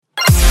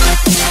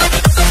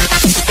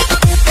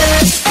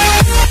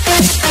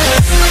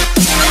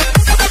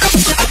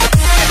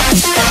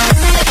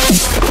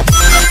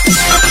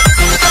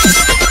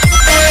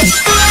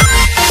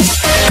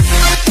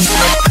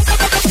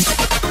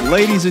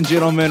Ladies and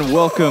gentlemen,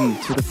 welcome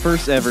to the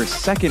first ever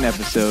second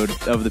episode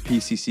of the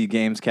PCC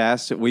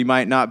Gamescast. We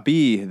might not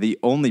be the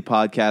only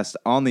podcast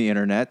on the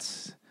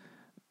internet.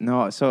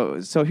 No, so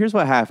here's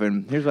what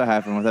happened. Here's what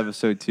happened with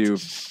episode 2.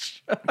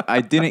 I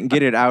didn't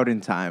get it out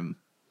in time.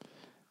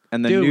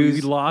 And the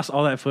news, you lost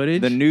all that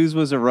footage? the news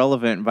was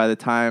irrelevant by the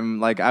time,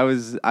 like, I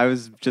was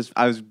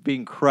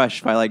being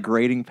crushed by, like,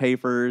 grading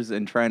papers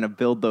and trying to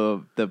build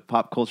the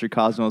Pop Culture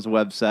Cosmos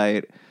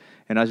website,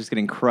 and I was just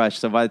getting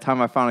crushed. So by the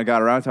time I finally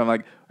got around to it, I'm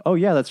like, oh,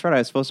 yeah, that's right. I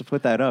was supposed to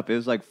put that up. It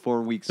was like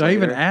 4 weeks So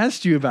later. I even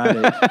asked you about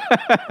it.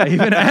 I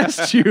even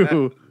asked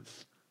you.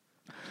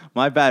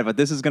 My bad, but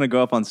this is going to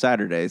go up on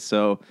Saturday,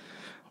 so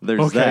there's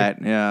Okay.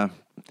 that. Yeah.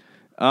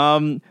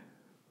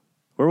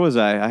 Where was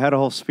I? I had a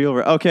whole spiel.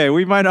 Okay,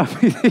 we might not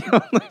be the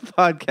only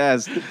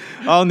podcast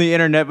on the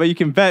internet, but you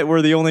can bet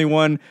we're the only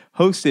one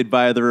hosted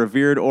by the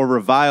revered or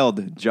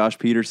reviled Josh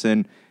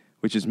Peterson,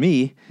 which is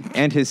me,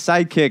 and his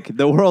sidekick,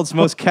 the world's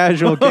most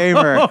casual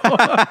gamer,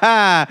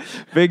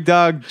 Big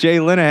Dog Jay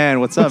Linehan.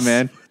 What's up,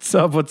 man? What's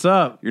up? What's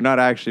up? You're not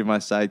actually my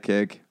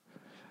sidekick.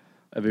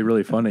 That'd be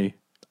really funny.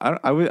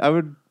 I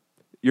would.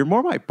 You're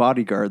more my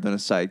bodyguard than a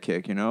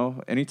sidekick, you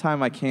know?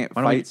 Anytime I can't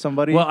fight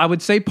somebody. Well, I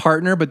would say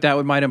partner, but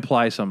that might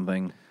imply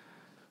something.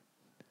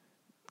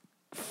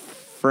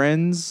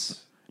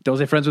 Friends Don't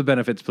say friends with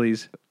benefits,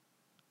 please.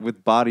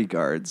 with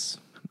bodyguards.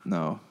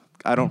 No,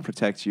 I don't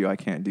protect you. I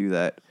can't do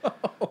that.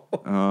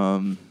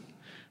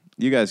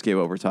 You guys get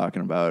what we're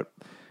talking about.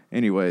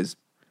 Anyways,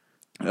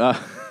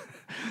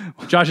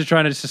 Josh is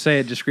trying to just say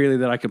it discreetly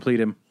that I complete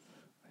him.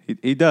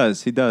 he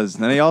does.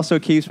 And he also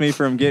keeps me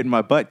from getting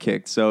my butt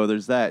kicked, so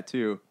there's that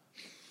too.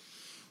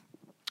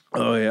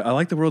 Oh, yeah. I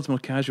like the world's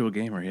most casual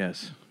gamer,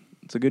 yes.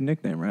 It's a good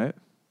nickname, right?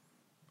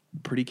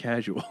 Pretty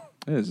casual.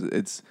 It is.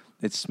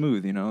 It's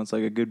smooth, you know? It's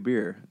like a good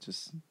beer.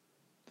 Just,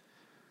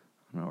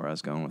 I don't know where I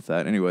was going with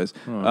that. Anyways,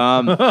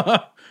 I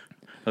thought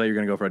you were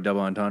going to go for a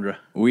double entendre.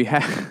 we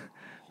have...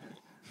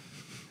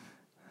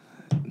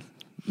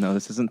 No,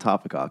 this isn't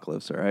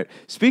Topicocalypse, all right?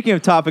 Speaking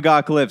of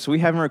Topicocalypse, we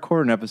haven't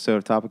recorded an episode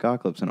of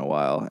Topicocalypse in a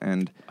while,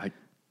 and...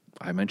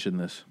 I mentioned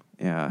this.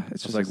 Yeah,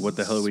 it's Just like, what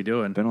the hell are we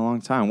doing? It's been a long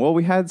time. Well,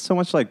 we had so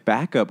much like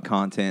backup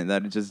content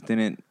that it just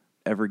didn't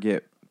ever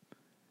get...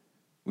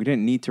 We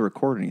didn't need to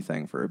record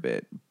anything for a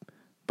bit.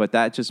 But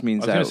that just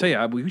means I was going to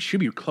say, we should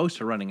be close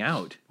to running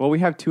out. Well, we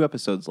have 2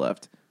 episodes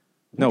left.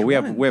 No, Which we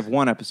ones? have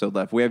 1 episode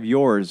left. We have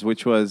yours,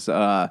 which was...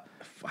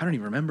 I don't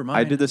even remember mine.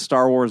 I did the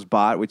Star Wars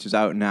bot, which is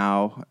out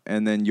now,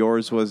 and then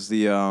yours was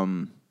the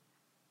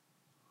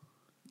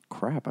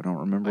crap. I don't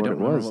remember I what don't it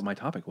remember was. what my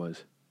topic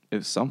was. It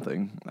was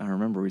something. I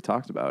remember we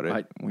talked about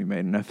it. We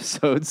made an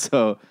episode,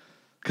 so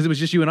Because it was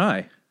just you and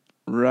I.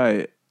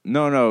 right.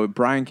 No,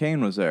 Brian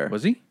Kane was there.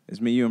 Was he? It's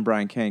me, you, and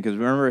Brian Kane. Because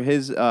remember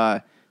his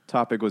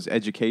topic was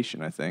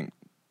education, I think.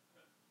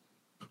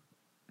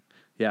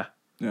 Yeah.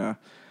 Yeah.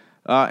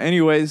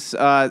 Anyways,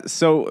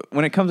 so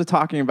when it comes to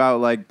talking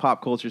about like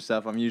pop culture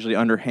stuff, I'm usually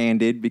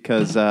underhanded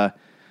because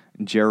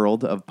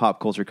Gerald of Pop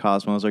Culture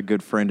Cosmos, our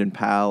good friend and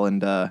pal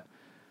and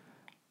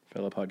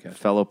Fellow podcast.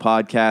 fellow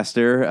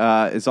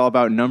podcaster, is all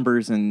about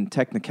numbers and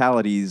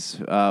technicalities,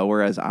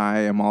 whereas I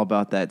am all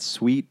about that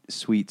sweet,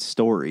 sweet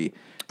story.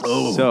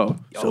 So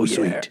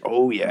sweet.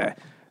 Oh, yeah.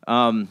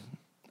 All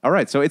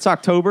right, so it's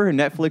October, and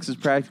Netflix is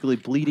practically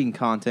bleeding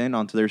content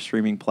onto their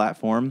streaming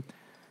platform.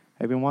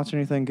 Have you been watching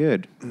anything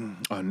good?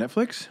 On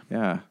Netflix?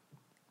 Yeah.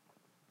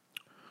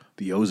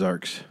 The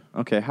Ozarks.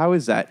 Okay, how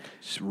is that?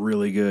 It's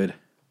really good.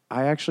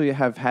 I actually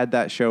have had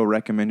that show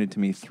recommended to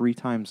me 3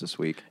 times this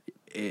week.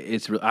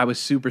 I was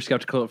super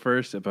skeptical at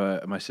first,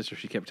 but my sister,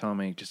 she kept telling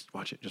me, just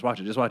watch it.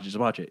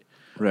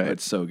 Right. But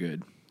it's so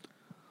good.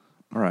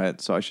 All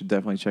right, so I should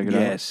definitely check it out.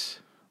 Yes.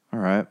 All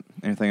right.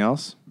 Anything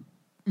else?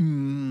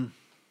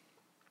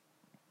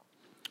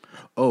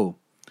 Oh,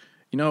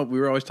 you know, we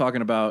were always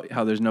talking about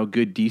how there's no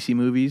good DC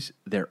movies.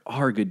 There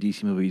are good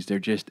DC movies. They're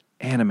just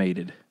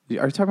animated. Are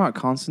you talking about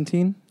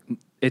Constantine?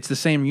 It's the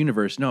same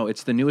universe. No,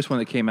 it's the newest one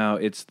that came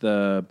out. It's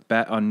the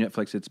on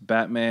Netflix. It's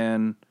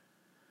Batman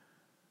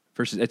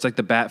versus. It's like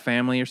the Bat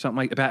Family or something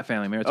like the Bat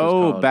Family. Maybe that's what it's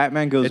called.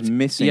 Batman goes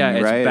missing, yeah,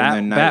 it's right?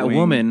 And then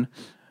Nightwing-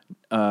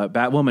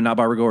 Batwoman, not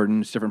Barbara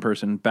Gordon. It's a different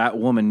person.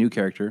 Batwoman, new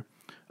character.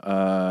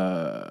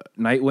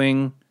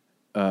 Nightwing,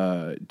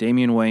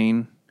 Damian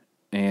Wayne,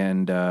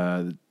 and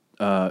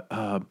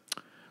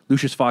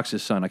Lucius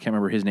Fox's son. I can't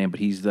remember his name, but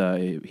he's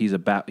a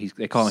bat.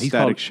 They call him. He's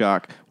Static called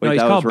Shock. Wait, no,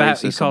 he's that called was Bat.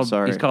 racist. He's called. I'm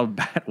sorry. He's called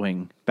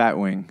Batwing.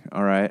 Batwing.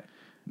 All right.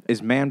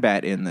 Is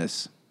Man-Bat in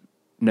this?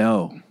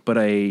 No, but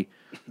a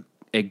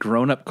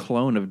grown-up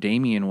clone of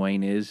Damian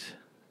Wayne is.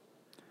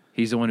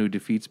 He's the one who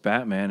defeats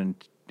Batman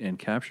and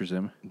captures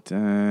him.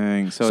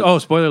 Dang. So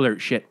spoiler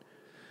alert! Shit.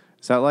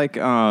 Is that like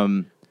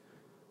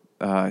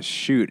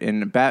shoot in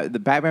the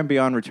Batman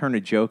Beyond Return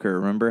to Joker?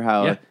 Remember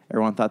how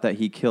everyone thought that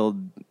he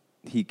killed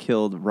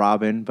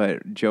Robin,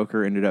 but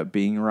Joker ended up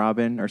being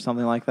Robin or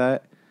something like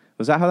that?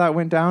 Was that how that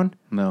went down?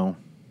 No.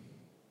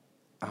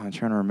 I'm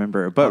trying to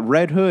remember. But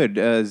Red Hood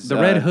is The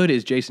Red Hood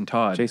is Jason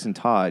Todd. Jason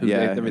Todd, who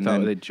yeah. They and thought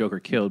then the Joker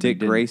killed. Dick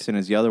Grayson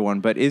is the other one.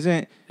 But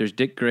isn't... There's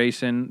Dick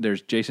Grayson,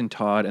 there's Jason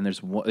Todd, and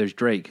there's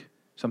Drake.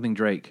 Something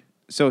Drake.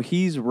 So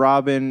he's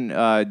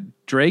Robin.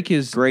 Drake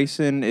is...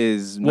 Grayson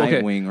is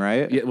okay. Nightwing,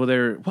 right? Yeah,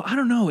 well, I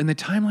don't know. In the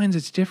timelines,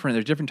 it's different.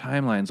 There's different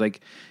timelines.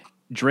 Like,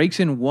 Drake's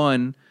in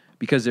one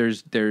because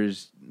there's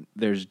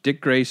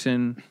Dick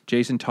Grayson,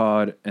 Jason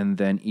Todd, and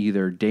then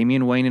either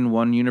Damian Wayne in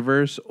one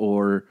universe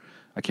or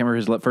I can't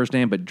remember his first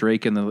name, but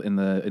Drake in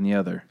the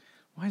other.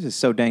 Why is this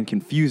so dang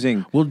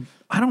confusing? Well,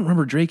 I don't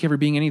remember Drake ever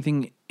being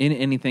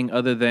anything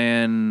other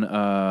than the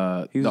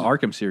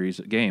Arkham series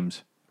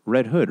games.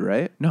 Red Hood,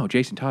 right? No,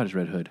 Jason Todd is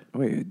Red Hood.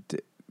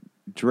 Wait,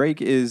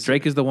 Drake is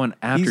the one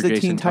after he's the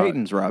Jason Teen Todd.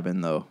 Titans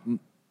Robin, though.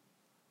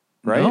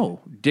 Right? No,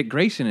 Dick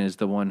Grayson is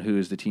the one who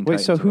is the Teen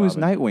Titans. Wait, so who's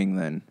Robin. Nightwing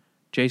then?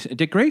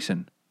 Dick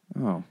Grayson.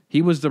 Oh.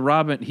 He was the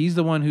Robin. He's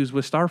the one who's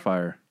with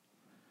Starfire.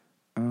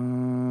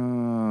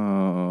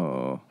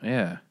 Oh.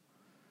 Yeah.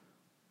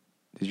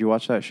 Did you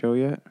watch that show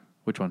yet?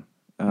 Which one?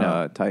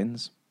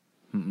 Titans.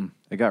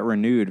 It got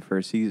renewed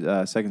for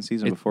second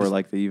season before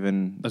they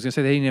even... I was gonna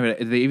say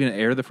did they even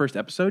air the first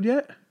episode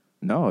yet?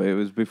 No, it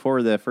was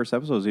before the first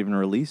episode was even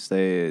released.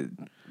 They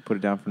put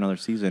it down for another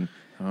season.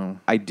 Oh.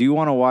 I do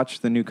want to watch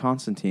the new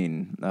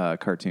Constantine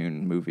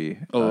cartoon movie.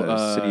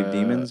 City of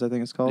Demons, I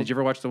think it's called. Did you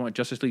ever watch the one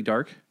Justice League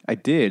Dark? I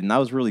did, and that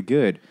was really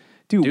good.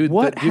 Dude,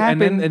 what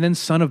happened? And then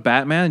Son of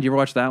Batman. Did you ever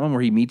watch that one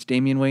where he meets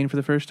Damian Wayne for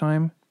the first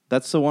time?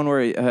 That's the one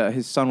where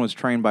his son was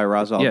trained by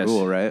Ra's al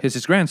Ghul, right?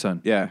 His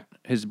grandson. Yeah.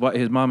 His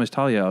mom is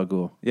Talia al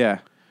Ghul. Yeah.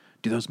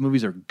 Dude, those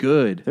movies are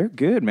good. They're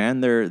good,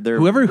 man. They're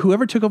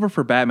whoever took over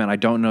for Batman. I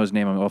don't know his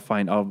name.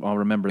 I'll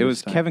remember. It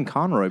was Kevin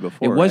Conroy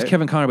before. It was right?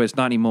 Kevin Conroy, but it's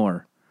not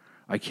anymore.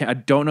 I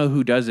don't know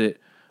who does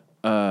it,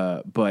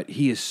 but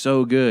he is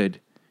so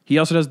good. He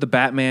also does the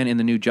Batman in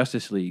the new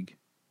Justice League.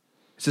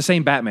 It's the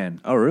same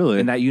Batman. Oh, really?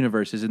 In that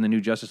universe is in the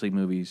new Justice League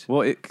movies.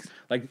 Well,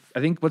 I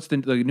think what's the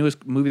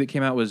newest movie that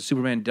came out was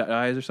Superman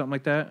Dies or something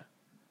like that.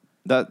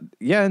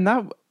 And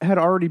that had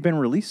already been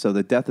released. So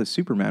the Death of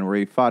Superman, where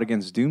he fought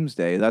against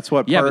Doomsday. That's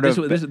what. Yeah, part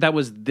but that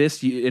was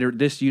this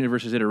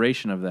universe's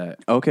iteration of that.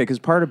 Okay, because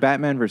part of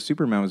Batman vs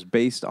Superman was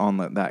based on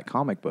that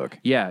comic book.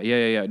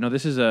 Yeah. No,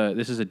 this is different.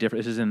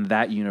 This is in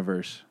that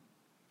universe.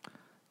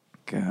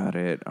 Got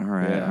it. All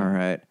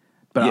right.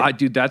 But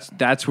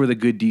that's where the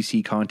good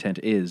DC content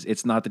is.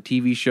 It's not the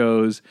TV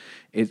shows,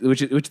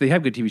 which they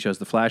have good TV shows.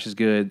 The Flash is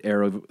good.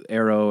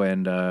 Arrow,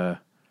 and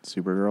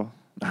Supergirl.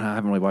 I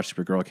haven't really watched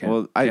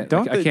Supergirl. I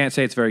can't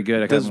say it's very good.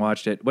 I haven't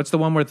watched it. What's the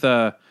one with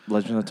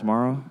Legend of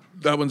Tomorrow?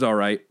 That one's all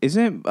right.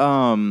 Isn't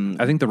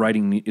I think the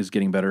writing is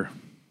getting better.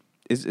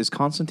 Is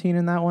Constantine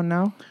in that one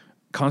now?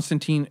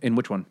 Constantine in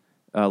which one?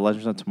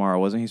 Legends of Tomorrow.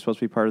 Wasn't he supposed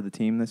to be part of the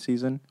team this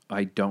season?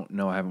 I don't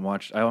know. I haven't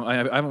watched. I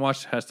haven't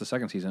watched past the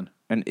second season.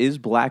 And is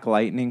Black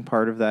Lightning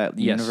part of that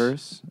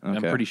universe? Okay.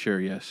 I'm pretty sure.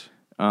 Yes.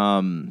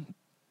 I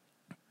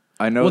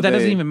know. Well, that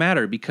doesn't even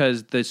matter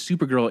because the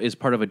Supergirl is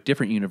part of a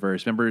different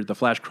universe. Remember, the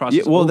Flash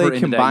crosses. Well, over they into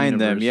combine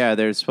that them.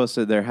 universe.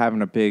 Yeah, they're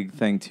having a big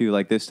thing too.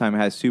 Like this time, it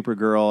has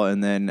Supergirl,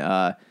 and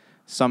then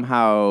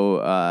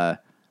somehow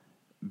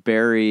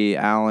Barry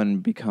Allen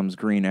becomes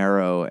Green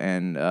Arrow,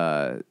 and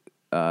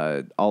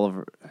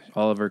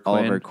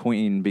Oliver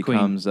Queen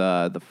becomes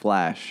the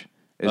Flash.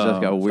 It's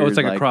just a weird. It's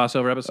like a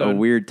crossover episode. A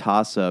weird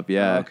toss up.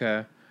 Yeah. Oh,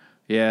 okay.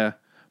 Yeah,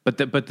 but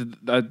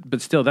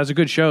still, that's a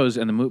good shows,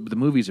 and the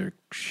movies are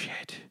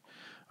shit.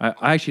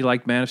 I actually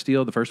liked Man of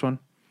Steel, the first one.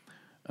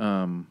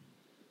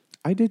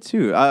 I did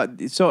too.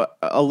 So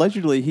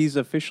allegedly, he's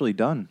officially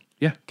done.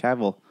 Yeah,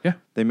 Cavill. Yeah,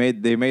 they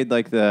made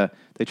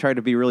they tried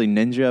to be really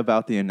ninja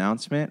about the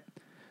announcement.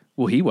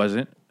 Well, he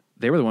wasn't.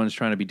 They were the ones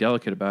trying to be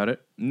delicate about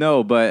it.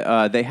 No,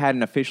 but they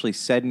hadn't officially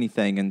said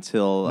anything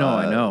until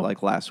I know.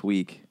 like last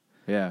week.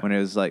 Yeah, when it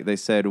was like they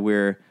said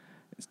we're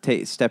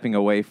stepping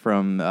away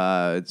from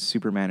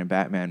Superman and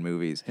Batman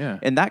movies. Yeah,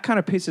 and that kind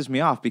of pisses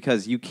me off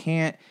because you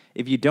can't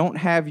if you don't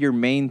have your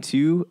main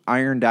two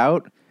ironed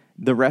out.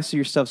 The rest of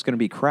your stuff's going to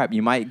be crap.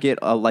 You might get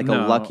a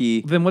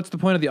lucky. Then what's the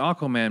point of the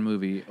Aquaman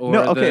movie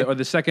or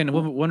the second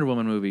Wonder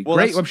Woman movie? Well,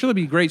 great. I'm sure there'll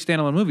be great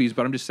standalone movies,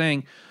 but I'm just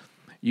saying,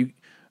 you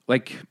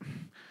like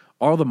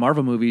all the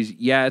Marvel movies.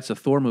 Yeah, it's a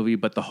Thor movie,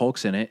 but the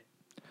Hulk's in it,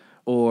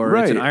 or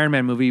it's an Iron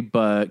Man movie,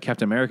 but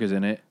Captain America's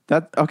in it.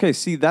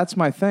 See, that's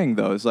my thing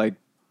though. Is like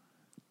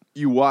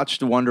you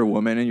watched Wonder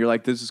Woman and you're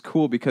like, this is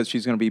cool because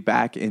she's going to be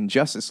back in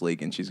Justice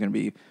League and she's going to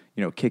be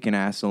kicking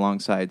ass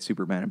alongside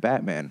Superman and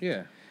Batman.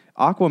 Yeah.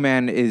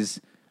 Aquaman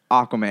is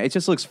Aquaman. It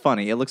just looks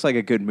funny. It looks like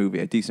a good movie,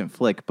 a decent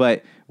flick.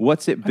 But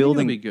what's it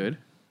building? I think it'll be good.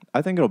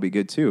 I think it'll be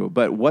good too.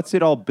 But what's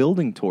it all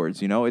building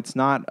towards? It's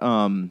not.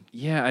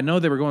 Yeah, I know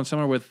they were going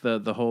somewhere with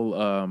the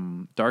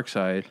whole dark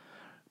side,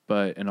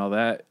 and all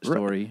that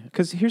story.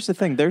 Because here's the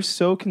thing: they're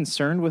so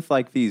concerned with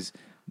like these.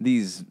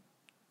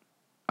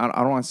 I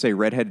don't want to say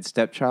redheaded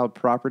stepchild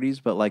properties,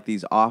 but like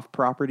these off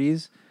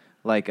properties.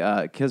 Like,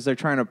 because they're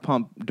trying to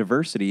pump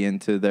diversity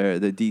into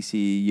the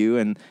DCEU,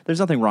 and there's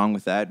nothing wrong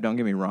with that. Don't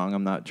get me wrong;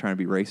 I'm not trying to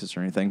be racist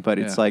or anything, but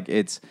it's like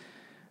it's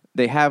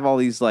they have all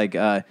these like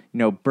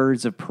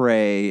Birds of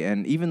Prey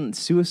and even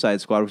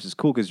Suicide Squad, which is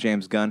cool because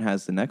James Gunn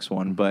has the next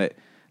one. But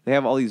they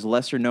have all these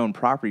lesser known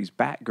properties,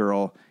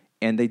 Batgirl,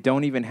 and they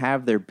don't even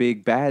have their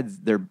big bads,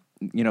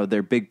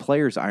 their big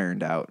players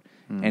ironed out.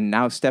 And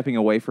now stepping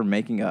away from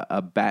making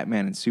a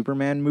Batman and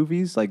Superman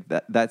movies, like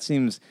that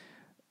seems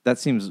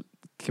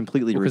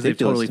completely ridiculous. Because they've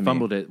totally to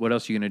fumbled me. it. What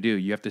else are you going to do?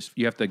 You have to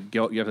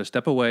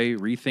step away,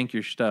 rethink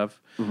your stuff,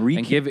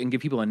 and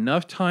give people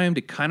enough time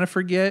to kind of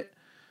forget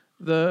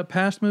the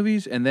past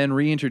movies and then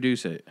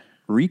reintroduce it.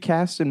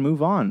 Recast and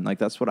move on. Like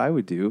that's what I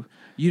would do.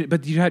 It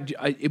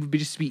would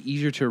just be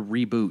easier to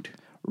reboot.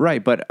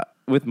 Right, but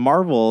with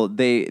Marvel,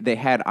 they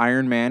had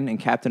Iron Man and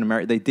Captain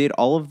America. They did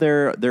all of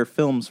their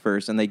films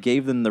first, and they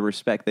gave them the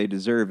respect they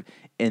deserve,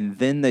 and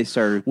then they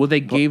started. Well, they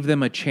gave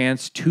them a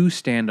chance to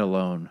stand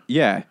alone.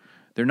 Yeah,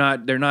 they're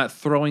not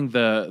throwing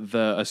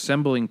the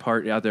assembling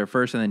part out there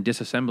first and then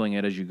disassembling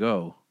it as you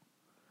go.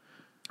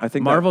 I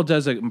think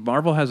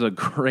Marvel has a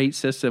great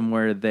system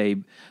where they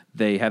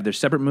have their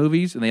separate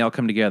movies and they all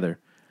come together.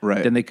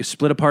 Right. Then they could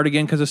split apart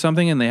again because of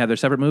something, and they have their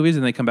separate movies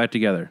and they come back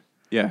together.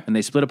 Yeah. And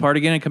they split apart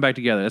again and come back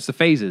together. That's the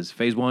phases.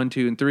 Phase 1,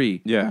 2, and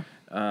 3. Yeah.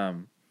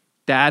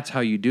 That's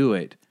how you do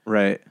it.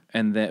 Right.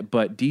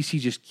 But DC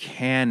just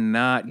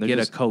cannot get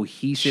a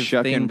cohesive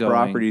thing going.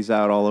 Properties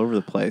out all over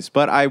the place.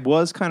 But I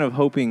was kind of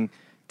hoping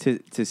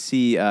to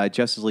see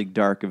Justice League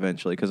Dark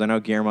eventually, because I know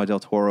Guillermo del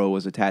Toro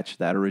was attached to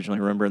that originally.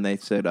 Remember, and they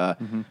said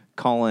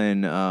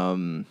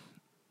Colin.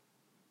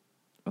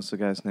 What's the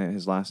guy's name?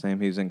 His last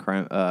name? He was in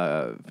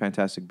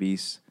Fantastic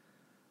Beasts.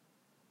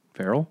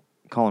 Farrell?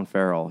 Colin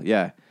Farrell.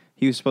 Yeah.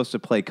 He was supposed to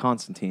play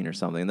Constantine or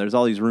something. There's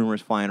all these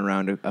rumors flying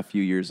around a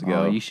few years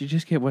ago. Oh, you should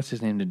just get what's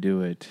his name to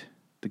do it.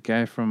 The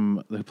guy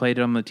who played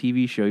it on the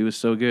TV show. He was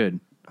so good.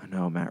 I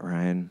know, Matt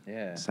Ryan.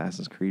 Yeah.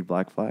 Assassin's Creed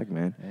Black Flag,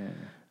 man.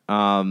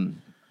 Yeah.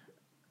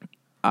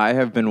 I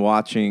have been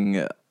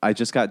watching. I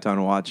just got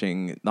done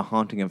watching The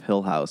Haunting of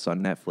Hill House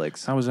on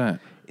Netflix. How was that?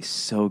 It's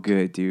so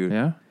good, dude.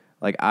 Yeah.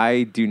 Like,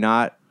 I do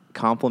not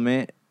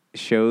compliment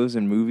shows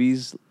and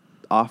movies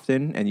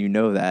often, and you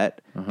know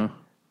that. Uh-huh.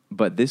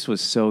 But this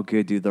was so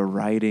good, dude. The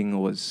writing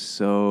was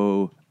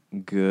so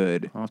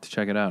good. I'll have to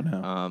check it out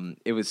now.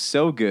 It was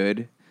so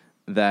good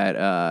that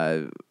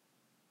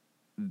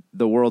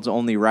the world's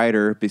only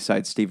writer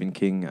besides Stephen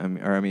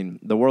King,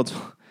 the world's...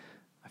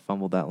 I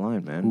fumbled that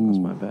line, man. Ooh. That was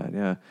my bad,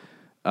 yeah.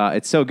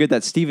 It's so good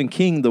that Stephen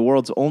King, the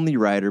world's only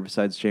writer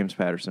besides James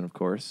Patterson, of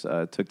course,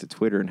 took to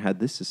Twitter and had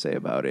this to say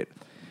about it.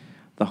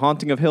 The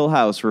Haunting of Hill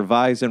House,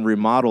 revised and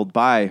remodeled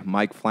by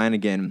Mike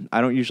Flanagan.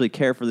 I don't usually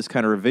care for this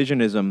kind of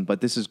revisionism,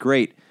 but this is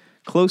great.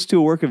 Close to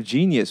a work of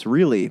genius,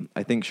 really.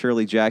 I think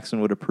Shirley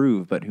Jackson would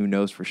approve, but who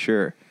knows for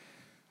sure.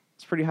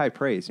 It's pretty high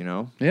praise, you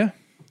know? Yeah.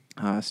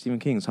 Stephen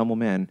King's humble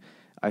man.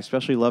 I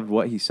especially loved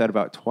what he said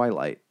about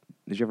Twilight.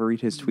 Did you ever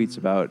read his tweets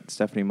about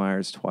Stephanie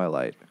Meyer's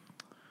Twilight?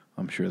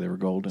 I'm sure they were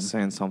golden.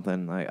 Saying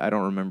something, like, I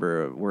don't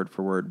remember word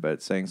for word,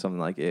 but saying something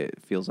like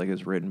it feels like it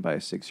was written by a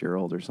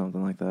 6-year-old or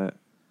something like that.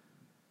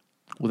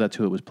 Well, that's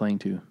who it was playing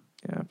to.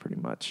 Yeah, pretty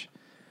much.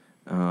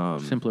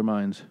 Simpler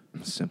minds.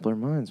 Simpler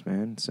minds,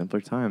 man.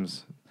 Simpler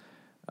times.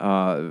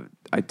 I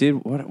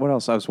did, what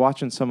else? I was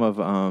watching some of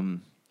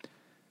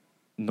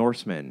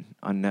Norseman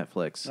on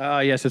Netflix.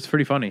 Yes, it's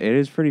pretty funny. It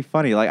is pretty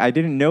funny. Like, I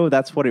didn't know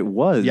that's what it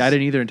was. Yeah, I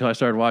didn't either until I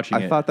started watching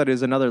it. I thought that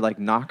is another, like,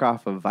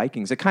 knockoff of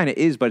Vikings. It kind of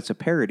is, but it's a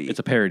parody. It's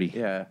a parody.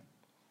 Yeah.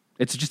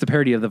 It's just a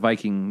parody of the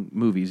Viking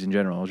movies in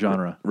general,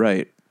 genre.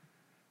 Right.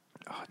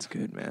 Oh, it's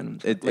good,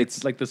 man.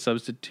 It's like the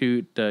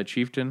substitute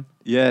chieftain.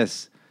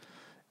 Yes.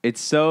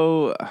 It's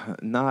so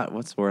not,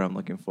 what's the word I'm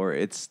looking for?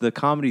 It's, the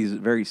comedy is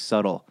very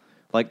subtle.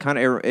 Like, kind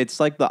of, it's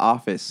like The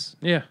Office.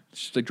 Yeah,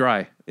 it's just like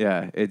dry.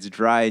 Yeah, it's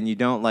dry, and you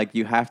don't, like,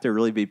 you have to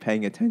really be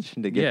paying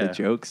attention to get the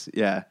jokes.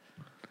 Yeah.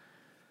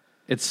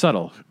 It's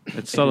subtle.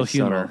 It's subtle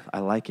humor. Subtle. I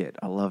like it.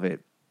 I love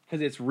it.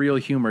 Because it's real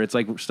humor. It's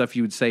like stuff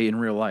you would say in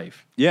real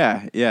life.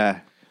 Yeah,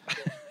 yeah.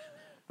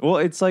 Well,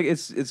 it's like,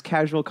 it's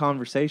casual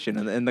conversation,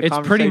 and the it's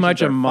pretty much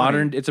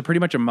funny. It's pretty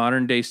much a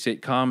modern day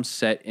sitcom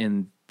set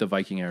in the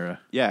Viking era.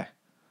 Yeah.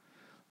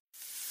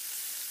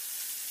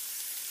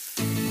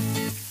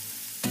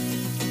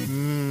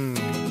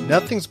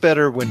 Nothing's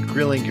better when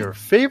grilling your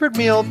favorite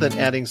meal than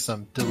adding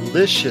some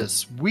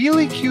delicious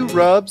Wheelie Q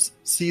rubs,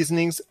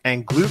 seasonings,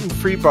 and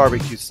gluten-free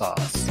barbecue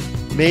sauce.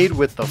 Made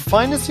with the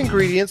finest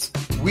ingredients,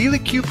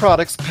 Wheelie Q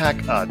products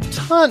pack a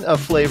ton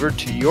of flavor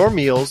to your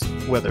meals,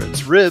 whether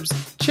it's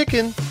ribs,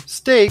 chicken,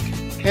 steak,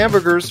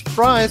 hamburgers,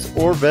 fries,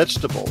 or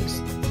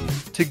vegetables.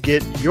 To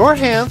get your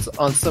hands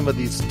on some of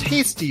these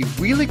tasty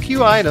Wheelie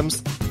Q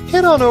items,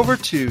 head on over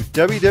to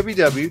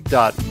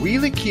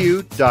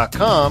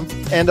www.wheelieq.com,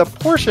 and a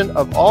portion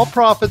of all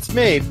profits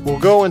made will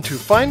go into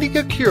finding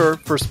a cure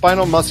for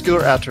spinal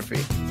muscular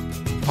atrophy.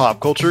 Pop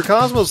Culture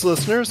Cosmos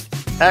listeners,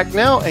 act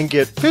now and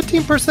get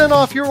 15%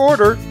 off your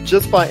order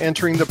just by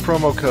entering the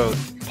promo code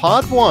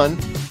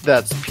POD1,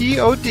 that's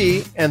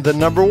P-O-D, and the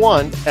number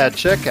 1 at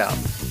checkout.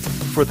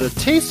 For the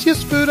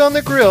tastiest food on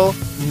the grill,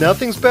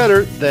 nothing's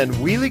better than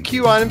Wheelie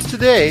Q items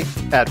today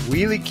at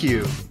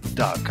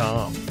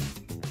wheelieq.com.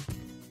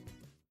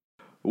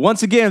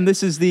 Once again,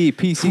 this is the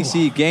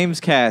PCC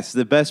Gamescast,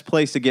 the best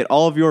place to get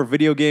all of your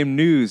video game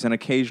news and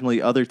occasionally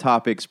other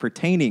topics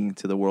pertaining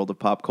to the world of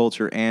pop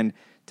culture and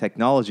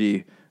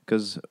technology,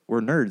 because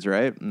we're nerds,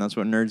 right? And that's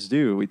what nerds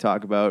do. We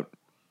talk about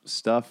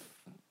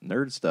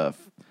nerd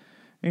stuff.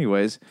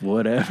 Anyways.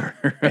 Whatever.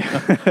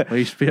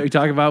 We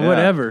talk about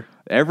whatever.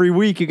 Every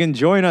week you can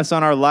join us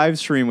on our live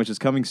stream, which is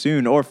coming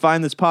soon, or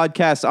find this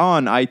podcast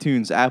on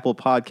iTunes, Apple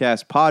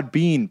Podcasts,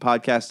 Podbean,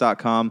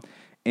 podcast.com,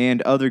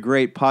 and other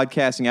great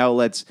podcasting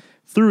outlets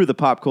through the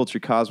Pop Culture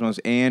Cosmos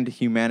and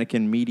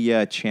Humanican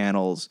Media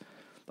channels.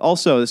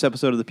 Also, this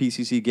episode of the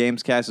PCC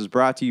Gamescast is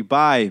brought to you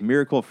by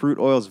Miracle Fruit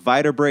Oil's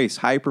VitaBrace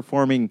high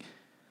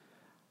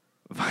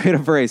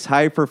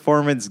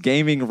performance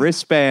gaming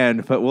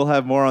wristband, but we'll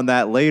have more on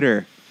that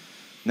later.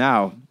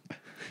 Now,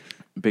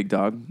 Big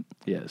Dog.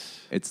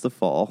 Yes. It's the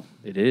fall.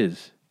 It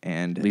is.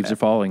 And leaves are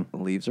falling.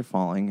 Leaves are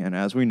falling. And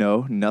as we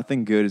know,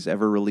 nothing good is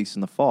ever released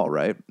in the fall,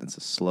 right? It's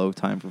a slow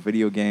time for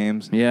video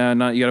games. Yeah,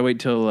 you got to wait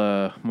till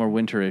more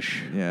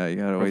winterish. Yeah, you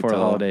got to wait till the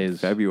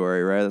holidays.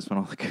 February, right? That's when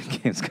all the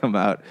good games come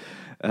out.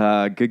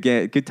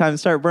 Good time to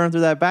start burning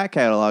through that back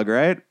catalog,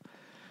 right?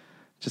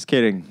 Just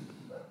kidding.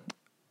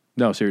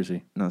 No,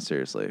 seriously.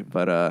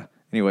 But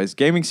anyways,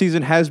 gaming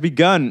season has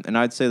begun, and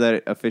I'd say that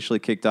it officially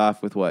kicked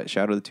off with what?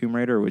 Shadow of the Tomb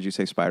Raider, or would you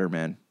say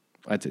Spider-Man?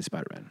 I'd say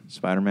Spider-Man.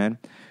 Spider-Man.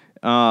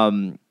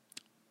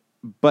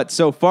 But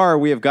so far,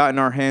 we have gotten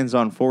our hands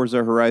on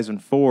Forza Horizon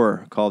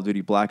 4, Call of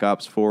Duty Black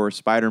Ops 4,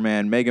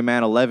 Spider-Man, Mega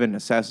Man 11,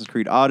 Assassin's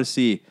Creed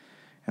Odyssey,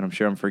 and I'm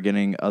sure I'm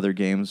forgetting other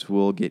games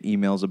we'll get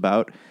emails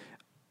about.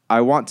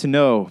 I want to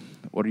know,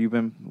 what have you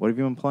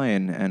been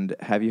playing, and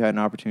have you had an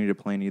opportunity to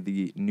play any of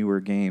the newer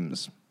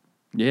games?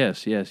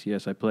 Yes.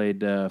 I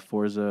played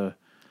Forza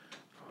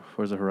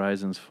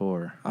Horizons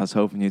 4. I was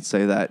hoping you'd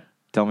say that.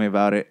 Tell me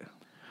about it.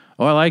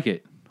 Oh, I like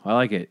it.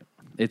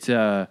 It's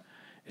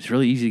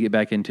really easy to get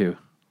back into.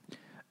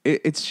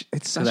 It's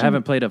such. I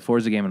haven't played a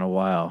Forza game in a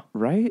while,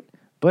 right?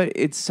 But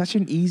it's such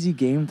an easy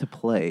game to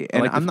play,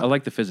 and I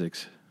like the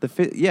physics. The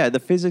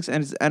physics,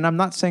 and I'm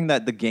not saying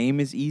that the game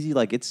is easy.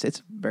 Like it's a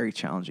very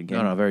challenging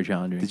game. No, very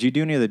challenging. Did you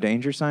do any of the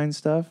danger sign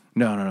stuff?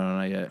 No,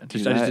 not yet. I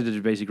just did the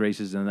basic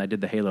races, and I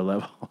did the Halo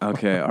level.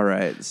 Okay, all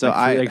right. So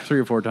like 3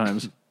 or 4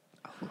 times.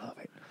 I love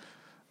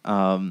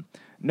it.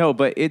 No,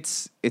 but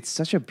it's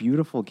such a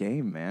beautiful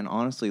game, man.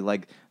 Honestly,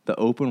 like the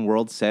open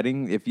world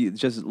setting. If you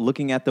just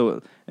looking at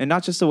and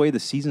not just the way the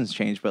seasons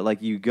change, but like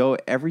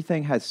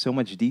everything has so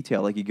much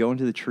detail. Like you go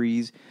into the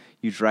trees.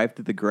 You drive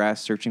through the grass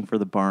searching for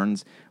the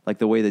barns, like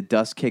the way the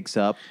dust kicks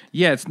up.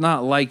 Yeah, it's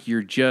not like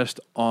you're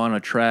just on a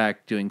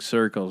track doing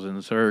circles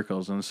and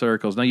circles and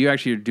circles. No, you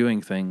actually are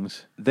doing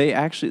things. They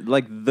actually,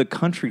 like the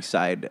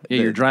countryside.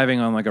 Yeah, you're driving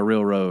on like a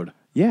real road.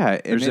 Yeah.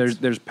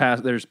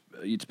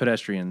 It's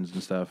pedestrians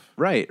and stuff.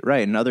 Right.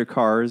 And other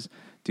cars.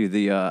 Dude,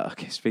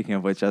 okay, speaking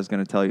of which, I was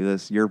going to tell you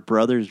this. Your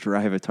brother's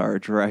Drivatar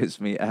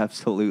drives me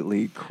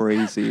absolutely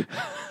crazy.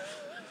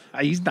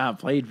 He's not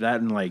played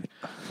that in like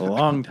a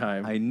long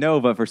time. I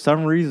know, but for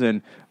some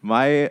reason,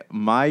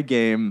 my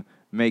game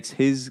makes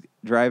his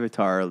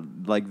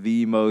Drivatar like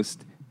the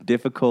most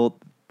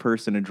difficult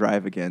person to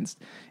drive against.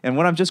 And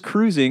when I'm just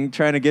cruising,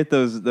 trying to get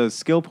those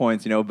skill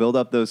points, build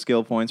up those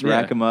skill points,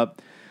 rack them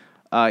up,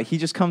 he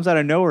just comes out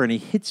of nowhere and he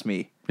hits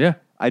me. Yeah.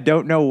 I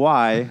don't know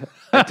why.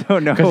 I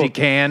don't know. Because he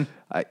can.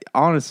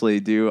 Honestly,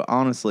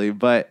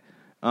 but...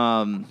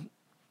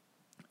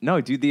 No,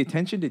 dude, the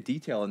attention to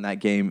detail in that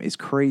game is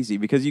crazy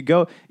because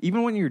even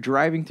when you're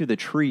driving through the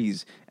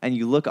trees and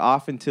you look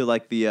off into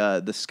like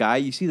the sky,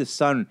 you see the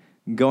sun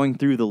going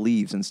through the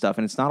leaves and stuff,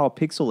 and it's not all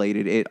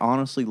pixelated. It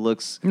honestly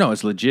looks... No,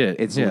 it's legit.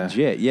 It's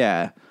legit,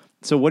 yeah.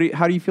 So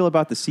how do you feel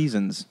about the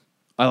seasons?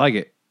 I like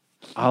it.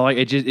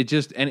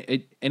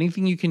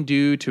 Anything you can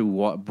do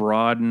to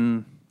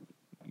broaden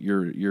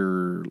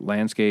your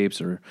landscapes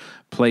or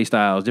play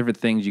styles, different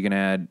things you can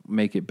add,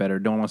 make it better.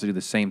 Don't want to do the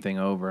same thing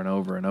over and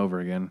over and over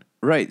again.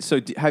 Right. So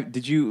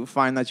did you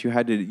find that you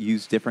had to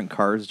use different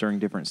cars during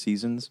different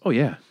seasons? Oh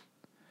yeah.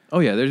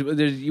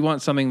 There's you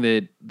want something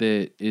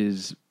that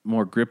is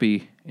more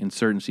grippy in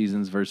certain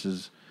seasons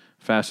versus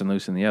fast and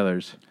loose in the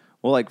others.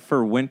 Well, like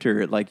for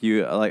winter,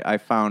 I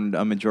found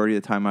a majority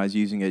of the time I was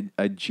using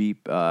a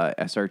Jeep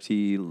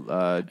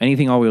SRT.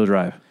 Anything all-wheel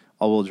drive.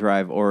 All-wheel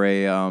drive, or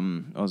a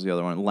what was the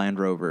other one? Land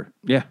Rover.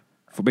 Yeah,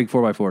 for big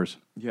 4x4s.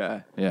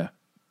 Yeah. Yeah.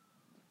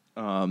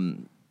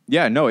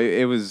 No,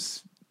 it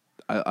was.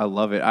 I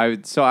love it.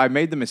 I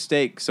made the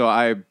mistake. So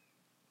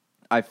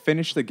I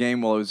finished the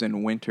game while it was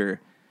in winter,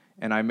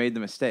 and I made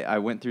the mistake. I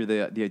went through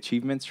the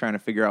achievements trying to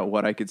figure out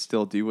what I could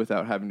still do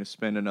without having to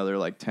spend another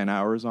like 10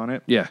 hours on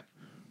it. Yeah.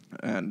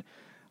 And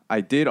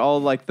I did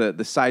all like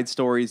the side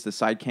stories, the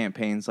side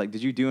campaigns. Like,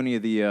 did you do any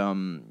of the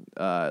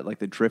like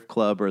the Drift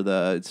Club or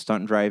the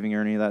stunt driving or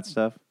any of that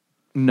stuff?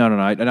 No.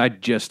 I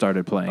just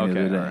started playing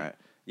the other day. All right.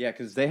 Yeah,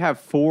 because they have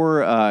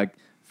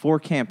four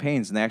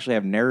campaigns and they actually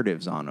have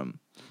narratives on them.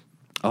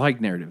 I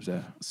like narratives.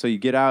 Yeah. So you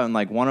get out and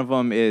like one of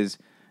them is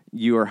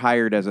you are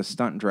hired as a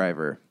stunt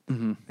driver.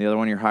 Mm-hmm. The other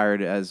one you're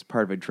hired as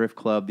part of a Drift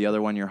Club. The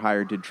other one you're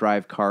hired to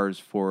drive cars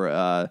for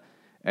a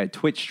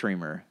Twitch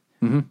streamer.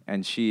 and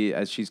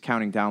as she's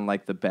counting down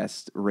like the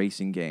best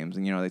racing games,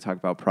 and they talk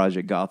about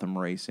Project Gotham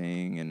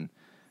Racing and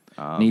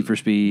Need for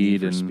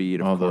Speed, Need for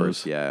Speed, of all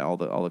course, those. yeah, all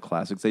the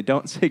classics. They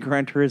don't say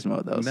Gran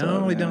Turismo though.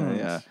 No, they don't.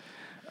 Yeah.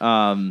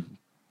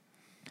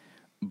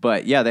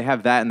 But yeah, they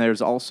have that, and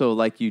there's also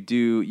like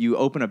you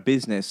open a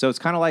business, so it's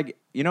kind of like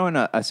in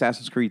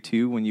Assassin's Creed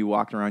 2 when you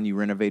walked around, you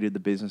renovated the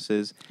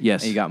businesses,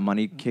 Yes, and you got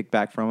money kicked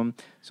back from them.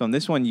 So in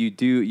this one,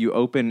 you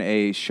open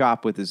a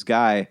shop with this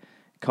guy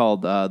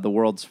called the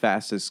World's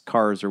Fastest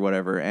Cars or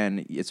whatever,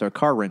 and it's a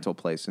car rental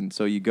place, and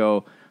so you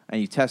go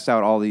and you test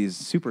out all these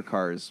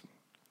supercars,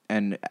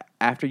 and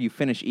after you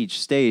finish each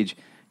stage,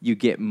 you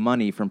get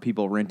money from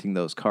people renting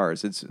those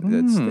cars. It's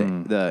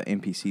the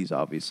NPCs,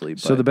 obviously.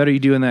 But so the better you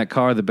do in that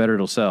car, the better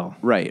it'll sell.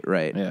 Right.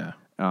 Yeah.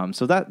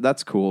 So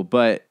that's cool.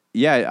 But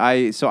yeah,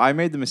 I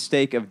made the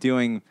mistake of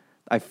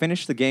I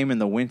finished the game in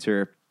the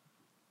winter,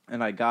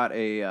 and I got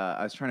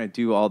I was trying to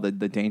do all the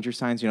danger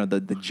signs,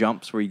 the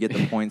jumps where you get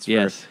the points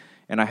Yes.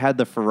 and I had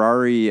the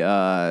Ferrari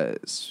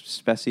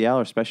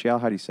Special,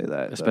 how do you say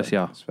that?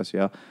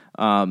 Special.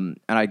 And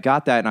I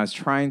got that, and I was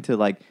trying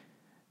to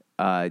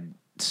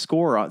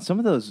score on some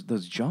of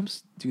those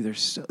jumps, dude.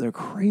 They're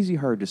crazy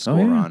hard to score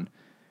on,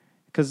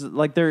 because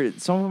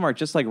some of them are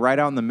just right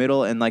out in the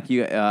middle, and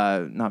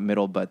not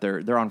middle, but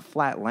they're on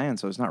flat land,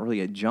 so it's not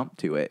really a jump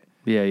to it.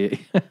 Yeah.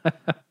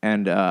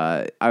 And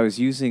I was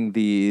using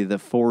the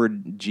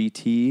Ford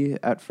GT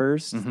at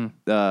first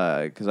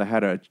because I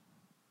had a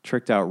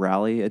tricked out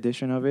rally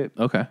edition of it.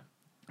 Okay.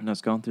 And I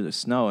was going through the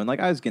snow, and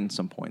I was getting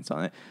some points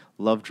on it.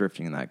 Love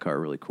drifting in that car,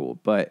 really cool,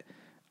 but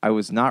I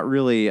was not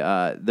really,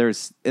 in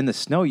the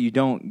snow, you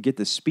don't get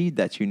the speed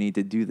that you need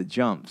to do the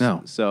jumps.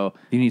 No. So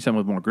you need something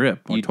with more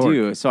grip, more torque.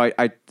 You do. So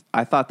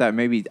I thought that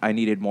maybe I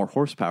needed more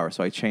horsepower,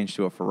 so I changed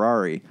to a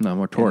Ferrari. No,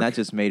 more torque. And that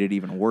just made it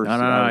even worse.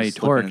 No,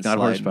 torque, not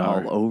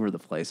horsepower. All over the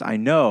place. I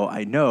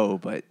know,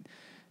 but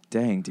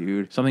dang,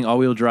 dude. Something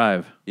all-wheel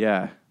drive.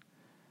 Yeah.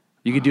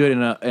 You could do it in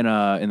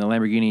the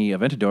Lamborghini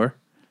Aventador.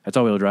 That's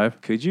all-wheel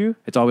drive. Could you?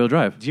 It's all-wheel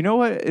drive. Do you know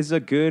what is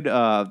a good...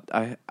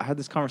 I had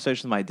this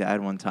conversation with my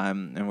dad one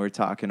time, and we were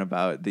talking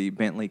about the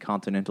Bentley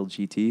Continental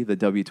GT, the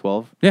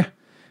W12. Yeah.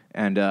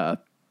 And I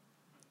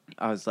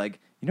was like,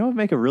 what would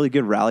make a really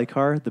good rally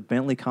car? The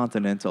Bentley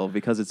Continental,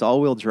 because it's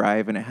all-wheel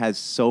drive, and it has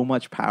so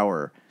much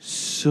power.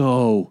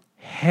 So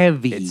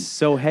heavy. It's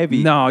so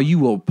heavy. No, you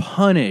will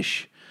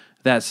punish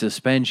that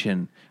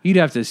suspension. You'd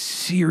have to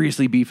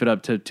seriously beef it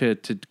up to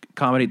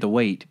accommodate the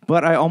weight.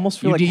 But I almost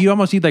feel you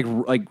almost need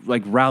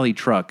like rally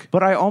truck.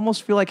 But I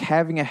almost feel like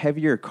having a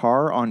heavier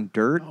car on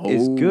dirt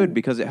is good,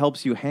 because it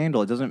helps you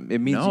handle. It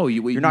means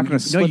you're not going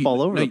to slip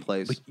all over the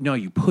place. But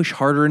you push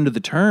harder into the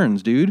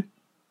turns, dude.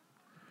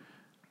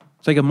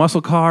 It's like a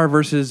muscle car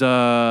versus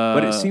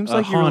but it seems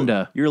like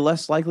Honda. You're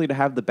less likely to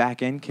have the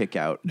back end kick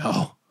out.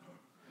 No.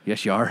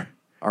 Yes, you are.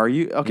 Are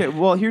you? Okay. Yeah.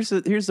 Well, here's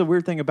the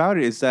weird thing about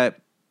it is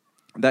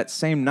that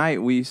same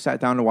night we sat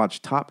down to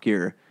watch Top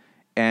Gear,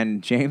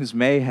 and James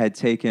May had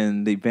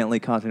taken the Bentley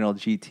Continental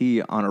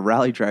GT on a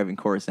rally driving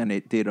course, and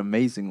it did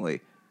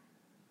amazingly.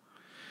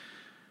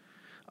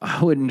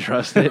 I wouldn't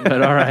trust it,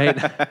 but all right.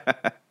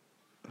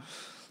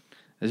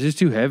 It's just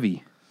too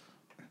heavy.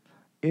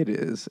 It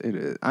is.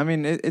 I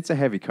mean, it's a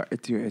heavy car.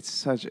 Dude,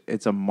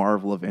 it's a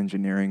marvel of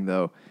engineering,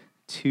 though.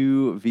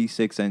 2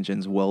 V6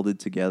 engines welded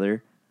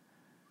together.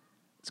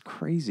 It's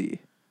crazy.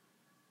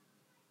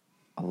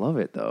 I love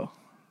it, though.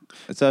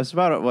 It's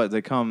about what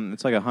they come.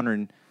 It's like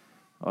 100.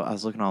 I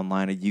was looking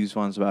online. A used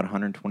one's about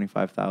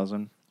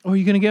 125,000. Oh,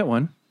 you're gonna get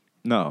one?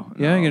 No.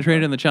 Yeah, you're gonna trade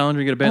it in the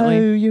Challenger, get a Bentley.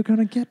 Oh, you're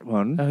gonna get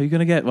one. Oh, you're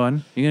gonna get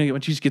one. You're gonna get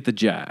one. Just get the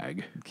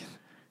Jag.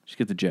 Just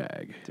get the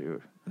Jag,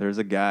 dude. There's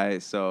a guy.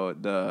 So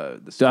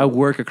So I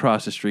work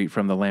across the street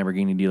from the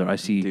Lamborghini dealer. I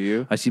see. Do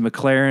you? I see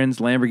McLarens,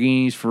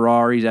 Lamborghinis,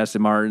 Ferraris,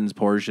 Aston Martins,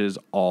 Porsches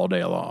all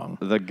day long.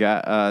 The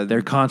guy.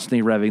 They're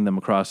constantly revving them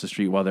across the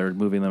street while they're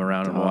moving them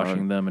around and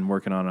washing them and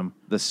working on them.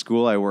 The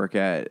school I work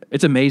at.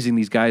 It's amazing.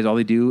 These guys, all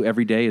they do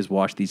every day is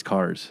wash these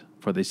cars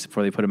before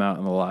they put them out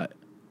in the lot.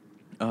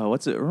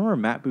 What's it? Remember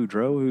Matt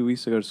Boudreau, who we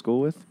used to go to school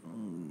with?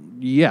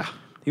 Yeah,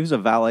 he was a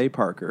valet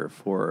parker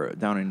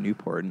down in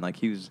Newport, and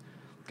he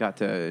got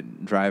to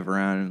drive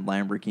around in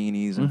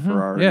Lamborghinis and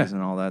Ferraris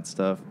and all that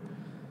stuff.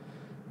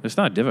 It's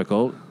not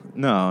difficult.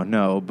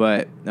 No,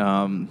 but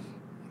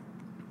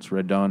it's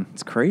Red Dawn.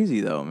 It's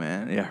crazy though,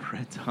 man. Yeah,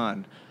 Red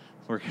Dawn.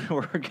 We're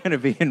gonna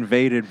be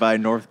invaded by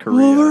North Korea.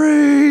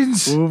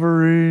 Wolverines.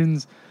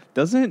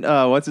 Doesn't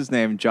what's his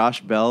name?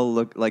 Josh Bell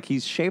look like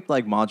he's shaped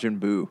like Majin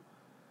Buu.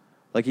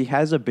 Like he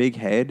has a big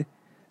head,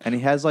 and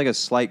he has a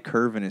slight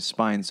curve in his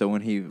spine. So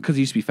when because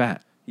he used to be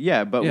fat.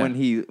 Yeah, but when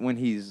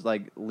he's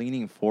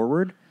leaning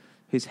forward,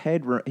 his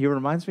head he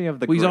reminds me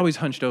of the. Well, he's always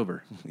hunched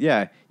over.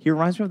 Yeah, he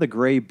reminds me of the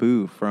Gray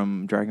Buu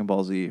from Dragon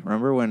Ball Z.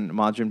 Remember when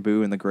Majin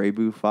Buu and the Gray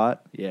Buu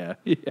fought? Yeah.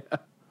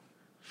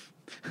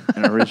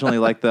 And originally,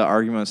 the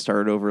argument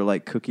started over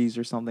cookies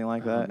or something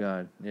like that. Oh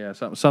God, yeah,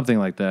 something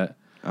like that.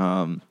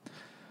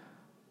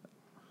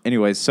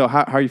 Anyways, so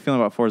how are you feeling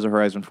about Forza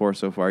Horizon 4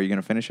 so far? Are you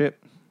gonna finish it?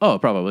 Oh,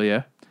 probably,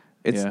 yeah.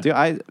 Dude,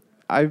 I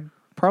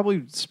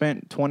probably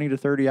spent 20 to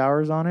 30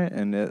 hours on it,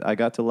 and I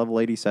got to level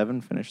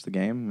 87, finished the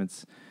game.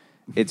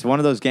 It's one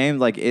of those games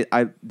like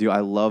I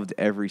loved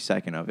every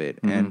second of it,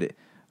 and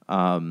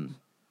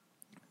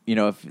you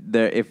know, if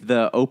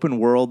the open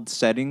world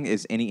setting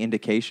is any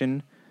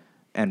indication,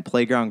 and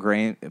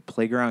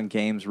Playground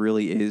Games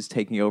really is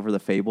taking over the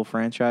Fable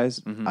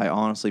franchise, I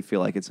honestly feel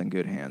like it's in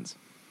good hands.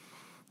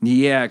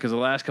 Yeah, because the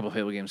last couple of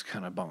Fable games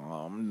kind of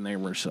bombed, and they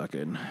were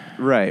sucking.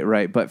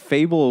 Right. But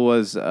Fable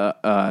was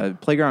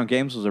Playground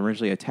Games was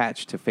originally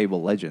attached to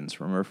Fable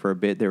Legends. Remember, for a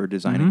bit they were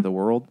designing the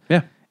world.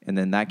 Yeah. And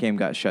then that game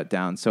got shut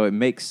down. So it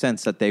makes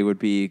sense that they would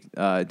be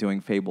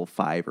doing Fable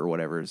 5 or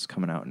whatever is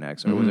coming out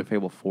next. Or was it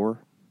Fable 4?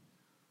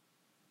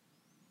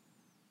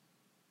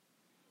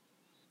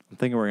 I'm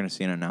thinking we're going to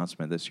see an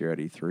announcement this year at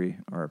E3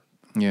 or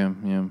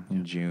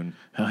in June.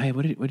 Oh, hey,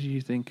 what did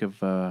you think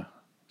of?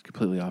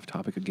 Completely off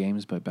topic of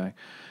games, but back.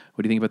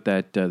 What do you think about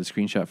that? The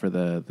screenshot for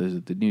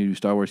the new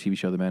Star Wars TV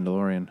show, The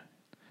Mandalorian.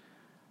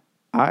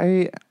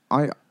 Okay,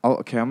 I'm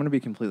going to be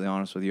completely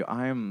honest with you.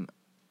 I am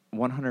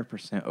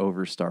 100%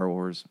 over Star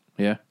Wars.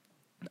 Yeah.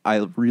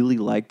 I really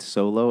liked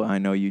Solo. I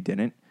know you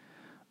didn't,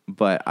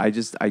 but I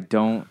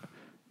don't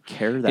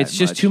care that much. It's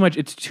just too much.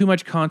 It's too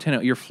much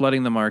content. You're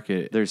flooding the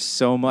market. There's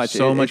so much.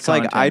 Much it's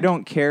like content. I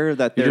don't care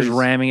that You're there's just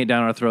ramming it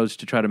down our throats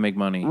to try to make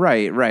money.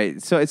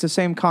 Right. So it's the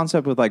same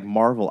concept with like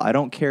Marvel. I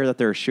don't care that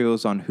there are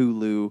shows on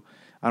Hulu.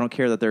 I don't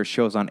care that there are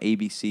shows on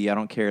ABC. I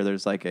don't care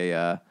there's like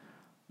a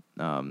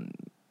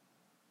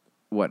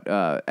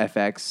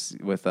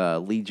FX with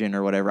Legion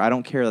or whatever. I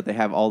don't care that they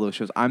have all those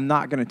shows. I'm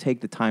not going to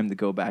take the time to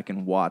go back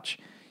and watch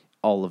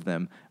all of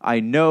them. I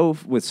know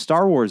with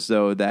Star Wars,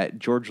 though, that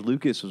George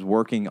Lucas was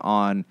working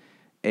on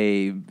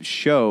a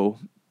show,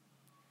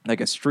 like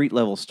a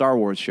street-level Star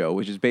Wars show,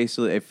 which is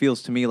basically, it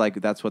feels to me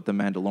like that's what The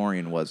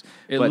Mandalorian was.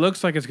 It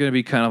looks like it's going to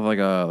be kind of like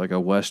a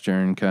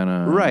Western kind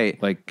of... Right.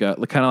 Like kind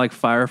of like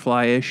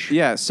Firefly-ish.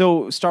 Yeah,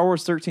 so Star Wars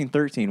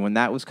 1313, when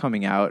that was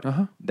coming out,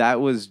 that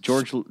was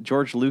George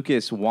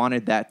Lucas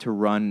wanted that to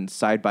run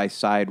side by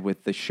side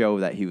with the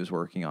show that he was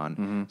working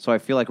on. So I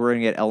feel like we're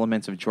going to get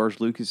elements of George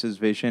Lucas's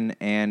vision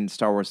and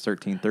Star Wars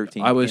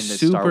 1313. I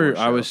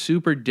was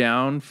super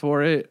down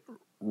for it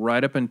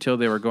right up until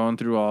they were going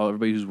through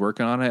everybody who's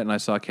working on it, and I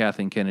saw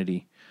Kathleen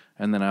Kennedy,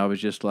 and then I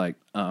was just like,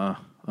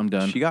 I'm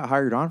done. She got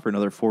hired on for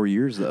another 4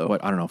 years, though.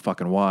 What? I don't know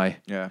fucking why.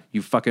 Yeah.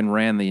 You fucking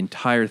ran the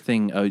entire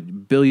thing, a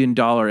 $1 billion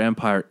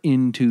empire,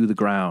 into the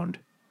ground.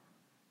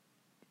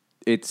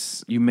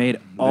 You made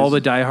all the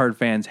diehard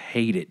fans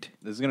hate it.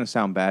 This is going to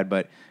sound bad,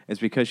 but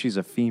it's because she's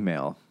a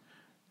female,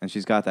 and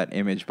she's got that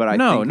image. But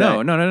No.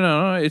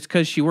 It's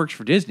because she works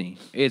for Disney.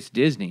 It's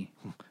Disney.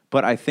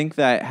 But I think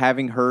that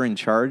having her in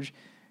charge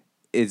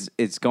it's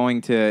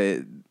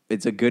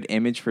a good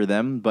image for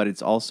them, but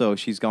it's also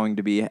she's going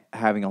to be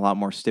having a lot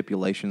more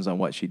stipulations on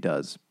what she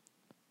does.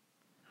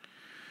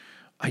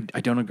 I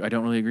don't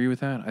really agree with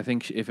that. I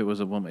think if it was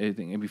a woman,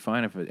 it'd be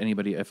fine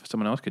if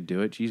someone else could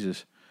do it.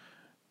 Jesus,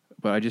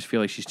 but I just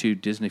feel like she's too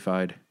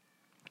Disney-fied.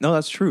 No,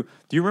 that's true.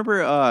 Do you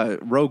remember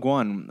Rogue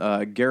One?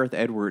 Gareth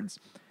Edwards,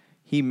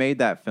 he made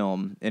that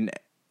film, and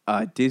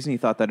Disney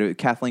thought that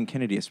Kathleen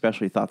Kennedy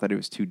especially thought that it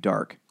was too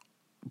dark.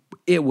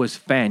 It was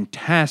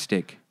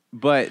fantastic.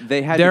 But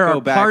they had there to go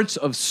are back. Parts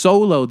of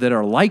Solo that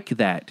are like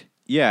that.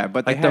 Yeah,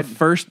 but they the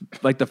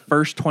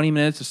first 20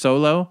 minutes of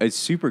Solo. It's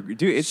super,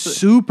 dude. It's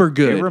super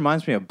good. It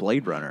reminds me of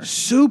Blade Runner.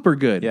 Super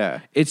good.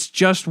 Yeah. It's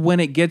just when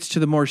it gets to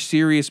the more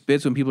serious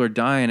bits when people are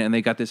dying and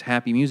they got this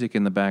happy music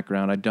in the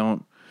background. I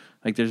don't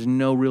like. There's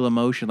no real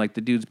emotion. Like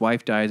the dude's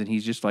wife dies and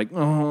he's just like,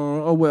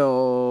 oh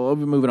well, I'll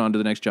be moving on to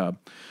the next job.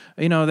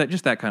 You know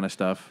that kind of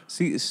stuff.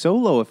 See,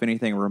 Solo, if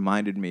anything,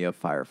 reminded me of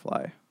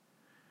Firefly.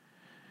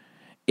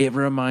 It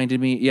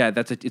reminded me,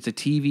 it's a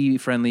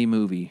TV-friendly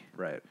movie.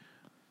 Right.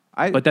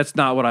 But that's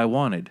not what I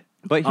wanted.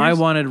 But I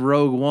wanted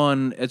Rogue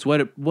One. It's what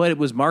it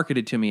was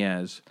marketed to me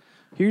as.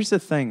 Here's the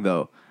thing,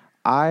 though.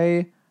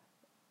 I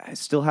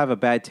still have a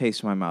bad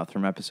taste in my mouth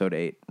from Episode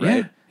 8,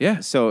 right? Yeah.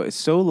 So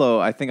Solo,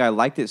 I think I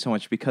liked it so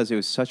much because it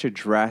was such a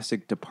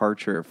drastic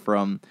departure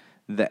from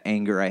the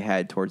anger I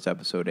had towards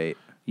Episode 8.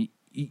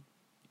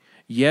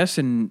 Yes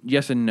and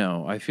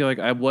no. I feel like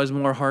I was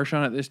more harsh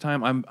on it this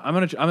time. I'm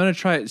gonna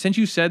try. Since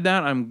you said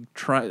that,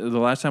 the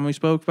last time we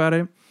spoke about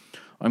it,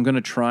 I'm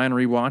gonna try and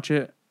rewatch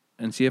it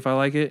and see if I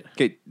like it.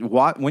 Okay,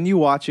 when you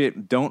watch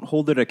it, don't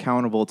hold it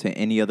accountable to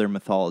any other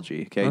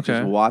mythology. Okay,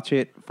 just watch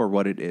it for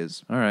what it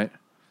is. All right,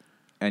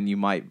 and you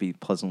might be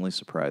pleasantly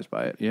surprised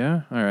by it.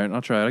 Yeah, all right,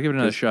 I'll try it. I'll give it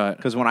another shot.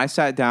 Because when I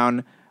sat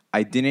down,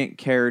 I didn't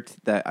care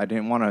that I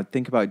didn't want to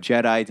think about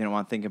Jedi. I didn't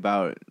want to think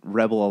about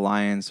Rebel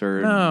Alliance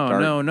or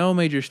no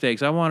major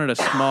stakes. I wanted a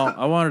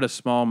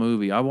small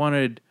movie. I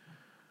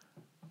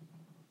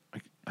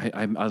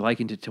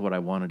likened it to what I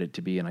wanted it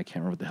to be, and I can't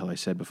remember what the hell I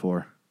said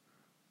before.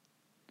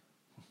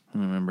 I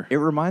don't remember. It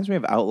reminds me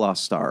of Outlaw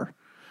Star,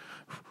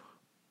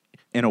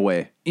 in a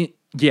way.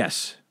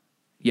 Yes.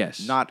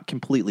 Not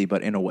completely,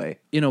 but in a way.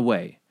 In a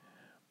way,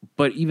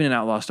 but even in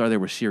Outlaw Star, there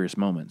were serious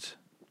moments.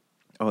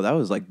 Oh, that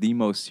was like the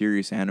most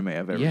serious anime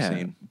I've ever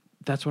seen.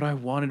 That's what I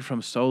wanted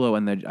from Solo,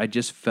 and I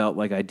just felt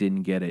like I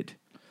didn't get it.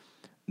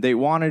 They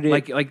wanted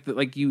it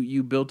like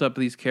you built up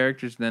these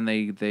characters, and then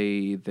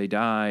they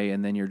die,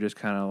 and then you're just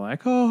kind of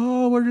like,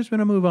 oh, we're just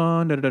gonna move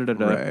on. Da, da, da,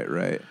 da.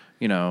 Right.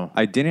 You know,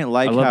 I didn't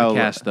like I love how the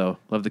cast though.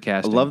 Love the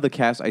cast. I love the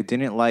cast. I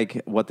didn't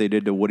like what they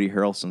did to Woody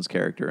Harrelson's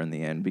character in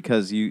the end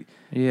because you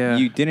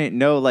didn't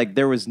know, like,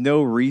 there was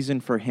no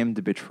reason for him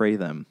to betray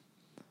them.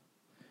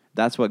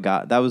 That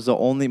was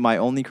my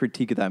only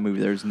critique of that movie.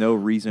 There's no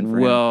reason for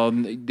him. Well,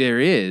 there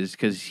is,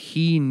 because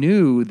he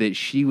knew that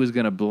she was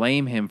going to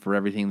blame him for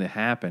everything that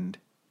happened.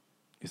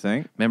 You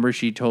think? Remember,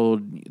 she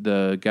told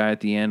the guy at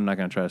the end. I'm not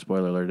going to try to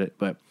spoiler alert it,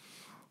 but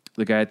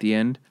the guy at the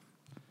end.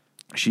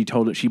 She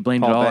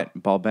blamed it all.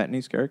 Paul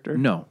Bettany's character?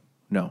 No.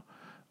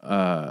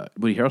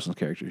 Woody Harrelson's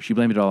character. She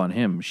blamed it all on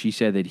him. She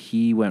said that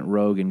he went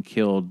rogue and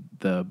killed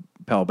the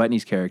Paul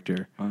Bettany's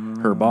character,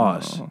 her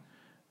boss,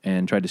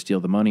 and tried to steal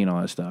the money and all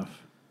that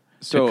stuff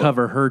to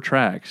cover her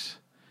tracks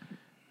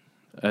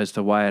as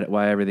to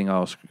why everything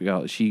else.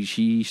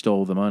 She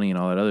stole the money and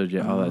all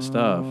that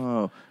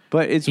stuff.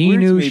 But he weird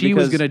knew to me she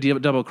was because- going to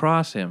double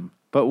cross him.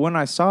 But when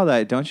I saw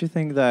that, don't you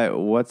think that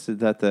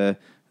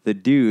the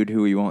dude,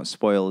 who we won't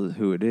spoil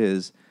who it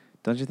is,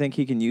 don't you think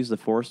he can use the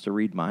Force to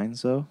read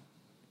minds, though?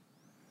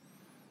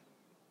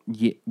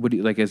 Yeah, what do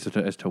you, like as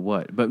to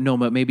what? But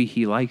maybe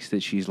he likes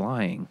that she's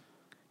lying.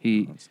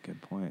 That's a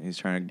good point. He's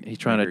trying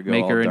to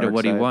make her into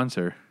what he wants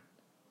her.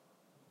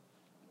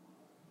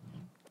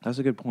 That's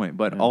a good point.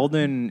 But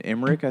Alden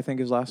Ehrenreich, I think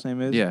his last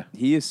name is. Yeah.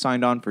 He is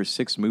signed on for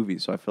 6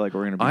 movies, so I feel like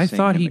we're going to be I seeing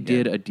thought him he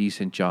again. did a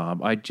decent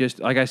job. Like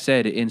I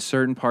said, in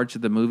certain parts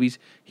of the movies,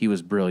 he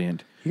was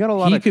brilliant. He got a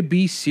lot He of- could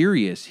be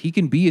serious. He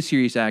can be a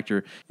serious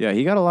actor. Yeah,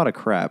 he got a lot of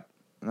crap.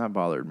 And that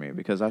bothered me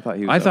because I thought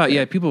he was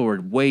okay. People were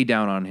way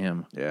down on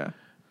him. Yeah.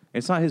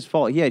 It's not his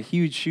fault. He had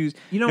huge shoes.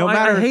 You know,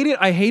 I hate it.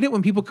 I hate it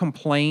when people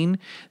complain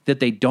that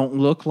they don't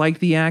look like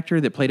the actor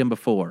that played him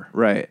before.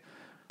 Right.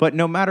 But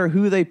no matter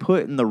who they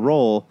put in the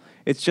role,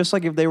 it's just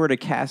like if they were to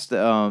cast,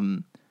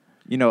 a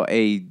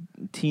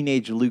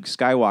teenage Luke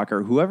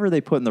Skywalker, whoever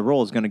they put in the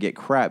role is going to get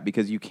crap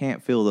because you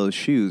can't fill those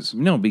shoes.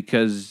 No,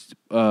 because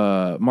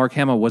Mark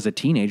Hamill was a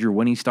teenager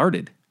when he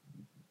started.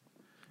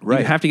 Right.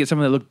 You have to get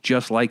someone that looked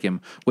just like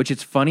him, which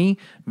it's funny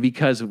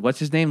because what's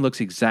his name looks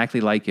exactly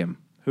like him.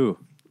 Who?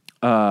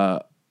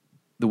 The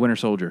Winter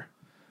Soldier.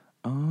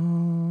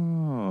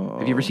 Oh.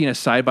 Have you ever seen a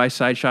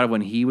side-by-side shot of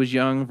when he was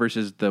young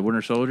versus the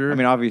Winter Soldier? I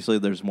mean, obviously,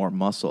 there's more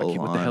muscle. Okay,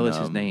 what the hell is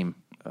his name?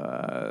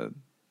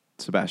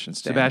 Sebastian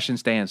Stan. Sebastian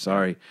Stan,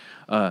 sorry.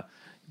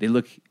 They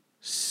look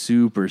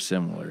super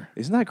similar.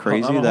 Isn't that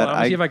crazy I'm that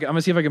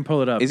gonna see if I can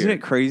pull it up. Isn't here.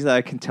 it crazy that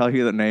I can tell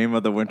you the name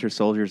of the Winter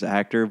Soldier's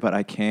actor, but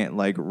I can't,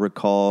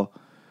 recall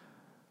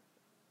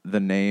the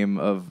name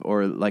of,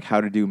 or, how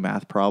to do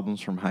math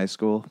problems from high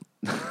school?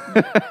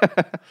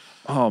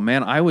 Oh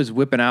man, I was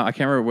whipping out. I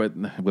can't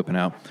remember what whipping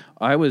out.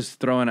 I was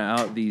throwing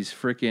out these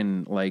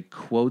freaking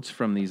quotes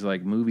from these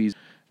movies,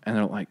 and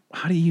they're like,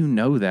 "How do you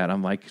know that?"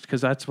 I'm like,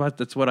 "Because that's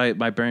what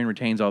my brain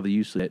retains all the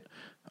use that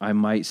I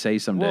might say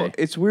someday." Well,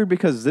 it's weird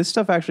because this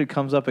stuff actually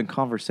comes up in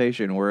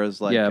conversation, whereas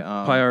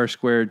pi r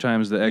squared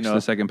times the x to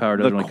the second power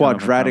doesn't the really come up in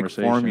quadratic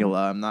conversation.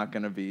 formula. I'm not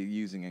going to be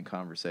using in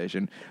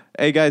conversation.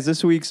 Hey guys,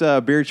 this week's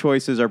beer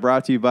choices are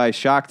brought to you by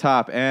Shock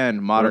Top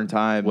and Modern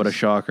Times. What a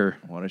shocker!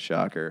 What a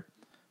shocker!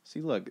 See,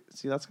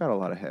 that's got a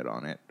lot of head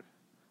on it.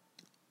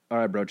 All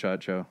right, bro,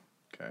 Chacho.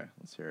 Okay,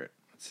 let's hear it.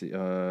 Let's see.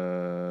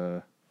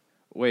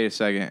 Wait a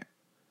second.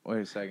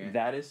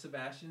 That is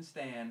Sebastian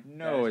Stan.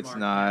 No, it's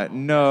not.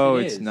 No,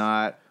 it's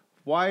not.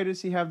 Why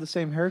does he have the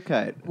same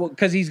haircut? Well,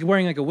 because he's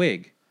wearing a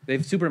wig.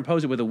 They've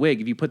superimposed it with a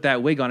wig. If you put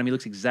that wig on him, he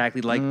looks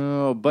exactly like.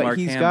 No, but Mark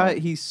Hamill.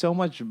 He's so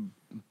much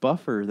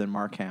buffer than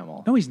Mark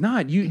Hamill. No, he's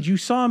not. You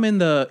saw him in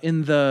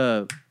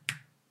the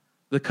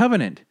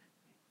Covenant.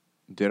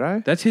 Did I?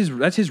 That's his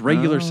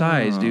regular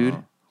size, dude.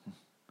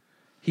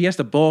 He has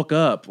to bulk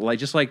up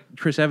just like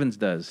Chris Evans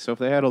does. So if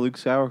they had a Luke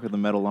Skywalker with a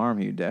metal arm,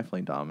 he'd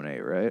definitely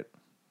dominate, right?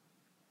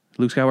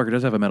 Luke Skywalker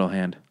does have a metal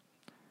hand.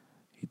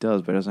 He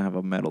does, but he doesn't have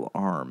a metal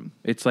arm.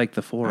 It's like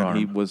the forearm. And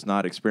he was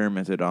not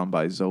experimented on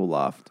by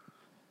Zoloft.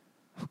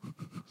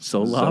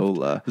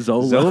 Zola.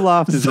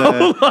 Zoloft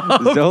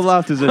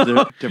is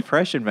a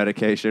depression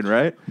medication,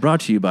 right? Brought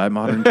to you by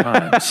Modern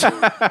Times.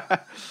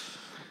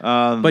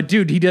 But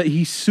dude,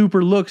 he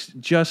super looks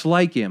just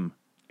like him.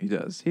 He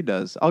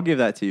does. I'll give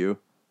that to you.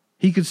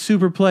 He could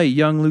super play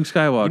young Luke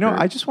Skywalker. You know,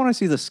 I just want to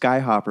see the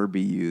Skyhopper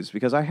be used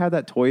because I had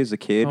that toy as a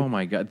kid. Oh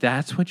my god,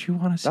 that's what you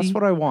want to see? That's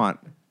what I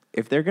want.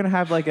 If they're gonna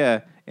have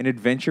an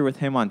adventure with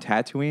him on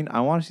Tatooine,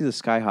 I want to see the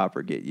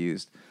Skyhopper get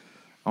used.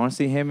 I want to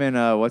see him in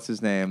what's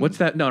his name? What's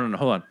that? No,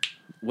 hold on.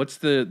 What's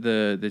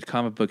the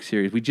comic book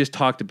series? We just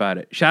talked about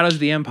it. Shadows of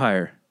the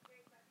Empire.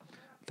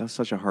 That's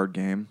such a hard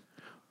game.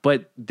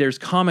 But there's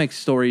comic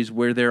stories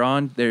where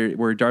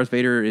where Darth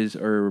Vader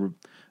or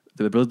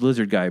the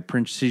lizard guy,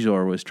 Prince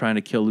Caesar, was trying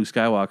to kill Luke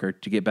Skywalker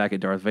to get back at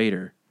Darth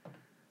Vader.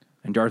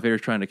 And Darth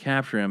Vader's trying to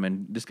capture him,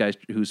 and this guy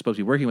who's supposed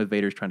to be working with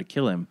Vader is trying to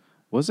kill him.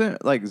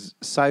 Wasn't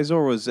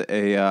Caesar was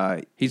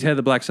a... He's head of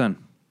the Black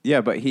Sun.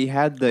 Yeah, but he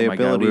had the Oh my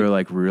God, ability. we were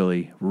like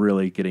really,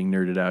 really getting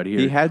nerded out here.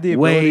 He had the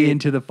way ability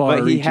into the far but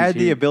he reaches had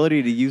the here.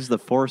 ability to use the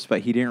Force,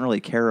 but he didn't really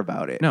care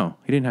about it. No,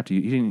 he didn't have to.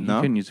 He didn't. No?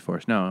 He couldn't use the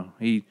Force. No,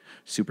 he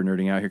super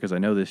nerding out here because I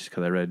know this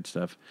because I read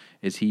stuff.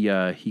 Is he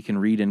can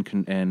read and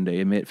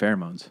emit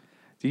pheromones.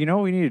 Do you know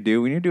what we need to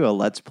do? We need to do a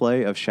Let's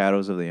Play of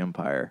Shadows of the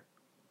Empire.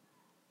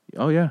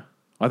 Oh yeah,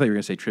 I thought you were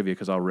gonna say trivia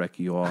because I'll wreck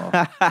you all.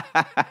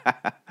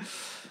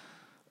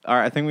 All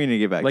right, I think we need to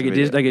get back like to at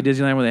video. like at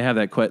Disneyland where they have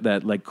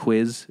that like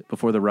quiz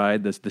before the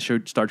ride, the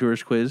Star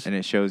Tours quiz. And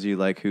it shows you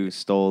like who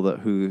stole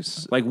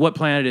who's. Like what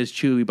planet is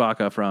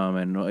Chewbacca from,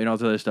 and all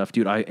this other stuff,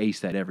 dude. I ace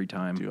that every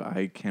time. Dude,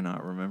 I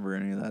cannot remember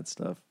any of that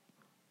stuff.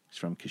 It's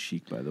from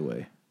Kashyyyk, by the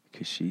way.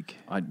 Kashyyyk.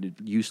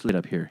 Useless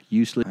up here.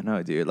 Useless. I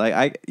know, dude.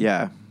 Like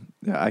yeah,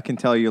 I can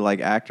tell you like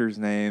actors'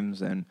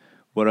 names and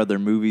what other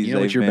movies. You know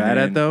what they've you're been bad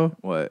in. at though?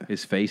 What?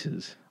 His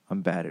faces.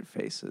 I'm bad at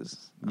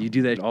faces. You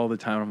do that all the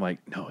time. I'm like,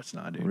 no, it's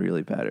not, dude.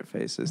 Really bad at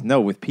faces. No,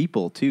 with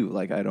people too.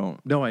 Like I don't.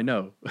 No, I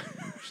know.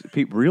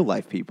 Real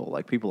life people,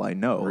 like people I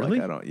know. Really?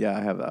 Like I don't. Yeah, I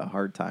have a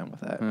hard time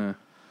with that.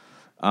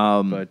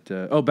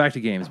 But back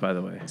to games, by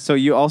the way. So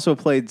you also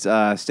played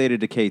State of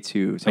Decay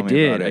 2. Tell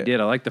me about it. I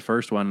did. I like the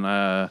first one.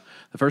 The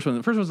first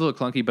one's a little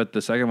clunky, but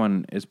the second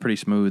one is pretty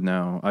smooth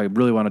now. I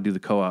really want to do the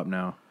co-op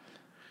now.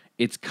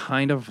 It's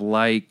kind of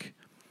like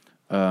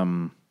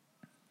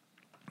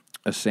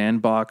a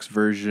sandbox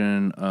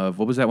version of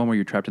what was that one where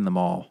you're trapped in the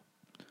mall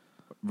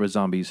with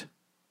zombies?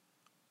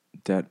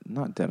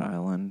 Not Dead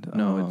Island.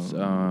 No, it's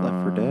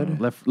Left 4 Dead.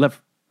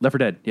 Left 4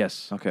 Dead.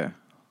 Yes. Okay.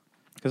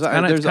 Because It's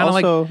there's kinda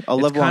also like- a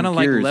it's level kinda on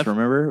like Gears.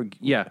 Remember?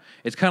 Yeah,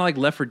 it's kind of like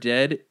Left 4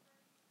 Dead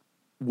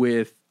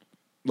with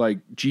like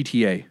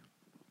GTA.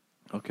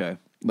 Okay.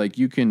 Like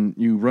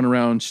you run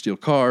around, steal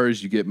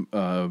cars, you get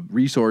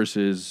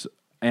resources,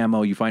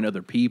 ammo, you find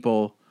other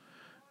people.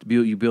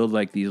 You build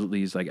like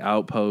these like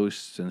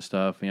outposts and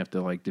stuff, and you have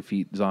to like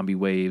defeat zombie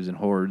waves and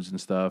hordes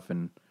and stuff.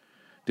 And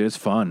dude, it's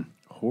fun.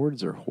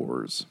 Hordes or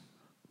whores?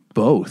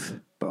 Both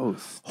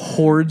Both.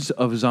 hordes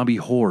of zombie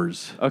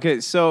whores.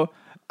 Okay, so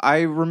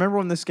I remember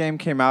when this game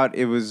came out,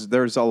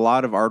 there's a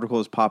lot of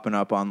articles popping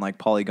up on like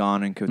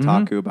Polygon and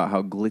Kotaku about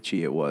how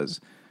glitchy it was.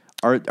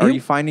 Are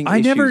you finding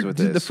issues with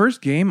this? The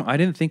first game I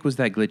didn't think was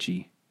that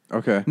glitchy.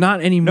 Okay.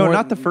 Not anymore. No,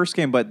 not the first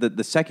game, but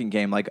the second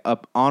game, like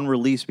up on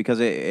release, because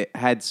it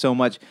had so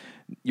much.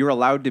 You're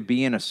allowed to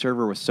be in a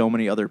server with so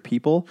many other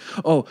people.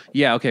 Oh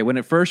yeah, okay. When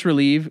it first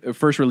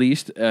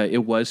released,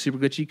 it was super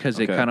glitchy because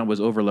it Okay. kind of was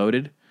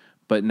overloaded.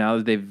 But now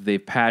that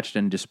they've patched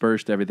and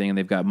dispersed everything, and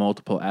they've got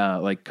multiple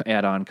like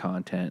add-on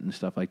content and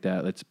stuff like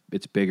that.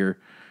 It's bigger,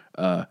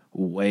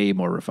 way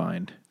more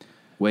refined,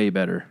 way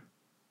better.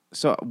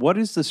 So, what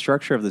is the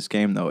structure of this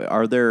game, though?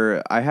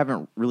 I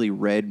haven't really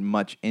read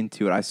much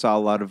into it. I saw a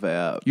lot of.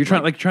 You're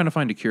trying to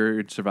find a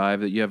cure to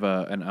survive. That you have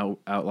an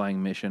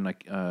outlying mission.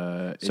 Like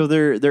So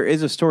there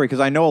is a story because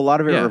I know a lot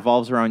of it Yeah.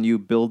 revolves around you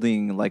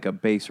building like a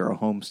base or a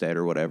homestead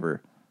or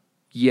whatever.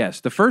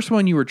 yes, the first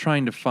one you were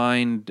trying to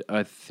find.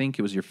 I think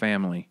it was your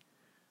family.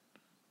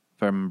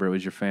 If I remember, it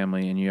was your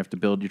family, and you're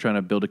trying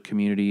to build a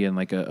community and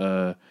like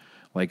a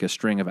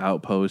string of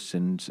outposts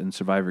and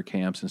survivor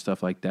camps and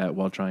stuff like that,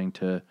 while trying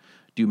to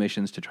do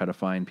missions to try to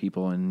find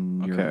people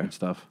in Europe and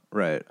stuff.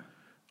 Right.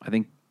 I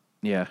think,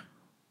 yeah.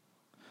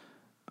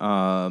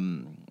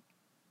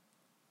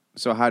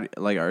 So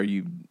are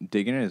you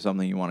digging it? Is it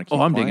something you want to keep?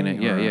 Oh, I'm playing,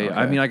 digging it. Yeah, or- yeah, yeah.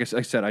 I okay. mean, like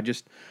I said, I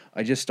just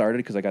started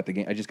because I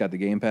just got the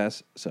Game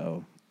Pass.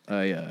 So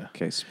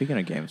Okay, speaking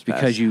of games,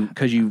 because you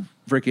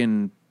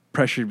freaking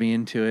pressured me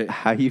into it.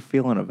 how you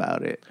feeling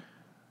about it?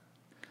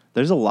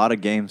 There's a lot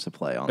of games to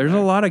play on. There's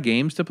there. a lot of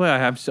games to play.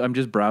 I'm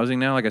just browsing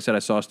now. Like I said, I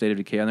saw State of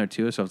Decay on there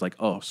too, so I was like,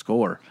 oh,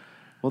 score.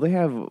 Well, they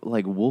have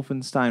like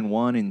Wolfenstein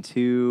 1 and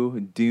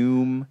 2,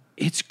 Doom.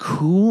 It's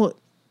cool.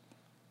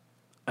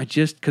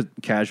 Cause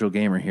casual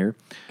gamer here.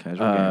 Casual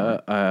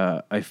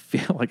gamer. I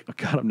feel like, oh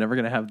God, I'm never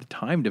gonna have the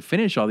time to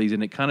finish all these,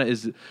 and it kind of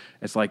is.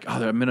 It's like,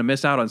 oh, I'm gonna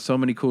miss out on so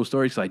many cool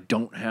stories. So I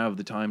don't have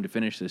the time to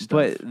finish this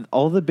stuff. But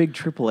all the big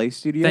AAA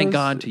studios. Thank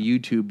God to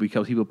YouTube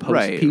because people post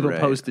Right.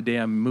 post the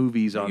damn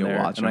movies on can there,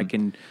 watch and I them.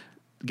 can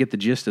get the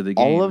gist of the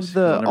games.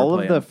 All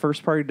of the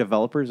first party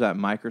developers that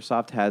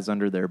Microsoft has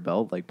under their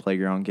belt, like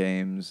Playground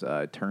Games,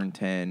 Turn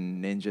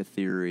 10, Ninja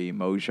Theory,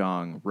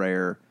 Mojang,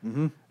 Rare,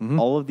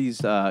 all of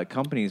these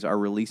companies are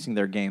releasing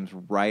their games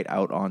right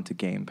out onto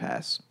Game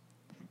Pass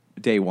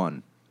day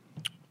one.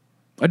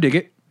 I dig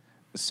it.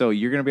 So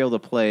you're gonna be able to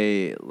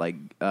play like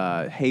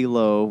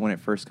Halo when it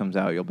first comes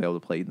out. You'll be able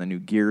to play the new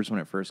Gears when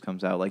it first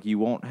comes out. Like you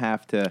won't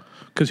have to.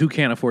 Because who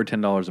can't afford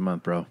 $10 a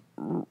month, bro?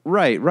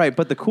 Right.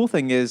 But the cool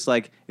thing is,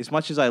 like, as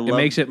much as I love, It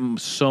makes it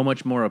so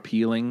much more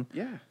appealing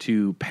Yeah.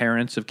 to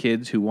parents of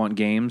kids who want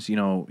games. You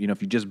know,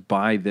 if you just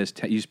buy this,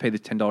 you just pay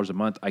this $10 a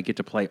month. I get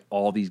to play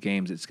all these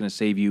games. It's going to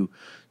save you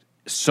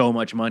so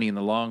much money in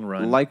the long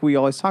run. like we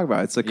always talk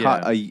about, it's the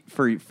Yeah.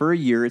 for a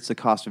year, it's the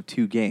cost of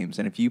 2 games,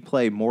 and if you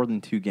play more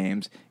than 2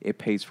 games, it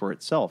pays for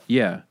itself.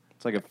 Yeah.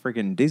 It's like a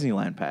freaking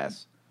Disneyland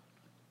pass.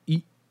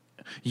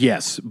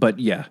 Yes, but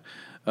yeah.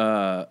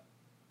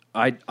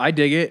 I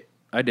dig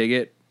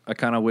it. I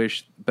kind of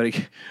wish, but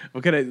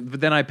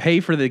then I pay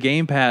for the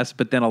Game Pass,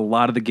 but then a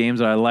lot of the games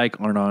that I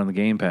like aren't on the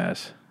Game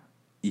Pass.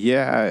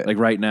 Yeah. Like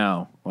right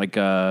now, like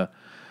the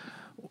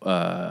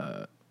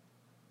hell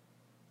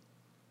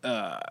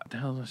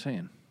was I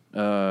saying?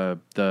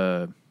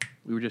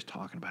 We were just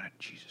talking about it.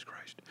 Jesus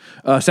Christ.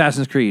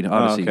 Assassin's Creed,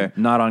 obviously, okay.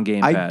 not on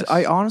Game Pass.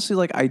 I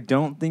honestly I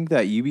don't think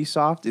that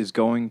Ubisoft is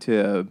going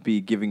to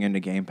be giving into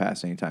Game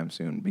Pass anytime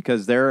soon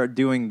because they're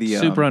doing the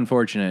super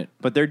unfortunate.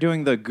 but they're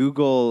doing the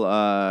Google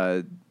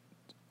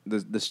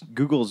the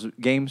Google's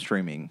game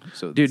streaming.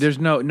 So Dude, there's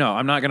no.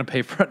 I'm not gonna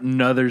pay for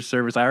another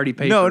service. I already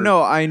paid. No,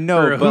 for, I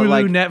know, for but Hulu,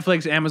 like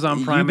Netflix,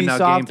 Amazon Prime, and now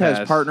Game Ubisoft Pass.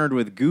 has partnered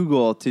with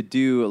Google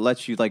to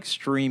let you like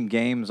stream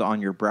games on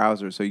your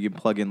browser, so you can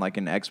plug in like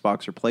an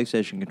Xbox or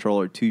PlayStation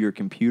controller to your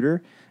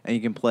computer, and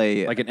you can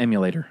play like an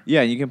emulator.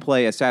 Yeah, you can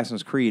play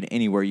Assassin's Creed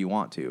anywhere you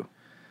want to.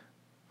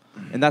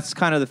 And that's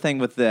kind of the thing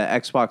with the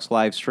Xbox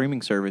Live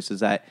streaming service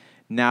is that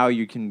now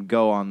you can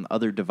go on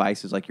other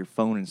devices like your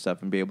phone and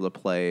stuff and be able to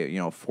play,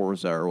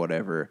 Forza or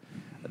whatever.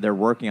 They're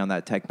working on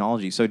that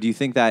technology. So do you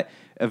think that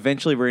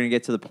eventually we're going to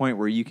get to the point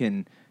where you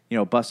can,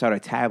 bust out a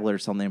tablet or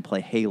something and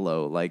play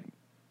Halo? Like,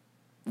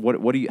 how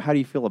do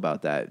you feel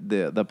about that?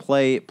 The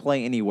play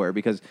anywhere,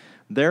 because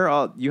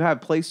you have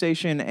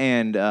PlayStation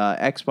and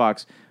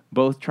Xbox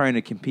both trying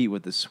to compete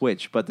with the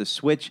Switch, but the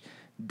Switch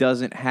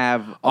doesn't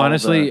have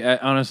honestly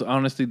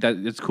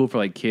that it's cool for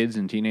like kids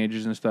and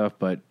teenagers and stuff,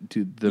 but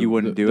you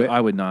wouldn't do it.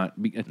 I would not.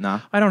 Nah.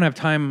 I don't have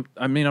time.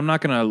 I mean, I'm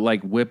not gonna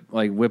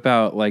whip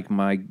out like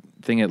my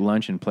thing at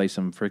lunch and play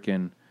some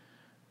freaking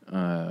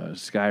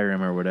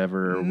Skyrim or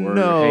whatever or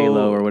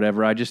Halo or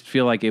whatever. I just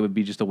feel like it would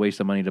be just a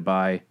waste of money to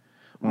buy.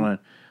 Right.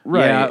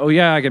 Yeah. Oh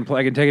yeah. I can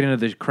take it into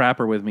the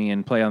crapper with me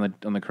and play on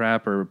the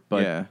crapper.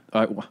 But yeah.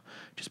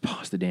 Just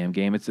pause the damn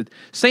game. It's the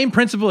same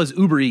principle as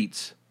Uber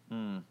Eats.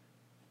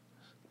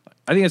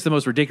 I think it's the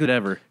most ridiculous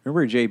ever.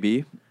 Remember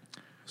JB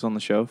was on the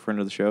show, friend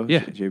of the show?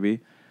 Yeah. JB.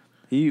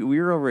 We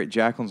were over at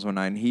Jacqueline's one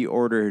night, and he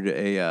ordered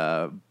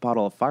a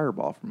bottle of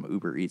Fireball from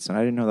Uber Eats, and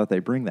I didn't know that they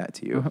bring that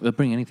to you. They'll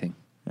bring anything.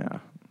 Yeah,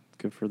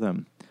 good for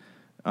them.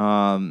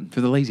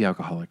 For the lazy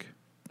alcoholic.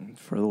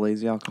 For the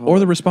lazy alcoholic. Or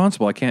the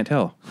responsible, I can't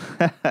tell.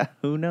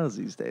 Who knows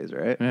these days,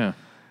 right? Yeah.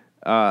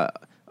 All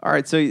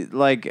right, so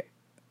like,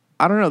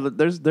 I don't know.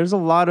 There's a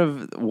lot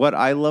of what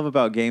I love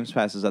about Games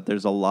Pass is that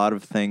there's a lot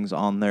of things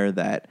on there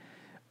that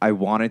I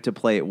wanted to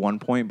play at one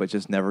point, but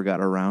just never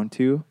got around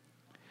to.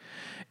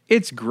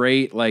 It's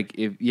great. Like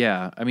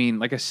I mean,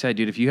 like I said,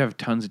 dude, if you have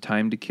tons of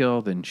time to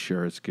kill, then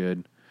sure, it's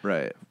good.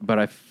 Right. But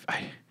I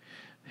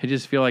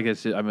just feel like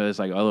it's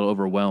like a little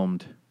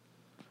overwhelmed.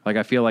 Like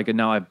I feel like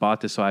now I've bought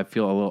this, so I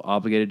feel a little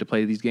obligated to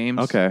play these games.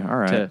 Okay, all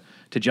right.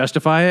 To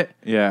justify it.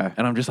 Yeah.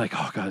 And I'm just like,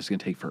 oh god, it's gonna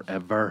take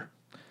forever.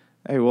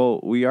 Hey, well,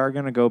 we are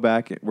gonna go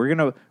back. We're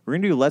gonna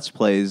do Let's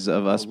Plays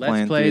of us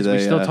playing. Plays. Through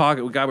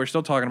We're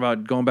still talking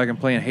about going back and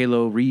playing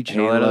Halo Reach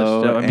and all that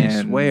other stuff. I mean,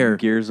 and swear.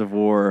 Gears of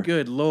War.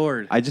 Good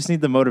Lord. I just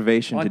need the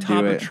motivation On to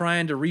top do of it.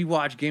 trying to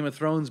rewatch Game of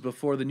Thrones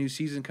before the new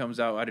season comes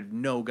out, I had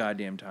no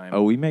goddamn time.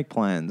 Oh, we make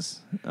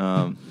plans.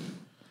 All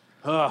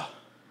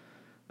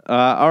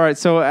right,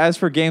 so as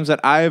for games that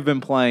I have been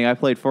playing, I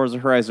played Forza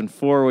Horizon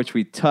 4, which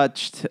we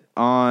touched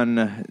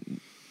on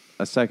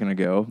a second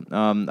ago.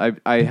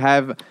 I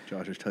have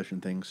Josh is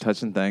touching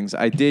things.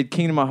 I did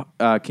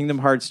Kingdom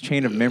Hearts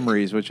Chain of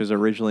Memories, which was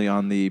originally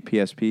on the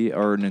PSP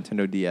or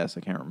Nintendo DS.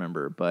 I can't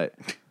remember, but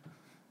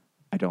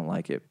I don't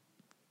like it.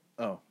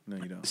 Oh, no,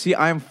 you don't. See,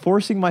 I'm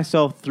forcing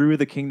myself through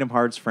the Kingdom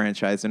Hearts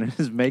franchise, and it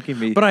is making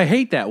me... But I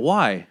hate that.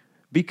 Why?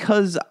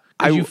 Because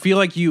you feel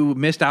like you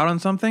missed out on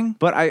something?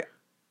 But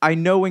I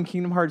know when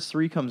Kingdom Hearts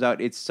 3 comes out,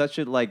 it's such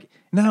a, like...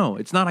 No,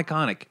 it's not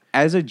iconic.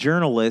 As a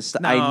journalist,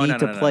 I need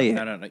to play it.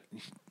 No.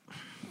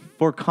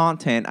 For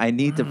content, I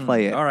need to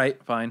play it. All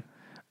right, fine.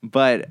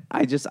 But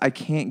I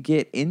can't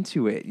get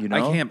into it, you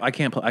know? I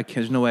can't play.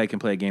 There's no way I can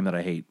play a game that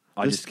I hate.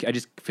 I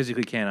just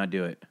physically cannot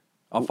do it.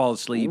 I'll fall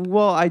asleep.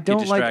 Well, I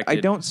don't distracted. I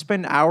don't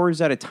spend hours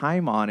at a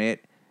time on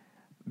it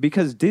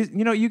because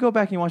you go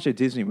back and you watch a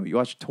Disney movie, you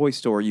watch Toy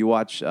Story, you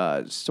watch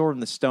Sword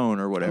in the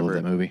Stone or whatever. I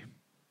love that movie.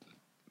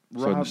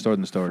 Sword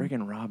in the Stone.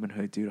 Freaking Robin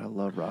Hood, dude! I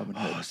love Robin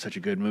Hood. Oh, such a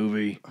good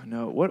movie. I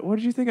know. What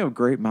did you think of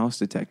Great Mouse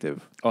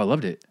Detective? Oh, I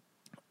loved it.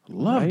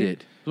 Loved Right?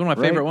 it. It was one of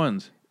my favorite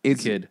ones.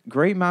 It's kid.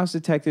 Great Mouse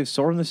Detective,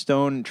 Sword in the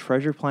Stone,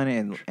 Treasure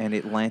Planet, and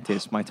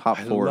Atlantis. My top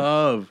four.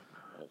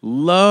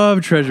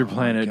 Love Treasure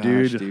Planet,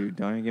 Gosh, dude.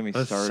 Don't even get me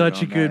That's started.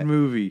 such a on good that.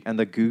 movie. And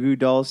the Goo Goo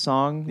Dolls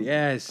song.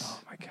 Yes. Oh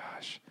my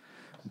gosh.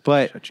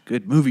 But Such a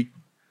good movie.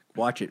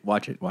 Watch it.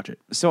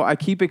 so I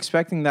keep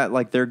expecting that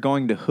like they're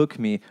going to hook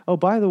me. Oh,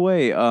 by the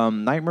way,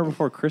 Nightmare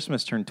Before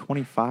Christmas turned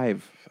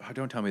 25. Oh,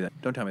 don't tell me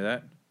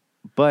that.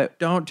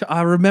 But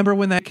I remember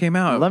when that came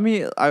out.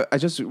 I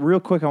just real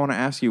quick I want to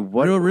ask you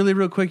what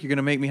Real quick, you're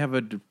gonna make me have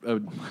I'm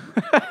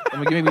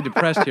gonna make me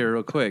depressed here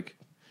real quick.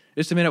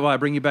 Just a minute while I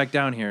bring you back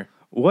down here.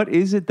 What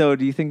is it though?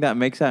 Do you think that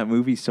makes that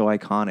movie so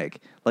iconic?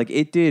 Like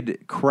it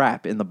did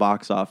crap in the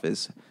box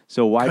office.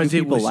 So why do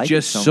people like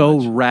it so much? Because it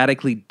was just so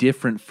radically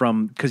different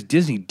from because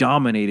Disney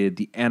dominated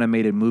the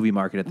animated movie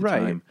market at the Right.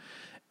 time,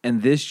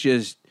 and this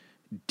just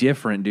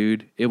different,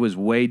 dude. It was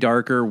way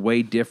darker,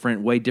 way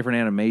different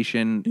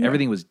animation. Yeah.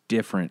 Everything was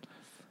different.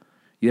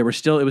 It was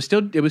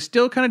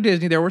still kind of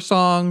Disney. There were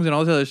songs and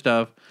all this other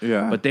stuff.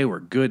 Yeah. But they were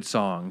good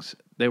songs.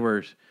 They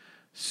were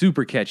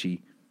super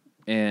catchy.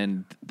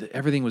 And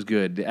everything was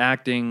good. The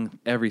acting,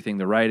 everything,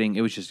 the writing,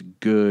 it was just a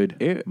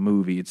good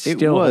movie. It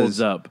still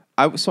holds up.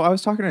 So I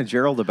was talking to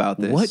Gerald about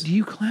this. What do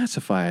you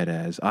classify it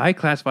as? I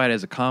classify it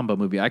as a combo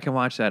movie. I can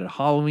watch that at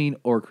Halloween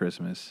or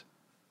Christmas.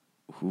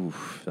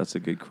 Oof, that's a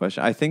good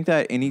question. I think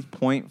that any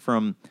point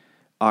from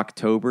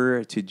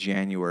October to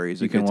January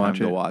is a good time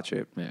to watch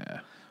it. Yeah.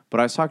 But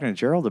I was talking to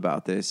Gerald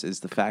about this, is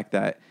the fact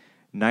that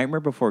Nightmare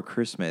Before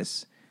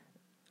Christmas,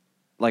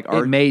 like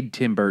It made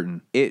Tim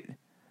Burton.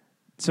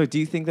 So do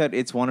you think that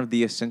it's one of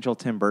the essential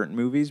Tim Burton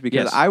movies?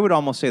 Because Yes. I would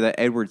almost say that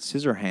Edward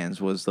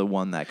Scissorhands was the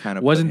one that kind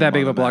of Wasn't put him that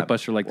big on of a the map.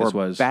 blockbuster like Or this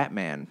was.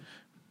 Batman.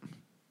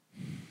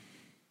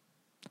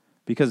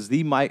 Because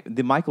the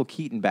Michael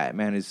Keaton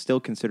Batman is still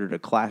considered a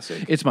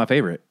classic. It's my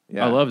favorite.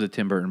 Yeah. I love the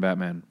Tim Burton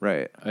Batman.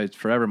 Right. It's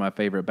forever my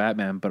favorite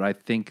Batman, but I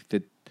think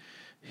that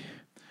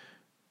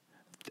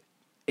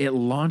it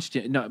launched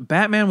it. No,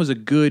 Batman was a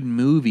good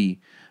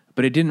movie,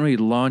 but it didn't really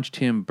launch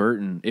Tim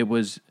Burton. It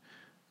was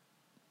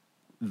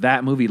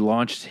that movie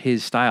launched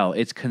his style.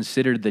 It's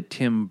considered the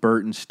Tim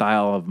Burton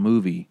style of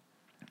movie.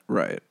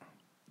 Right.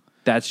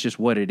 That's just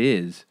what it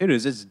is. It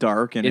is. It's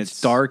dark and It's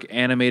dark,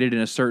 animated in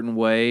a certain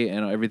way,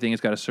 and everything.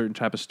 It's got a certain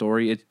type of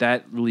story.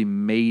 That really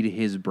made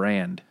his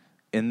brand.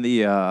 In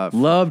the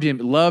Loved him.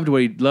 Loved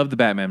the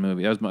Batman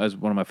movie. That was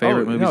one of my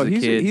favorite movies as a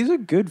kid. He's a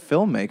good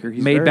filmmaker.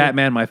 He's Made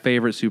Batman my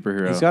favorite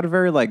superhero. He's got a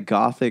very like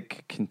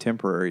gothic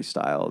contemporary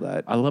style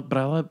that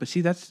But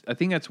see, I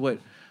think that's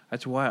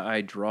why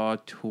I draw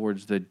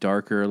towards the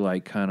darker,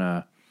 like kind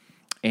of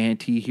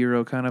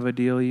anti-hero kind of a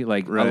deal.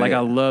 Like I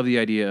love the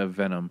idea of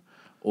Venom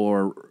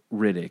or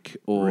Riddick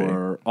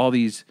or all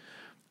these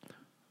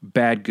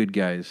bad good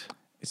guys.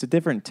 it's a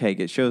different take.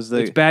 It shows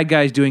It's bad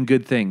guys doing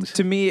good things.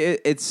 to me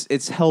it's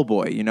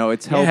Hellboy. You know,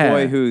 it's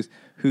Hellboy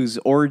whose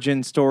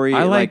origin story.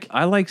 I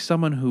like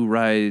someone who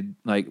ride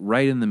like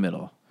right in the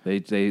middle. They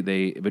thread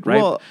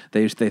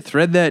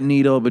that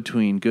needle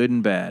between good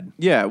and bad.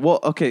 Yeah. Well,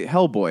 okay.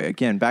 Hellboy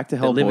again. Back to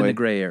They Hellboy. live in the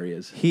gray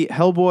areas.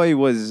 Hellboy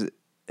was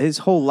his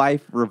whole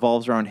life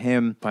revolves around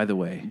him By the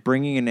way,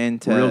 bringing an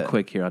end to. real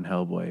quick here on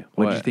Hellboy.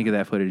 What did you What? think of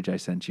that footage I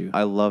sent you?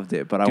 I loved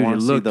it, but I Dude, want it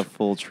to see looked- the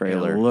full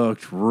trailer. It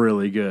looked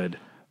really good.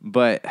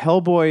 But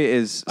Hellboy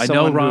is. I know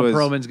someone Ron who is-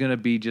 Perlman's gonna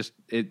be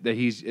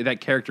that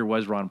character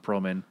was Ron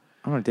Perlman.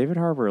 I don't know. David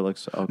Harbour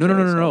looks. Okay, No.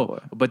 as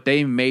Hellboy. But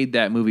they made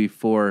that movie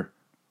for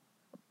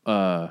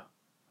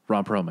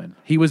Ron Perlman.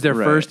 He was their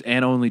Right. first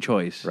and only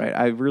choice. Right.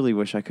 I really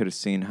wish I could have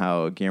seen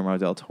how Guillermo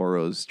del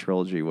Toro's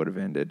trilogy would have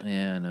ended.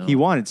 Yeah, I know. He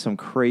wanted some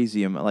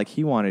crazy. Like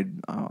he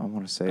wanted. I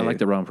want to say. I like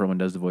that Ron Perlman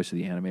does the voice of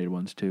the animated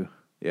ones too,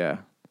 Yeah.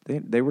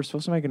 They were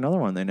supposed to make another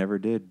one. They never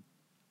did.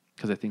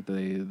 because I think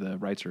the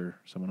rights are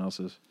someone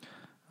else's.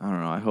 I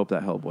don't know. I hope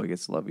that Hellboy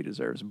gets the love he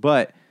deserves.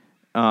 But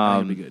I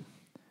think it'll be good.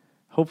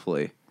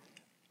 hopefully.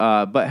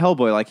 But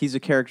Hellboy, like he's a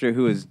character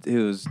whose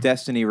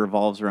destiny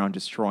revolves around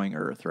destroying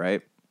Earth,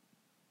 right?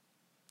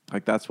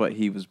 Like that's what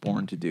he was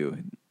born to do,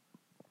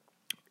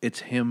 It's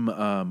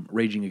him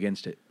raging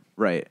against it.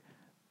 right?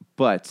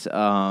 But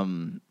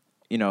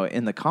you know,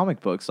 in the comic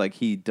books, like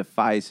he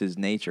defies his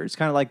nature. It's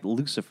kind of like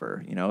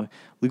Lucifer. You know,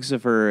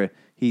 Lucifer.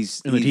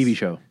 He's In the TV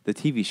show. The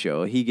TV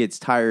show. He gets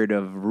tired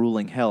of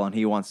ruling hell, and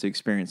he wants to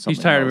experience something.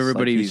 He's tired of else.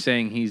 everybody Like,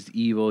 saying he's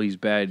evil, he's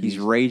bad. He's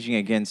raging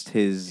against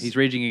his. He's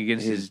raging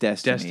against his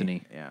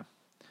destiny. Yeah.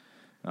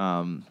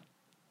 All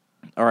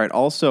right.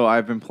 Also,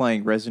 I've been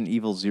playing Resident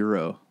Evil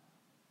 0.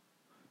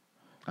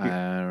 I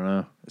don't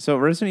know. So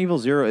Resident Evil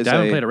 0 is I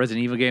haven't played a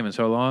Resident Evil game in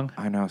so long.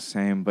 I know,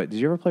 same. But did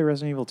you ever play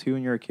Resident Evil 2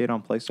 when you were a kid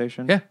on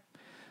PlayStation? Yeah.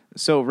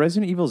 So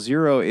Resident Evil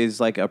 0 is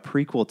like a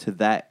prequel to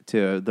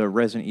the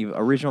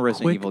original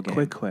Resident Evil game.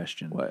 Quick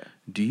question. What?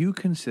 Do you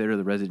consider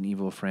the Resident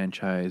Evil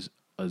franchise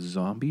a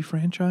zombie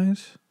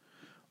franchise?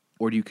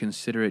 Or do you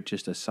consider it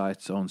just its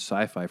own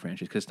sci-fi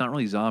franchise? Because it's not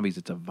really zombies,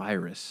 it's a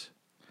virus.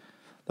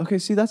 Okay,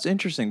 see, that's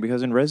interesting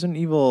because in Resident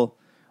Evil,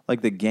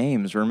 like the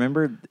games,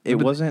 remember, it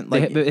But wasn't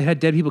like... it had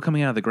dead people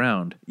coming out of the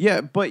ground.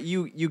 Yeah, but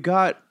you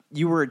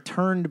were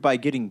turned by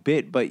getting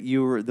bit, but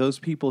those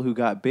people who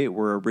got bit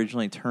were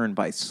originally turned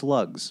by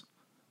slugs,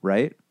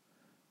 right?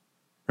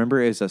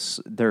 Remember,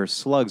 there are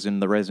slugs in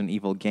the Resident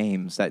Evil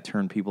games that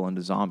turn people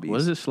into zombies.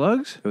 Was it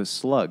slugs? It was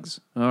slugs,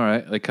 All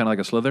right, like kind of like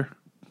a slither.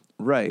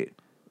 right?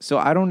 So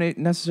I don't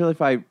necessarily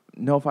if I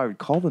would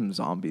call them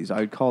zombies. I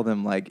would call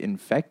them like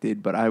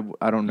infected, but I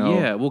don't know.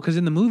 Yeah, well, because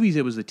in the movies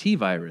it was the T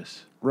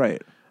virus,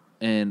 Right.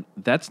 and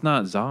that's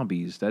not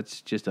zombies.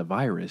 That's just a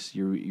virus.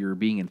 You're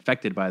being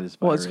infected by this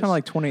virus. Well, it's kind of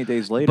like 28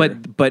 Days Later.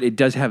 but it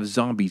does have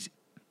zombies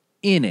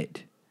in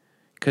it.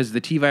 Because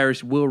the T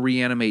virus will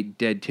reanimate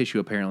dead tissue,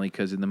 apparently.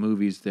 Because in the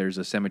movies, there's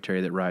a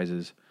cemetery that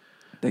rises.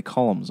 they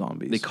call them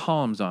zombies. They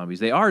call them zombies.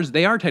 They are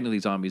technically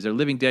zombies. They're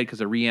living dead because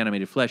they're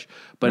reanimated flesh.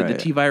 But the Right.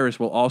 T virus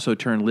will also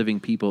turn living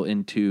people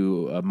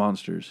into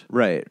monsters.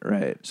 Right.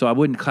 So I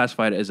wouldn't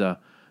classify it as a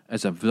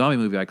zombie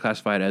movie. I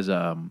classify it as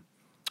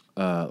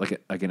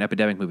like an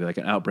epidemic movie, like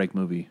an outbreak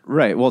movie.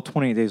 Right. Well,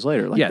 28 days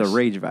later, like Yes. the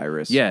rage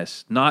virus.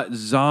 Yes, not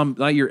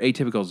your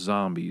atypical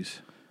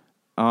zombies.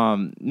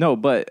 No,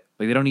 but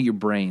Like they don't eat your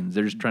brains;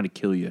 they're just trying to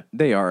kill you.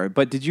 they are.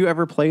 But did you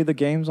ever play the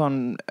games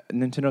on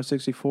Nintendo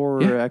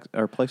 64 Yeah.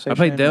 or PlayStation? I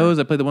played those.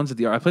 I played the ones at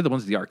the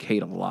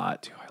arcade a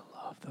lot, I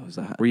love those.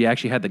 where you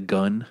actually had the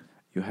gun.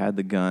 You had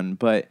the gun,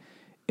 but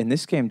in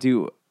this game,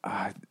 dude,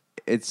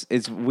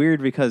 it's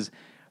weird because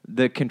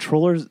the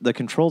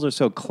controls are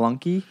so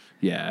clunky.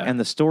 Yeah, And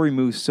the story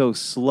moves so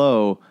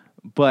slow.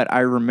 But I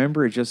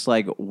remember just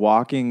like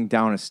walking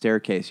down a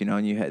staircase, you know,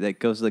 and that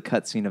goes to the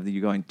cutscene of you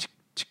going, chick,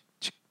 chick,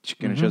 chick,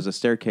 chick, and it shows a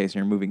staircase, and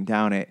you're moving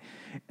down it,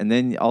 and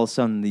then all of a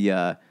sudden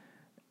the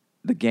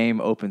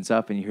game opens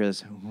up, and you hear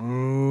this,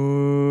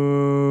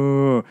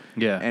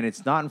 yeah, and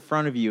it's not in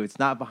front of you, it's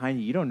not behind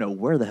you, you don't know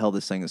where the hell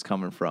this thing is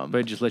coming from. but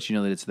it just lets you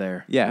know that it's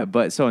there. Yeah,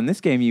 but so in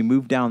this game, you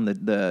move down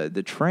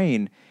the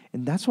train,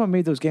 and that's what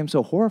made those games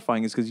so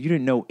horrifying, is because you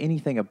didn't know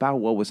anything about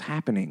what was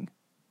happening.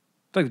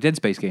 It's like the Dead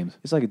Space games.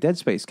 It's like a Dead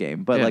Space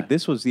game, but Yeah. like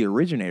this was the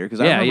originator, because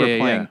I Yeah, remember yeah,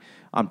 playing yeah.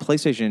 on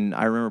PlayStation.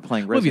 I remember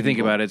playing Well, if you Resident think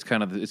Evil. about it,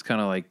 it's kind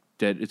of like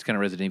Dead. It's kind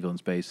of Resident Evil in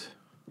space.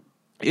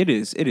 It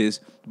is.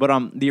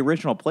 But the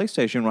original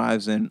PlayStation, when I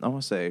was in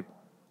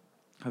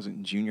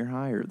junior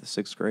high or the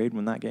 6th grade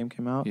when that game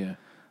came out. Yeah.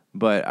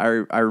 But I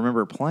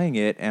remember playing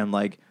it, and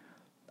like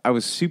I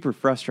was super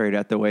frustrated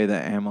at the way the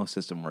ammo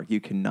system worked.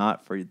 You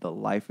cannot, for the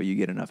life of you,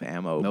 get enough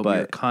ammo. No, but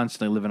you're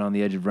constantly living on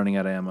the edge of running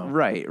out of ammo.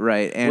 right,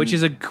 and Which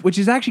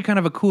is actually kind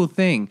of a cool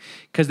thing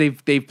because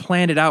they've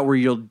planned it out where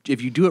if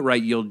you do it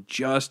right, you'll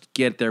just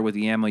get there with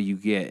the ammo you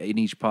get in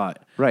each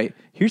pot. right.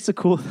 Here's the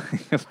cool thing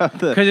about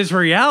Because it's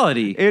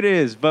reality. It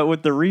is, but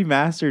with the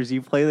remasters,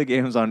 you play the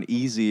games on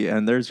easy,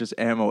 and there's just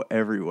ammo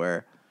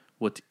everywhere.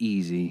 What's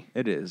easy?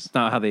 It is. It's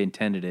not how they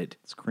intended it.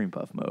 It's cream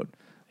puff mode.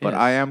 But Yes.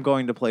 I am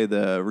going to play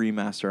the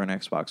remaster on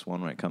Xbox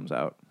One when it comes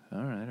out.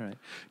 All right.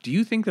 Do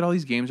you think that all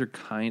these games are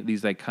kind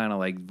of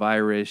like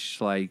virus,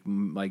 like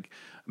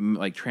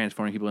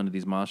transforming people into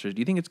these monsters?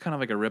 Do you think it's kind of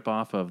like a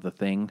ripoff of The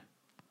Thing?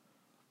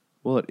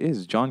 Well, it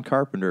is. John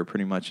Carpenter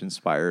pretty much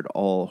inspired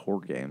all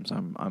horror games.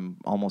 I'm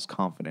almost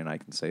confident I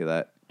can say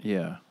that.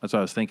 Yeah, that's what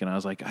I was thinking. I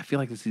was like, I feel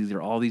like these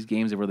are all these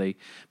games where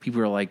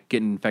people are like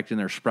getting infected and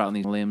they're sprouting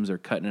these limbs or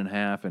cutting in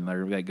half and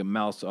they're like a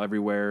mouse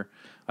everywhere.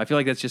 I feel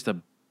like that's just a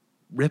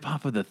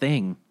rip-off of The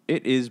Thing.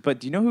 It is, but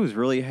do you know who's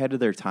really ahead of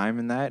their time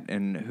in that,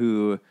 and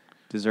who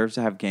deserves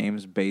to have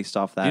games based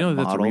off that Do you know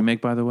model? that's a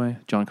remake, by the way?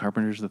 John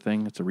Carpenter's The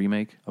Thing. It's a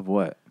remake. Of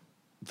what?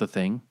 The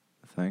Thing.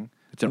 Thing?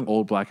 It's an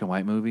old black and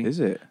white movie. Is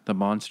it? The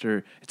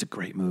monster. It's a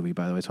great movie,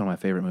 by the way. It's one of my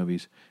favorite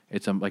movies.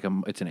 It's an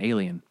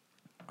alien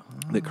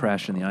that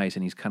crashed in the ice,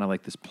 and he's kind of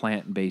like this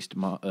plant-based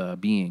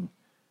being.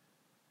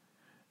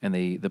 And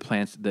the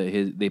plants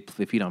they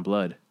feed on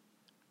blood.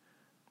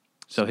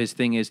 So his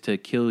thing is to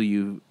kill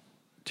you,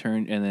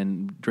 turn and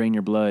then drain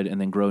your blood, and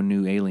then grow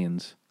new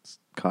aliens.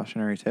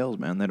 Cautionary tales,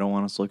 man. They don't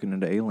want us looking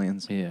into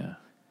aliens. Yeah.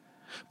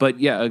 But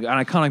yeah, an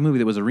iconic movie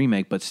that was a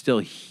remake, but still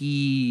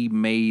he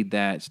made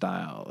that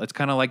style. It's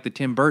kind of like the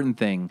Tim Burton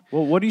thing.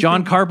 Well, what do you John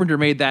think- Carpenter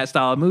made that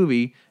style of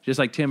movie, just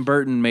like Tim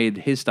Burton made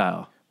his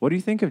style. What do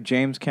you think of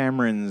James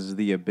Cameron's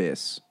The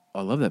Abyss?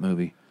 I love that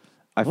movie.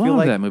 I Love feel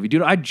like that movie,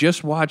 dude. I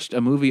just watched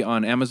a movie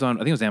on Amazon. I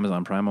think it was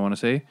Amazon Prime. I want to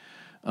say,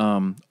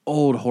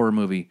 old horror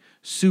movie,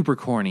 super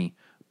corny,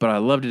 but I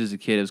loved it as a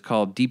kid. It was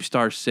called Deep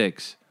Star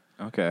 6.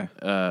 Okay.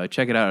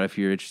 Check it out if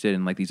you're interested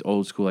in like these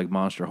old school like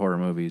monster horror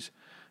movies.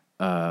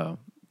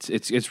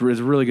 It's a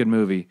really good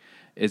movie.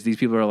 Is these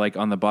people are like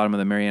on the bottom of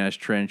the Marianas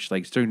Trench,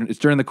 like it's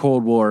during the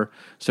Cold War,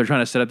 so they're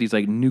trying to set up these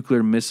like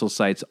nuclear missile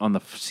sites on the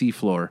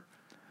seafloor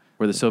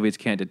where the Soviets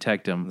can't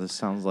detect them. This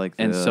sounds like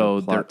the And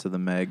so plot to the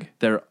Meg.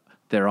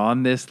 They're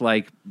on this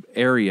like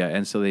area,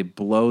 and so they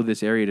blow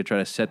this area to try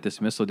to set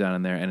this missile down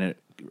in there, and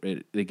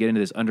they get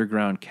into this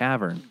underground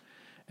cavern,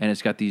 and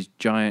it's got these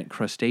giant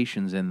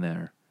crustaceans in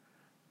there,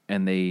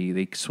 and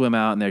they swim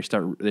out and they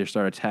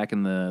start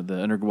attacking the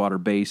underwater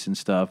base and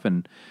stuff,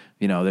 and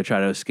you know they try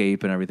to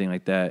escape and everything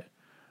like that,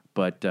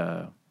 but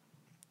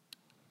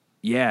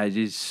yeah, it's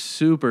just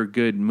super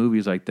good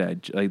movies like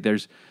that. Like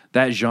there's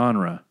that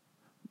genre,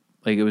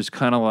 like it was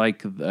kind of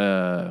like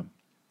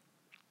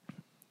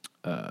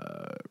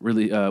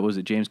was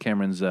it James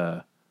Cameron's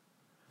The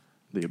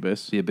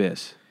Abyss. The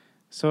Abyss?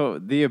 So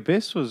The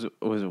Abyss was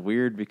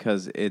weird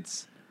because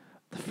it's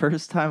the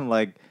first time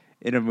like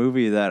in a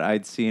movie that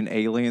I'd seen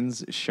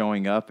aliens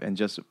showing up and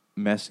just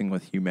messing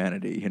with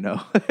humanity, you know?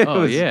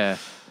 Yeah.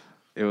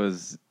 It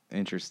was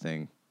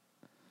interesting.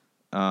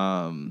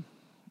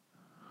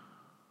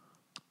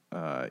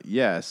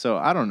 Yeah, so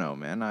I don't know,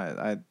 man.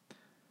 I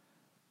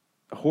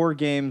horror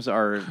games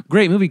are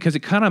Great movie because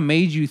it kind of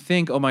made you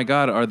think, oh my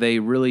God, are they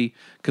really?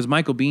 Because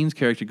Michael Bihn's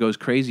character goes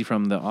crazy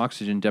from the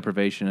oxygen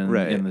deprivation and,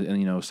 Right. and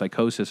you know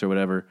psychosis or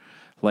whatever.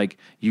 Like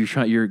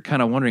you're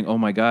kind of wondering, oh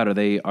my God, are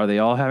they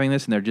all having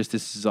this and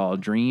this is all a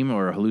dream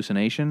or a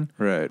hallucination,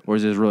 right. or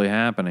is this really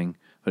happening?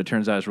 But it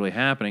turns out it's really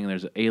happening, and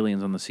there's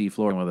aliens on the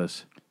seafloor with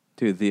us.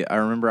 Dude, I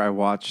remember I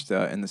watched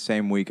in the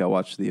same week. I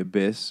watched The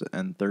Abyss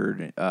and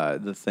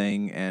The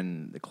Thing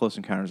and The Close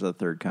Encounters of the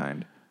Third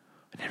Kind.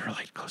 I never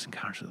liked Close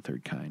Encounters of the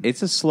Third Kind.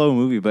 It's a slow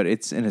movie, but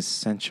it's an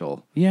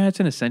essential. Yeah, it's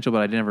an essential, but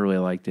I never really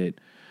liked it.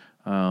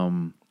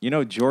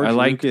 George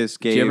Lucas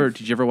gave.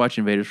 Did you ever watch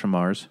Invaders from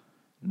Mars?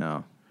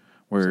 No.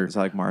 Where it's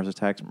like Mars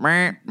Attacks.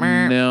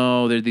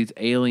 No, there's these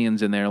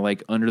aliens in there,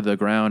 like under the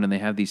ground, and they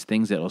have these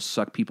things that'll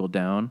suck people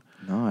down.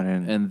 No, I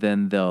didn't. And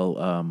then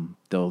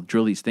they'll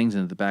drill these things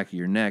into the back of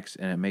your necks,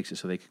 and it makes it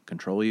so they can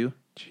control you.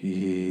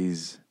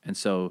 Jeez. And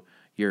so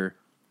you're.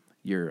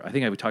 I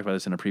think we talked about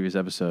this in a previous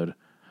episode,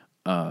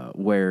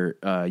 where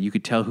you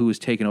could tell who was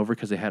taking over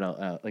because they had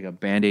a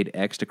Band-Aid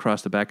X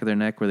across the back of their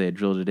neck where they had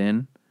drilled it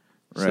in.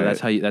 Right.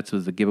 So that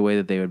was the giveaway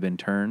that they had been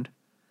turned.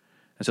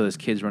 And so this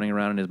kid's running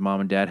around, and his mom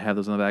and dad have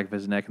those on the back of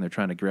his neck, and they're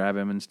trying to grab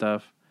him and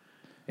stuff.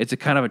 It's a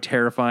kind of a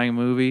terrifying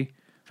movie.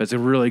 But it's a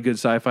really good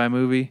sci-fi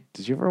movie.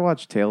 Did you ever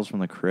watch Tales from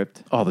the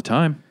Crypt? All the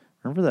time.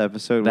 Remember the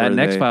episode that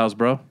X-Files,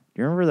 bro. Do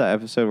you remember that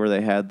episode where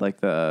they had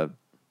like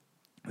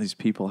these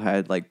people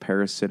had like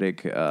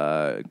parasitic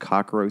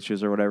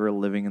cockroaches or whatever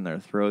living in their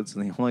throats,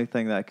 and the only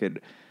thing that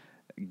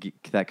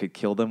could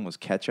kill them was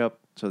ketchup.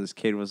 So this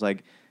kid was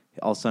like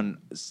all of a sudden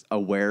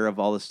aware of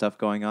all the stuff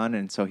going on,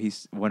 and so he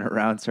went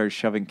around and started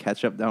shoving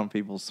ketchup down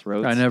people's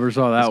throats. I never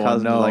saw that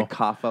one. No, to, like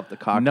cough up the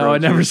cockroaches. No, I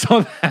never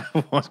saw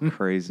that one. It's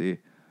crazy.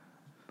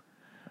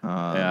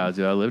 Yeah,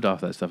 dude, I lived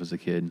off that stuff as a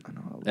kid.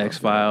 I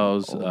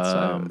X-Files,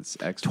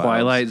 X-Files,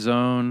 Twilight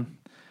Zone.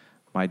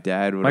 My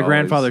dad would. My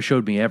grandfather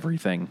showed me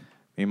everything.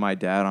 Me and my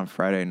dad on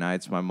Friday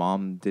nights, my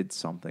mom did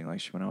something, like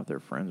she went out with her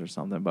friends or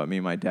something, but me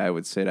and my dad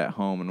would sit at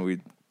home and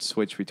we'd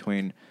switch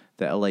between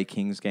the LA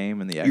Kings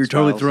game and the X-Files. You're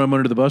totally throwing him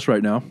under the bus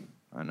right now.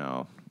 I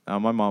know.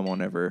 My mom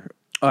won't ever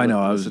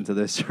listen to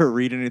this or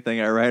read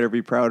anything I write or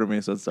be proud of me,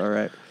 so it's all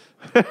right.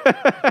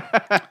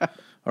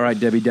 All right,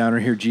 Debbie Downer,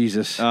 here,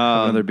 Jesus.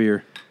 Another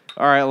beer.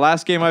 All right,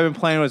 last game I've been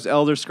playing was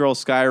Elder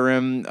Scrolls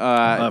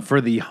Skyrim.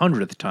 For the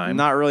 100th time.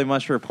 Not really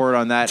much to report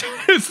on that.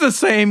 It's the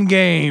same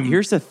game.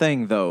 Here's the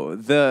thing,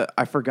 though.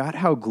 I forgot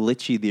how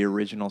glitchy the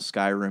original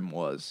Skyrim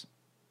was.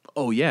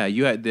 Oh, yeah.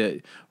 You had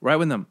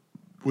when the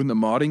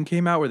modding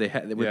came out, where they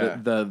had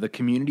the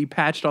community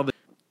patched all the.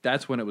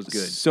 That's when it was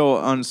good. So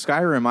on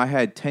Skyrim, I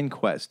had 10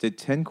 quests. Did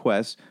 10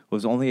 quests,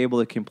 was only able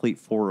to complete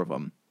 4 of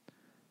them.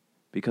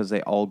 Because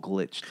they all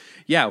glitched.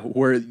 Yeah,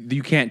 where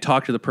you can't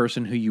talk to the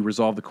person who you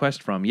resolve the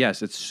quest from.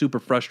 Yes, it's super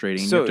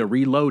frustrating. So, you have to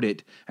reload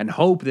it and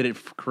hope that it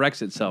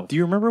corrects itself. Do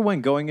you remember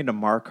when going into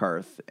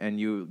Markarth and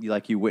you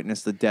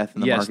witnessed the death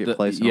in the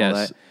marketplace and all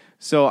that?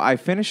 So I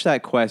finished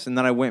that quest and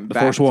then I went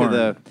back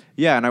to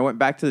and I went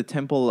back to the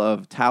Temple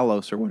of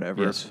Talos or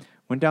whatever. Yes.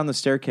 Went down the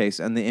staircase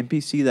and the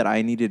NPC that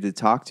I needed to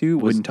talk to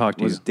was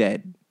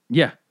dead.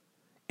 Yeah.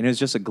 And it was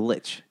just a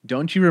glitch.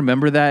 Don't you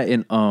remember that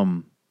in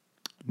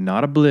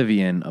not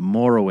Oblivion,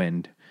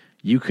 Morrowind,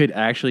 you could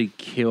actually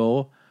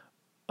kill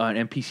an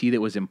NPC that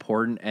was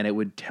important, and it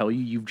would tell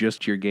you've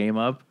just your game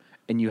up,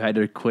 and you had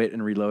to quit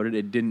and reload it.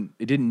 It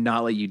did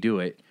not let you do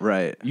it.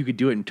 Right. You could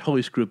do it and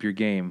totally screw up your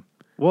game.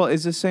 Well,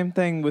 it's the same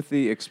thing with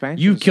the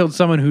expansions. You've killed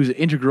someone who's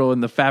integral in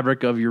the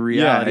fabric of your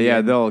reality.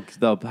 Yeah, they'll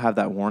have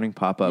that warning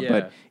pop up. Yeah.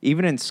 But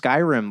even in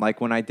Skyrim,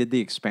 like when I did the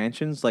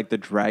expansions, like the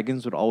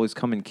dragons would always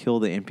come and kill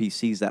the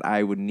NPCs that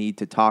I would need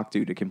to talk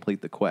to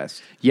complete the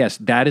quest. Yes,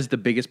 that is the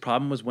biggest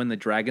problem, was when the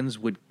dragons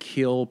would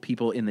kill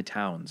people in the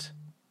towns.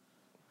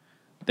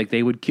 Like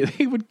they would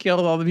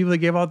kill all the people that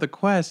gave out the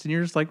quest, and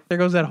you're just like, there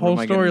goes that whole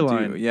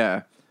storyline.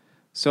 Yeah.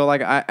 So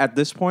like at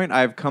this point,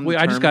 I've come.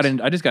 I just got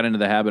into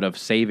the habit of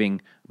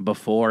saving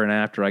before and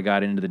after I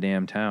got into the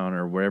damn town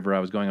or wherever I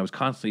was going. I was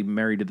constantly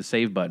married to the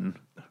save button.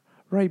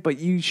 Right, but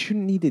you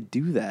shouldn't need to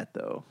do that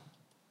though.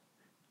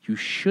 You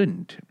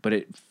shouldn't, but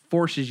it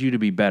forces you to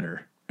be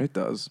better. It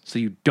does. So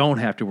you don't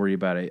have to worry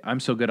about it.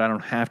 I'm so good I don't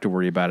have to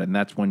worry about it, and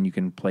that's when you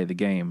can play the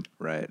game.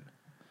 Right.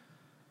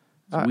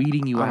 It's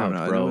weeding you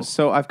out, bro.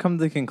 So I've come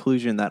to the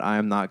conclusion that I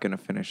am not going to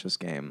finish this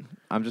game.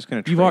 I'm just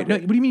going to trade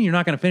it. What do you mean you're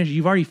not going to finish it?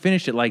 You've already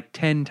finished it like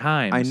 10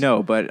 times. I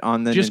know, but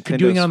on the just Nintendo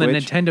doing it on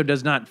Switch, the Nintendo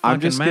does not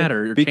fucking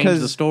matter or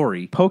change the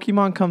story.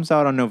 Pokemon comes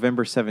out on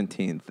November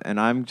 17th, and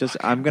I'm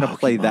going to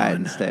play that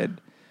instead.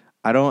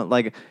 I don't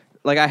like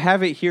I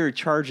have it here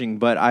charging,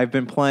 but I've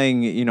been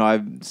playing.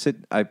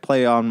 I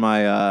play on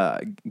my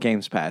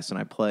Games Pass, and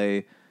I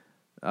play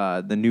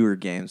the newer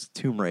games,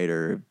 Tomb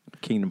Raider,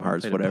 Kingdom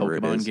Hearts, whatever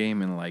it is. Pokemon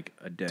game in like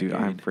a decade. Dude,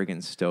 I'm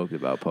freaking stoked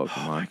about Pokemon.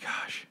 Oh my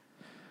gosh.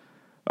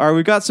 All right,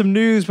 we've got some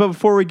news, but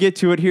before we get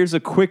to it, here's a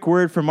quick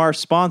word from our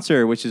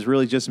sponsor, which is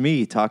really just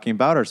me talking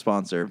about our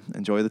sponsor.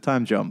 Enjoy the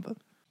time jump.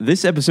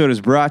 This episode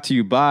is brought to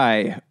you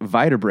by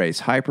Vitabrace,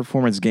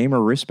 high-performance gamer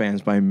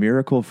wristbands by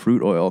Miracle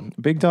Fruit Oil.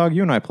 Big Dog,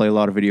 you and I play a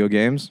lot of video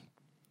games.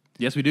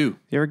 Yes, we do.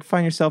 You ever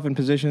find yourself in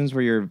positions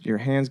where your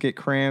hands get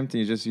cramped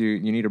and you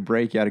need a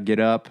break, you got to get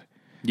up?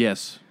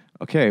 Yes.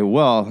 Okay,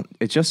 well,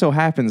 it just so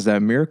happens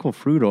that Miracle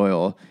Fruit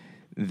Oil,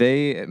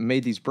 they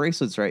made these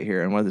bracelets right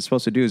here, and what it's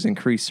supposed to do is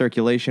increase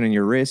circulation in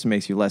your wrist. It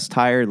makes you less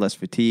tired, less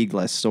fatigued,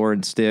 less sore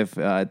and stiff.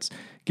 It's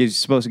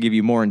Supposed to give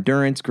you more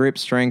endurance, grip,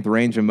 strength,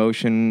 range of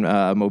motion,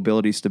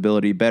 mobility,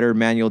 stability, better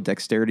manual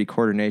dexterity,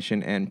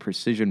 coordination, and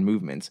precision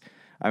movements.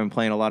 I've been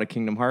playing a lot of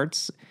Kingdom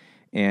Hearts,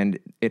 and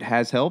it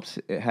has helped.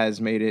 It has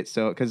made it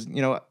so, because,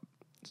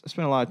 I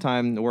spend a lot of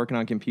time working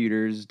on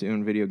computers,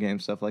 doing video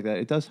games, stuff like that.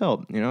 It does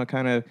help. It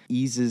kind of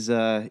eases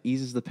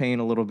the pain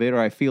a little bit, or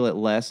I feel it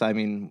less. I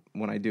mean,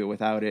 when I do it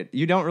without it,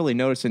 you don't really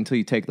notice it until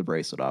you take the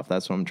bracelet off.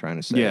 That's what I'm trying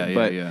to say.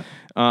 Yeah.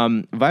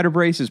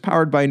 VitaBrace is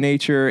powered by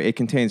nature. It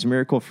contains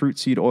miracle fruit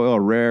seed oil, a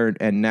rare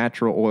and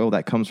natural oil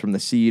that comes from the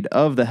seed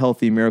of the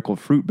healthy miracle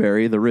fruit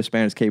berry. The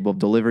wristband is capable of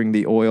delivering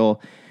the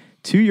oil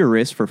to your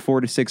wrist for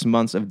 4 to 6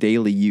 months of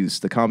daily use.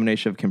 The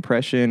combination of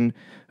compression,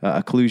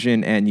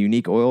 occlusion, and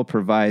unique oil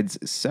provides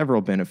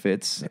several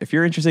benefits. If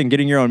you're interested in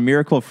getting your own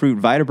Miracle Fruit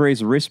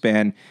VitaBrace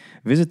wristband,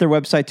 visit their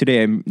website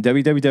today at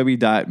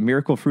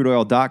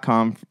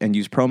www.miraclefruitoil.com and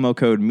use promo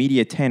code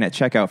MEDIA10 at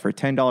checkout for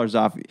 $10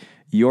 off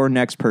your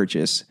next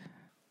purchase.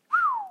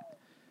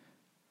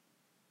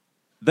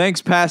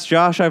 Thanks, Past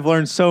Josh. I've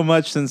learned so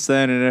much since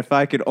then, and if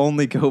I could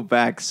only go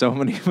back, so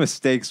many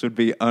mistakes would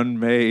be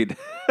unmade.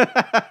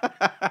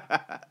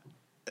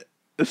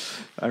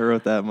 I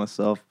wrote that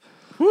myself.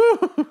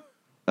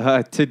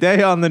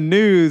 Today on the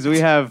news, we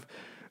have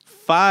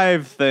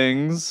 5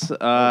 things. You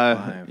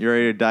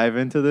ready to dive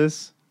into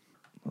this?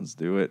 Let's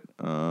do it.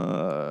 We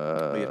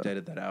have to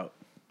edit that out.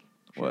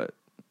 What?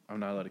 I'm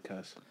not allowed to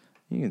cuss.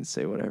 You can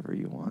say whatever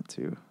you want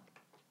to.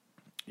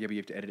 Yeah, but you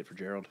have to edit it for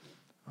Gerald.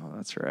 Oh,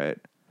 that's right.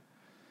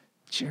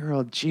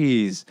 Gerald,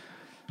 jeez.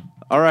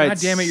 All right. God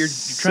damn it, you're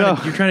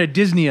trying to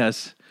Disney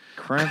us.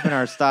 Cramping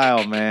our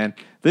style, man.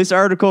 This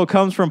article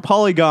comes from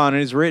Polygon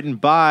and is written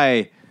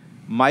by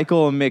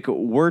Michael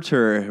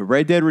McWhirter.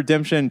 Red Dead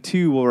Redemption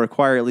 2 will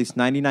require at least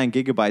 99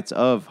 gigabytes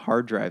of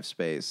hard drive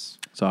space.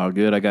 It's all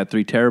good. I got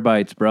 3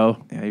 terabytes,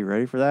 bro. Yeah, you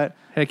ready for that?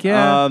 Heck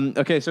yeah.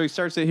 Okay, so he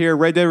starts it here.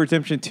 Red Dead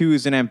Redemption 2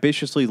 is an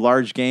ambitiously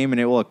large game,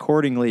 and it will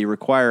accordingly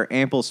require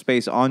ample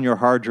space on your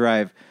hard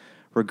drive,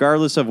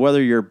 regardless of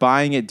whether you're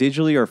buying it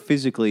digitally or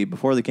physically.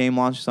 Before the game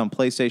launches on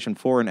PlayStation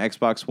 4 and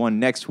Xbox One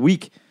next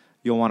week,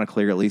 you'll want to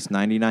clear at least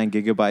 99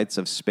 gigabytes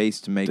of space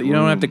to make room. You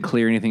don't have to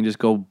clear anything. Just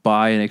go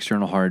buy an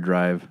external hard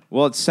drive.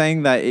 Well, it's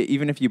saying that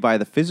even if you buy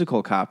the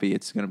physical copy,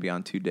 it's going to be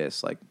on 2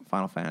 discs, like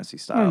Final Fantasy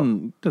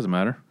style. Doesn't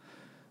matter.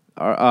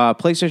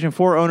 PlayStation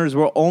 4 owners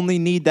will only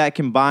need that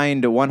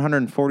combined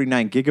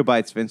 149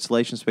 gigabytes of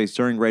installation space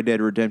during Red Dead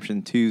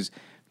Redemption 2's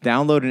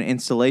download and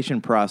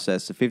installation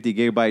process. The 50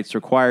 gigabytes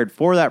required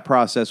for that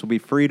process will be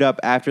freed up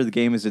after the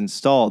game is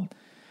installed.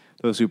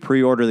 Those who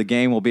pre-order the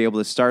game will be able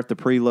to start the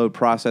preload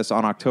process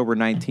on October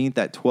 19th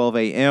at 12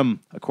 a.m.,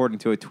 according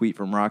to a tweet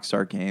from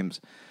Rockstar Games.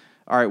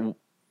 All right,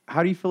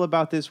 how do you feel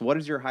about this? What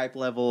is your hype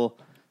level?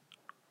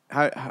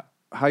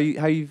 How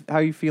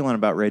you feeling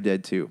about Red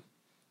Dead 2?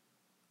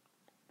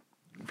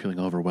 I'm feeling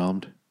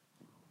overwhelmed.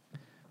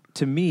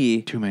 To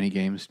me, too many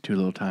games, too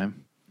little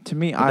time. To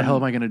me, what the hell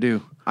am I going to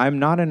do? I'm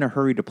not in a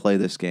hurry to play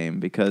this game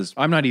because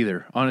I'm not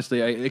either.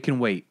 Honestly, it can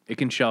wait. It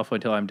can shelf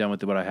until I'm done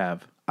with what I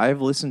have.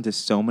 I've listened to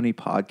so many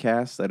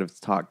podcasts that have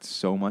talked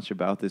so much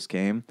about this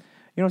game.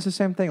 It's the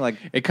same thing. Like,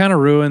 it kind of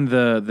ruined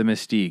the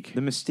mystique.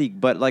 The mystique.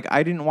 But like,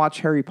 I didn't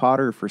watch Harry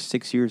Potter for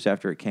 6 years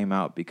after it came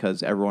out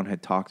because everyone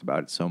had talked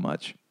about it so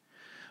much.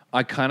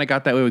 I kind of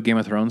got that way with Game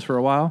of Thrones for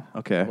a while.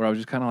 Okay. Where I was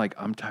just kind of like,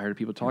 I'm tired of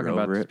people talking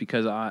about this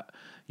because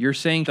you're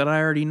saying that I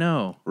already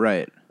know.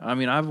 Right. I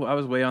mean, I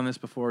was way on this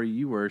before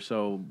you were,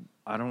 so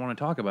I don't want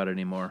to talk about it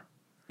anymore.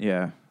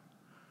 Yeah.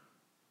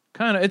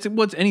 Kind of. It's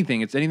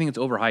anything. It's anything that's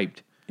overhyped.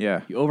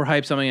 Yeah. You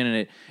overhype something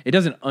and it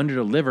doesn't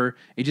underdeliver.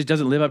 It just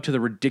doesn't live up to the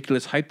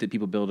ridiculous hype that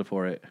people build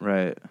for it.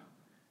 Right.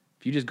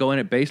 If you just go in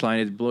at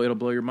baseline, it'll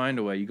blow your mind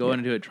away. You go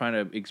into it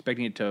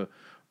expecting it to,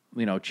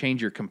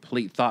 change your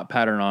complete thought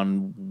pattern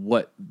on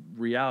what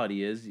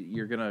reality is.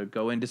 You're gonna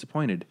go in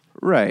disappointed.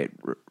 Right.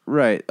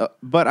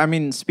 But I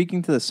mean,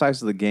 speaking to the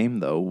size of the game,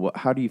 though,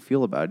 how do you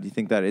feel about it? Do you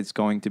think that it's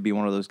going to be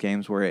one of those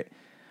games where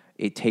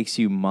it takes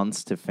you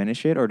months to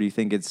finish it, or do you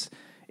think it's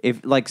if,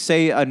 like,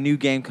 say a new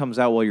game comes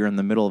out while you're in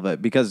the middle of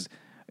it? Because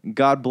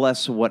God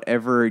bless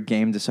whatever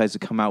game decides to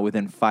come out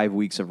within 5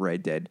 weeks of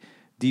Red Dead.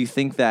 Do you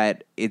think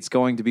that it's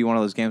going to be one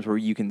of those games where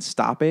you can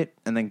stop it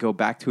and then go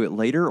back to it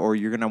later, or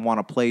you're going to want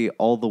to play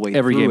all the way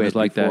every through game it is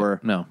like before...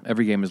 that. No,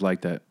 every game is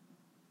like that.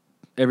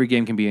 Every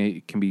game can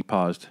be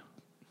paused.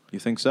 You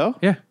think so?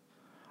 Yeah.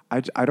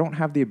 I don't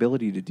have the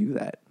ability to do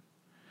that.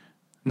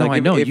 No, like I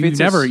know. If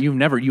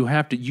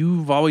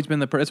You've always been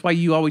the person. That's why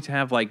you always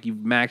have, like, you've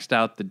maxed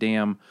out the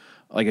damn,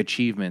 like,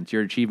 achievements.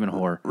 You're an achievement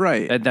whore.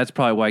 Right. That's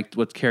probably why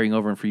what's carrying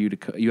over, and for you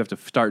you have to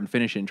start and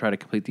finish it and try to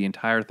complete the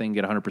entire thing,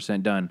 get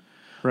 100% done.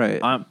 Right.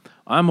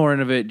 I'm more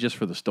into it just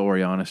for the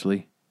story,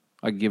 honestly.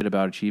 I give it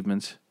about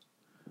achievements.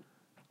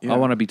 Yeah. I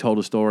want to be told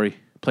a story,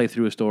 play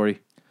through a story.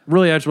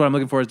 Really, that's what I'm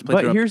looking for is to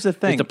play through. But here's the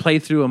thing. Is to play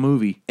through a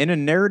movie. In a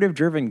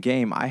narrative-driven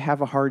game, I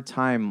have a hard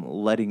time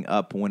letting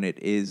up when it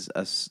is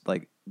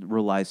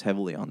relies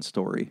heavily on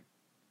story.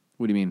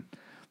 What do you mean?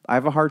 I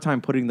have a hard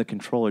time putting the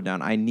controller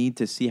down. I need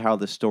to see how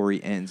the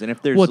story ends. And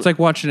if there's Well, it's like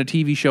watching a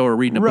TV show or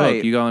reading a Right.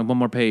 book. You go like one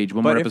more page,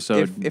 one but more if,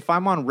 episode. if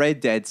I'm on Red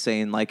Dead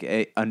saying like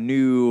a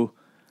new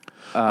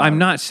I'm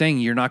not saying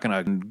you're not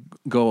going to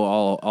go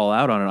all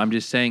out on it. I'm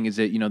just saying is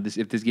that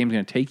if this game's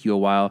going to take you a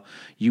while,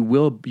 you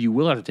will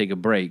have to take a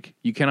break.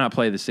 You cannot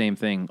play the same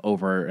thing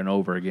over and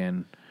over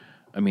again.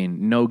 I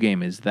mean, no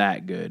game is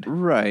that good.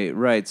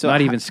 right. So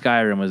Not even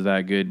Skyrim was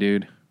that good,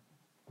 dude.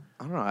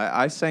 I don't know.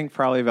 I sank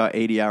probably about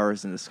 80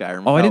 hours into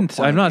Skyrim. Oh, I without didn't.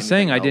 playing I'm not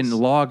saying I anything didn't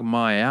else. log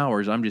my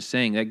hours. I'm just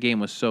saying that game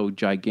was so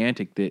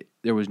gigantic that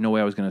there was no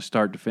way I was going to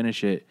start to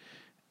finish it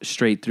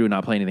straight through and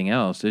not play anything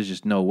else. There's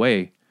just no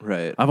way.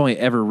 Right. I've only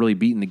ever really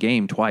beaten the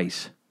game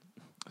twice,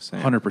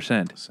 Same.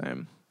 100%.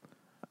 Same.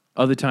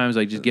 Other times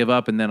I just give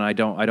up and then I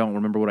don't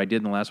remember what I did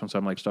in the last one, so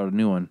I'm like start a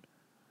new one.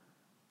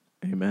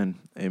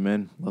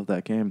 Amen. Love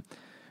that game.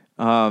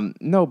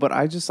 No, but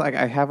I just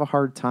I have a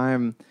hard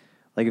time.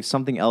 Like if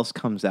something else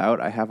comes out,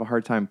 I have a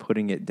hard time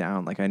putting it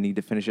down. Like I need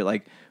to finish it.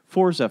 Like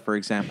Forza, for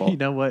example. You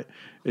know what?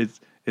 It's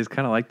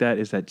kind of like that.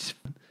 Is that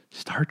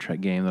Star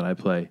Trek game that I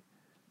play?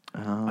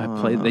 I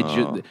play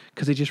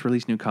because they just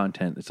released new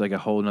content. It's like a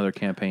whole another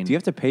campaign. Do you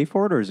have to pay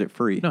for it or is it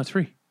free? No, it's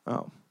free.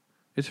 Oh,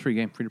 It's a free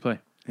game, free to play.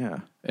 yeah.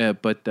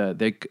 But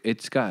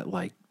it's got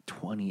like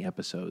 20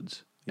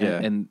 episodes. Yeah.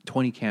 and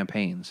 20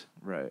 campaigns.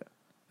 Right.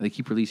 They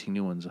keep releasing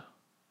new ones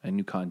and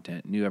new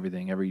content, new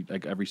everything every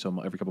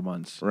couple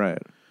months.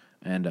 Right.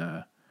 And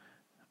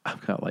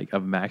I've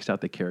maxed out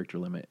the character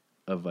limit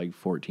of like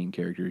 14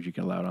 characters you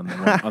can allow on the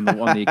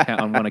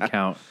account on one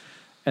account,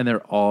 and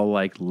they're all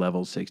like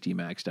level 60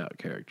 maxed out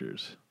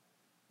characters.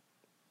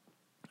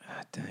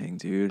 Ah, dang,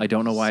 dude. I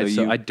don't know why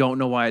I don't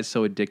know why it's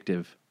so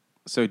addictive.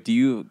 So do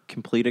you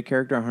complete a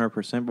character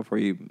 100% before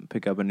you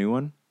pick up a new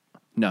one?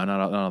 No, not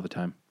all the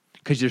time,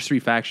 because there's 3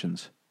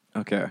 factions.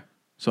 Okay.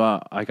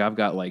 So I've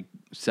got like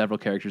several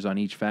characters on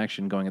each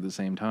faction going at the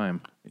same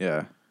time.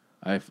 Yeah.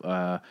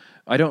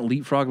 I don't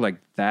leapfrog like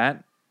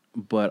that,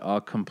 but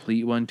I'll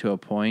complete one to a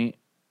point,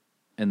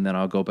 and then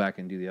I'll go back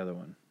and do the other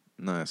one.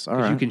 Nice. All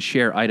Because right. you can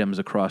share items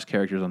across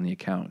characters on the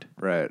account.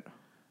 Right.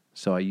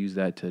 So I use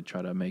that to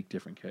try to make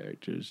different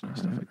characters and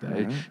stuff like that.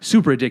 It's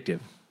super addictive.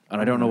 And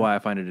I don't know why I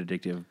find it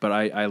addictive, but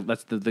I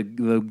that's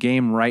the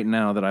game right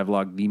now that I've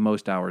logged the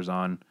most hours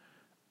on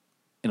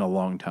in a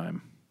long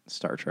time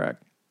Star Trek.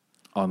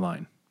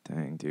 online.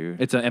 Dang, dude.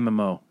 It's an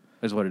MMO,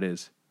 is what it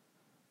is.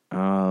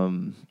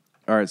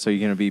 All right, so you're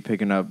going to be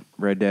picking up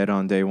Red Dead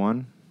on day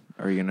one?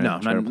 Or are you going to No,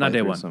 not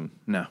day one.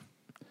 No.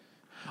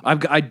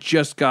 I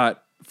just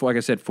got, like I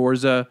said,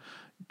 Forza,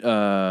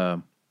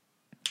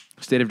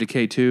 State of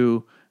Decay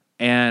 2,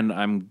 and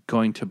I'm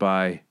going to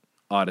buy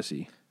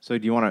Odyssey. So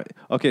do you want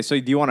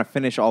to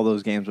finish all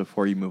those games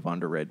before you move on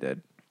to Red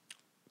Dead?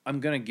 I'm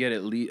gonna get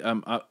at least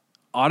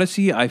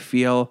Odyssey. I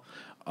feel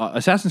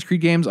Assassin's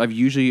Creed games I've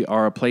usually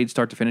are played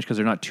start to finish because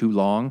they're not too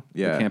long.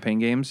 Yeah. The campaign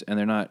games, and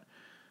they're not.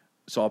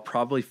 So I'll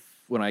probably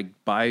when I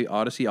buy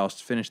Odyssey, I'll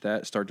finish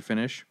that start to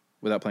finish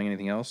without playing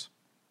anything else,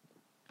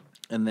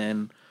 and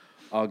then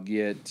I'll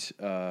get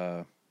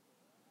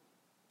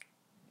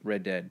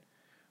Red Dead.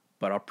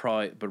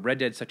 But Red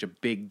Dead's such a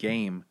big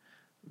game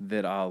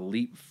that I'll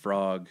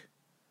leapfrog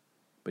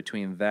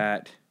between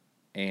that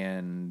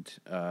and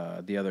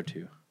the other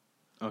two.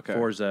 Okay.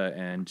 Forza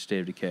and State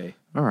of Decay.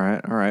 All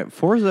right.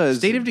 Forza is...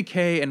 State of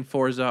Decay and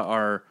Forza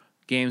are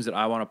games that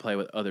I want to play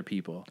with other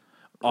people.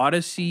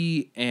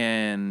 Odyssey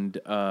and...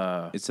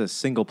 it's a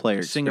single-player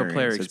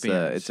experience.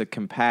 It's a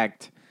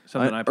compact...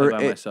 something I play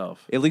by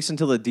myself. At least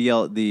until the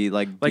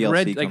DLC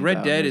comes Red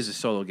out. Dead is a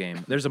solo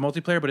game. There's a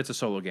multiplayer, but it's a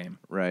solo game.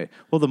 Right.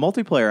 Well, the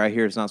multiplayer I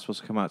hear is not supposed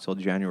to come out till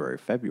January,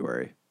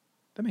 February.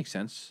 That makes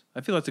sense.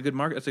 I feel that's a good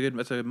market. That's a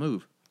good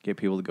move. Get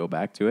people to go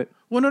back to it.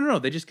 Well, no.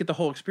 They just get the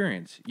whole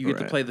experience. You get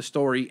to Right. play the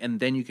story, and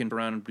then you can go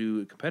around and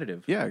do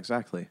competitive. Yeah,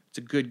 exactly. It's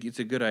a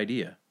good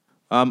idea.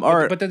 All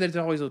right. But then there's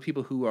always those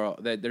people who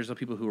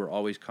are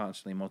always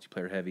constantly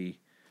multiplayer heavy,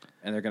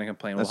 and they're going to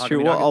complain. That's how true.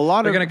 come you're Well, not- a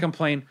lot they're of- going to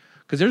complain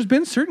because there's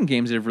been certain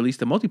games that have released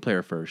the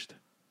multiplayer first.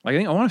 Like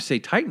I want to say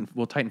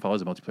Titanfall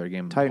is a multiplayer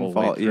game. the whole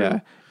way Titanfall, through. yeah.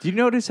 Do you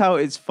notice how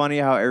it's funny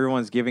how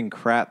everyone's giving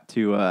crap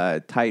to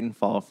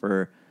Titanfall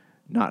for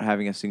not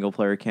having a single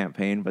player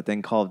campaign, but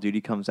then Call of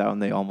Duty comes out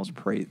and they almost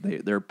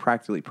they're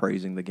practically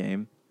praising the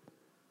game.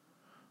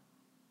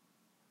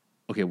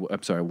 Okay,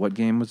 I'm sorry. What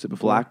game was it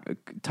before?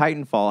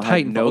 Titanfall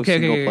had no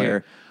single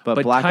player,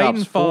 but Black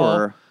Ops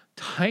 4,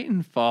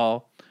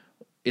 Titanfall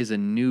is a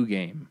new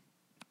game,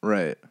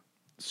 right?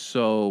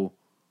 so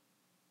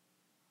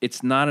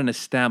it's not an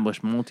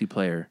established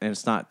multiplayer And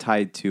it's not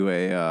tied to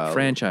a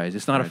franchise.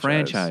 It's not a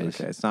franchise.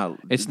 Okay, it's not.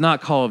 It's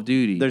not Call of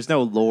Duty. There's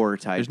no lore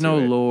tied. There's to no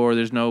it. lore.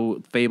 There's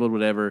no fabled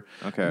whatever.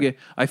 Okay.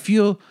 I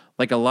feel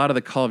like a lot of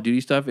the Call of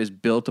Duty stuff is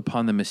built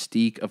upon the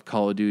mystique of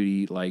Call of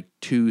Duty, like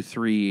 2,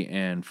 3,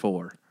 and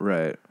 4.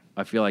 Right.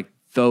 I feel like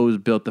those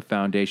built the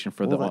foundation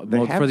for Well,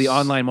 they have for the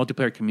online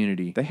multiplayer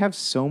community. They have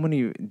so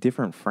many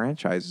different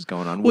franchises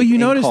going on. Well, you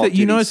within notice Call of that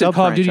Duty, Call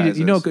of Duty, sub-franchises.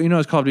 you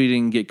notice Call of Duty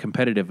didn't get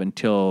competitive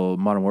until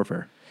Modern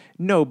Warfare.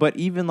 No, but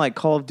even like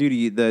Call of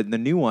Duty, the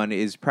new one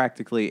is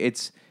practically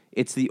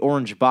it's the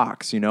orange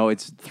box.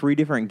 It's 3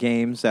 different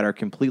games that are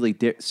completely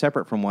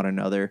separate from one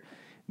another,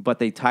 but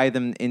they tie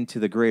them into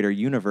the greater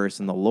universe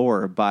and the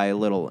lore by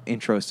little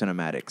intro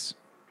cinematics.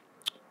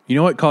 You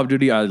know what Call of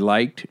Duty I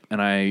liked,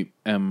 and I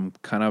am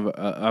kind of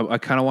I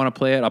kind of want to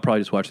play it. I'll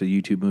probably just watch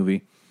the YouTube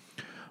movie.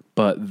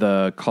 But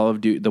the Call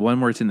of Duty, the one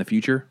where it's in the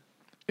future,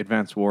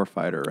 Advanced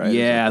Warfighter, right?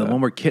 yeah, the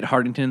one where Kit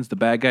Harington's the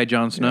bad guy,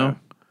 Jon Snow. Yeah,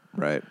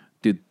 right.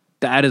 Dude,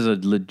 that is a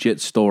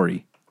legit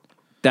story.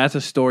 That's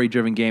a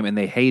story-driven game, and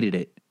they hated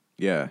it.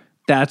 Yeah.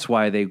 That's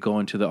why they go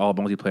into the all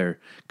multiplayer,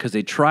 because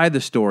they tried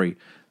the story.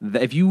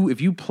 If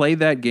you play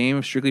that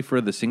game strictly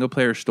for the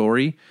single-player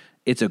story,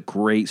 it's a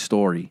great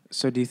story.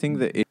 So do you think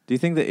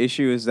the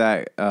issue is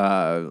that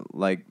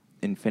like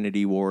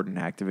Infinity Ward and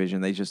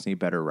Activision, they just need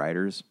better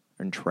writers,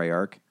 and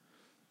Treyarch?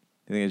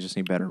 Do you think they just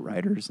need better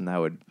writers, and that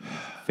would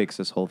fix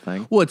this whole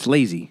thing? Well, it's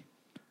lazy.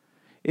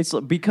 It's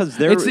because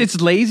they're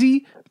It's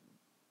lazy,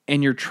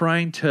 and you're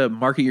trying to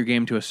market your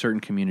game to a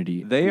certain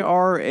community. they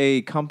are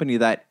a company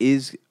that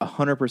is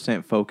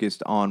 100%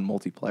 focused on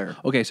multiplayer.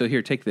 Okay, so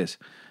here, take this.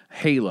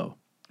 Halo.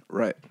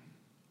 Right.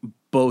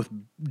 Both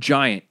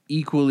giant,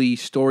 equally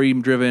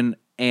story-driven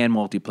and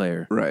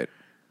multiplayer. Right.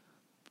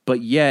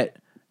 But yet,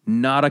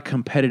 not a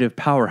competitive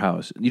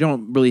powerhouse. You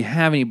don't really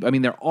have any... I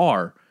mean, there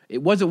are.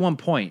 It was at one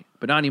point,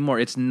 but not anymore.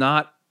 It's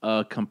not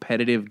a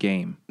competitive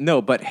game.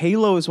 No, but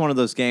Halo is one of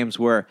those games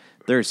where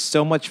there's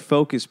so much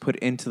focus put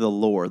into the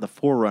lore, the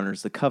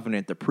Forerunners, the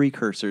Covenant, the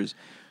Precursors.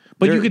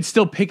 But you could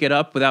still pick it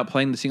up without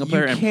playing the single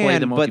player and play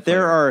the multiplayer. But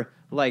there are,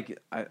 like,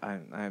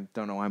 I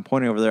don't know why I'm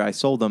pointing over there. I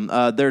sold them.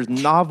 There's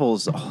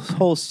novels, a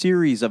whole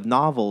series of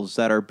novels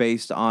that are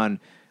based on,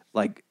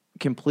 like,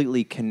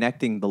 completely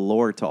connecting the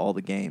lore to all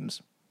the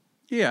games.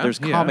 Yeah. There's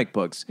comic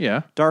books.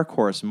 Yeah. Dark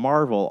Horse,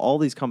 Marvel, all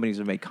these companies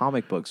have made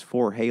comic books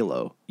for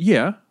Halo.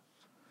 Yeah.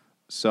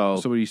 So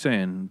what are you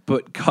saying?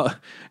 But Call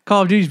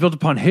of Duty's built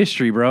upon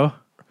history, bro.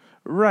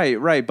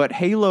 Right. But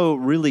Halo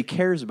really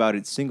cares about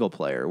its single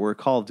player, where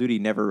Call of Duty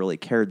never really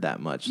cared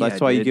that much. Yeah,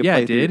 That's why you did. could Yeah,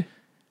 play it did. through.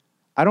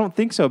 I don't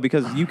think so,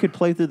 because you could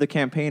play through the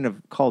campaign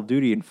of Call of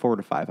Duty in 4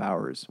 to 5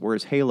 hours,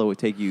 whereas Halo would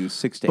take you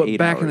 6 to 8 hours. But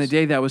back in the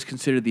day, that was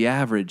considered the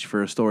average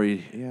for a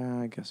story. Yeah,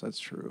 I guess that's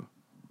true.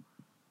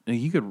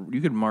 You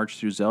could march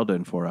through Zelda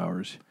in 4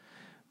 hours.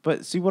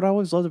 But see, what I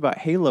always loved about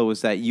Halo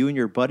was that you and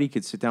your buddy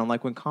could sit down,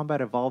 like when Combat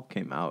Evolved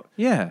came out.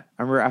 Yeah,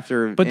 I remember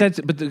after.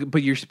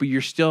 but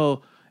you're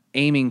still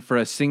aiming for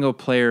a single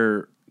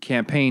player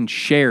campaign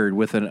shared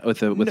with a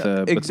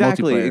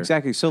multiplayer.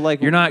 Exactly. So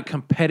like you're not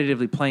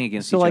competitively playing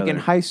against each So like other. in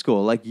high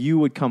school, like you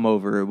would come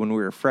over when we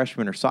were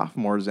freshmen or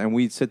sophomores, and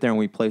we'd sit there and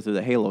we'd play through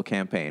the Halo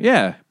campaign.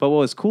 Yeah. But what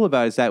was cool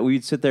about it is that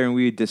we'd sit there and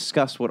we'd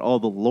discuss what all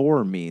the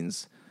lore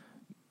means.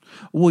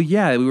 Well,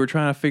 yeah, we were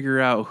trying to figure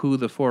out who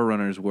the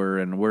Forerunners were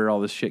and where all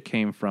this shit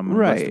came from. And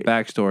what's the Right.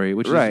 backstory,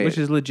 which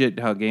is legit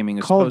how gaming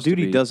is Call of supposed to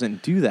Duty be.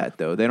 doesn't do that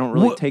though. They don't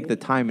really Well- take the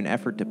time and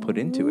effort to put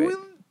into it.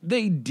 Well,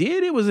 they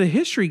did. It was a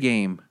history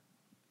game.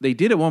 They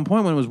did at one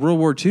point when it was World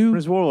War II. It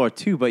was World War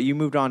II, but you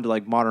moved on to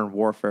like Modern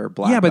Warfare,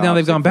 Black Yeah, but now Ops,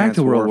 they've gone back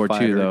to Advanced World War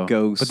II, Warfighter, though.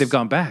 Ghost. But they've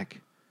gone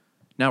back.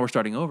 Now we're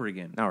starting over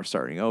again. Now we're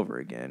starting over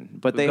again.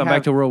 But We've they gone have,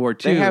 back to World War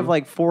They II. have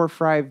like 4 or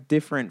 5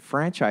 different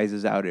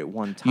franchises out at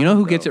one time. You know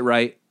who though. gets it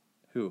right?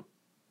 Who?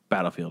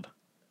 Battlefield.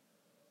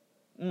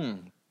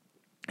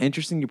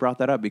 Interesting you brought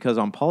that up, because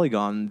on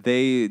Polygon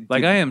they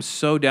Like, I am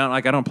so down.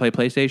 Like, I don't play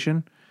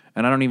PlayStation,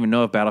 and I don't even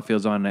know if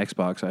Battlefield's on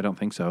Xbox. I don't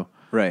think so.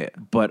 right.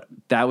 But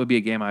that would be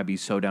a game I'd be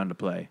so down to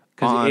play.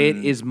 Because On- it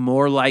is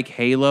more like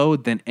Halo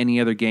than any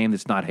other game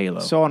that's not Halo.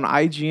 So on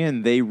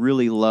IGN, they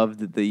really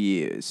loved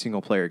the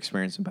single player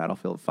experience in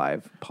Battlefield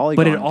 5.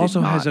 Polygon, but it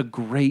also did has a not.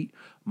 great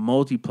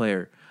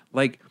multiplayer.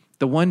 Like,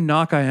 the one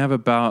knock I have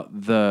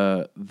about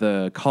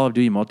the Call of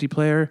Duty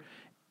multiplayer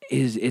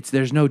is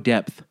there's no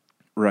depth.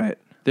 Right.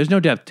 There's no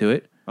depth to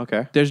it.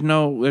 Okay. There's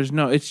no.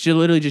 It's just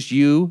literally just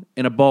you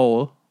in a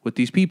bowl with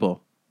these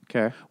people,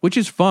 Okay. which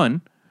is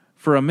fun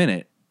for a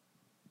minute.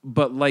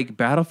 But like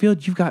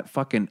Battlefield, you've got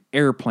fucking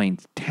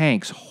airplanes,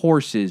 tanks,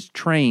 horses,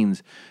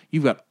 trains.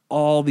 You've got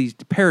all these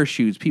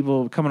parachutes,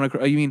 people coming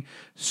across. I mean,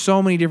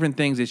 so many different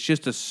things. It's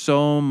just a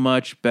so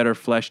much better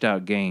fleshed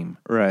out game.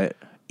 Right.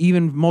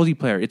 Even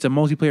multiplayer, it's a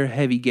multiplayer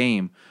heavy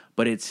game,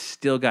 but it's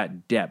still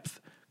got depth.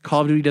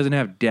 Call of Duty doesn't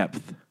have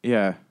depth.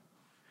 Yeah.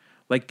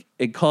 Like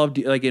in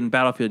like in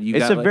Battlefield, you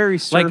It's got a very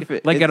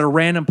like at a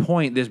random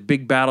point, this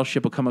big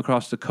battleship will come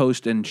across the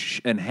coast and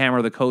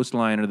hammer the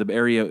coastline or the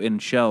area in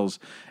shells,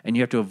 and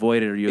you have to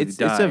avoid it or you'll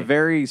die. It's a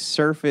very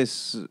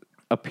surface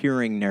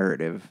appearing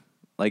narrative.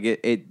 Like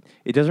it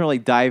doesn't really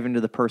dive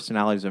into the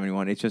personalities of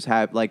anyone. It just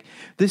like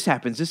this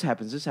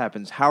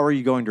happens. How are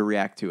you going to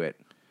react to it?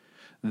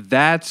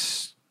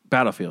 That's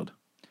Battlefield.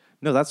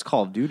 No, that's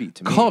Call of Duty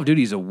to me. Call of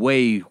Duty is a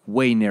way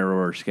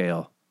narrower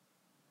scale.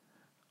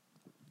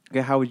 Okay,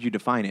 how would you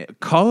define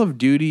it? Call of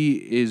Duty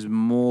is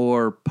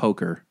more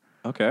poker.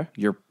 Okay.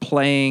 You're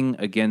playing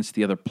against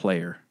the other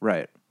player.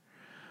 Right.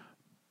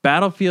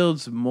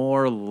 Battlefield's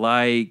more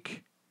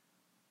like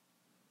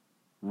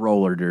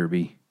roller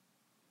derby.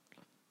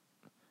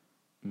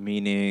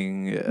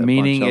 Meaning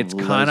Meaning bunch it's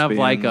kind of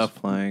like lesbians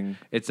playing.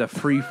 it's a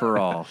free for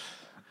all.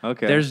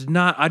 Okay.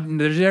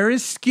 There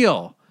is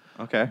skill,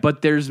 okay.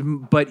 but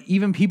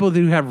even people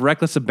who have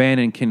reckless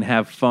abandon can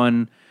have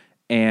fun,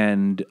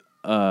 and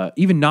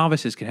even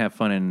novices can have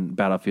fun in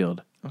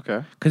Battlefield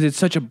okay. because it's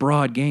such a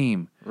broad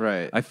game.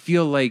 Right. I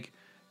feel like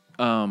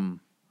that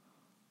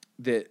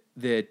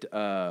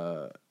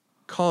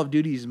Call of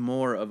Duty is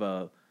more of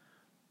a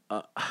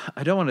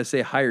I don't want to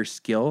say higher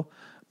skill,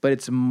 but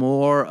it's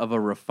more of a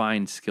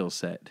refined skill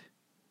set.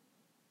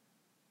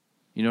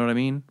 You know what I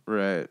mean?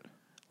 Right.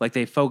 Like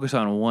they focus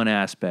on one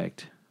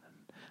aspect.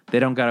 They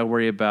don't got to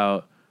worry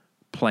about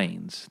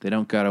planes. They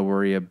don't got to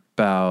worry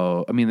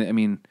about. I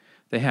mean,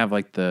 they have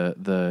like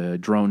the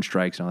drone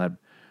strikes and all that,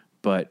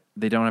 but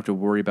they don't have to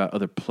worry about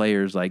other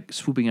players like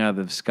swooping out of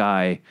the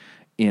sky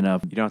in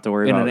a. You don't have to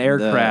worry in about an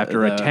aircraft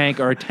or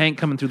a tank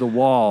coming through the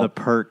wall. The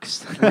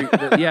perks.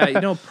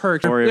 Yeah,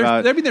 perks.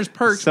 There's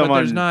perks, but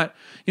there's not.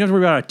 You don't have to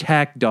worry about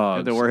attack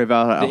dogs. You don't have to worry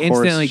about they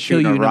instantly kill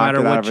you no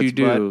matter what you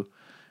do.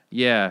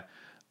 Yeah.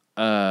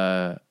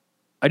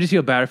 I just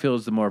feel Battlefield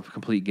is the more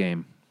complete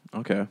game.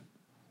 Okay.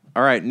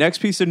 All right. Next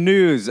piece of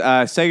news.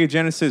 Sega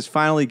Genesis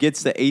finally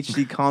gets the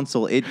HD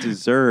console it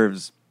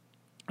deserves.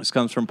 This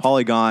comes from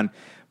Polygon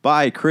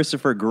by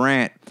Christopher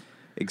Grant.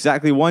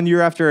 Exactly 1 year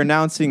after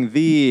announcing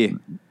the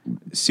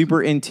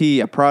Super NT,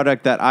 a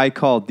product that I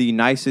called the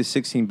nicest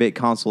 16-bit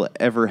console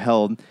ever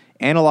held,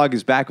 Analog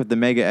is back with the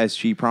Mega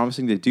SG,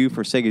 promising to do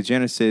for Sega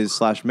Genesis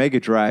 /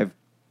 Mega Drive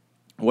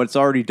what it's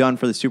already done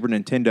for the Super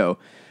Nintendo.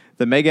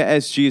 The Mega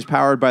SG is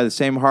powered by the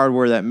same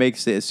hardware that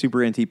makes the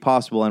Super NT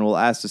possible and will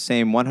ask the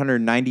same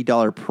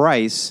 $190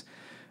 price.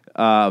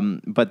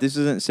 But this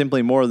isn't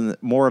simply more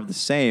of the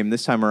same.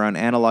 This time around,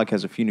 Analog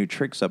has a few new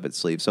tricks up its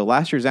sleeve. So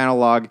last year's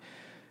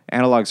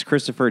Analog's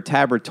Christopher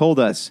Tabber told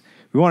us,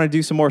 we want to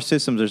do some more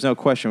systems, there's no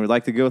question. We'd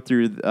like to go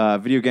through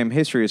video game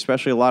history,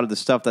 especially a lot of the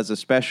stuff that's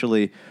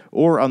especially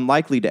or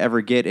unlikely to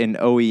ever get an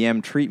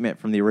OEM treatment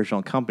from the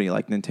original company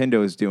like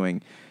Nintendo is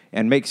doing,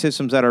 and make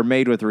systems that are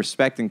made with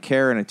respect and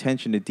care and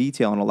attention to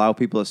detail and allow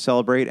people to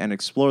celebrate and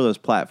explore those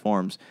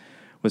platforms.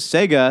 With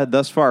Sega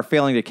thus far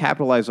failing to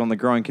capitalize on the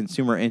growing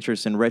consumer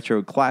interest in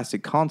retro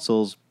classic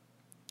consoles,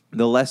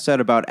 the less said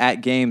about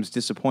AtGame's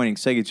disappointing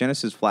Sega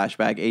Genesis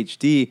Flashback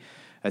HD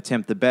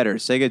attempt, the better.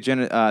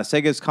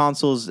 Sega's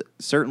consoles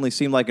certainly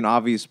seem like an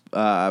obvious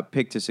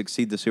pick to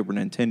succeed the Super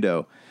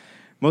Nintendo.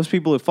 Most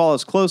people who follow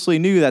us closely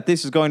knew that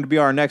this is going to be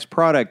our next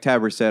product,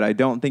 Tabber said. I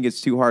don't think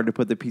it's too hard to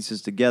put the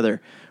pieces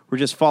together. We're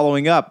just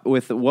following up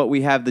with what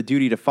we have the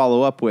duty to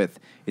follow up with.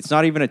 It's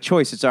not even a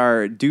choice. It's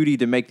our duty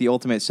to make the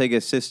ultimate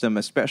Sega system,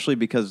 especially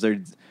because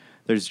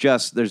there's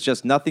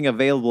just nothing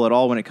available at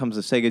all when it comes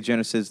to Sega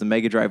Genesis, the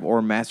Mega Drive,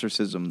 or Master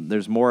System.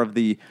 There's more of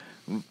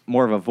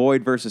a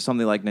void versus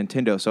something like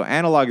Nintendo. So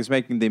Analog is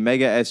making the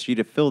Mega SG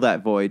to fill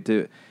that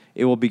void.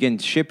 It will begin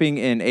shipping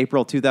in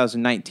April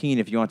 2019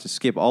 if you want to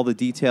skip all the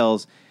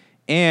details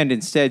and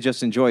instead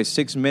just enjoy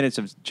 6 minutes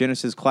of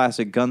Genesis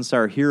classic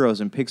Gunstar Heroes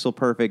in pixel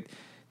perfect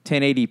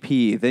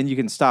 1080p. Then you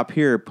can stop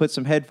here, put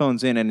some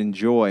headphones in, and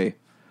enjoy.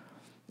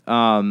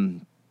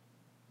 So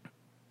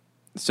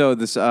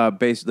this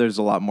there's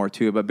a lot more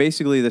to it, but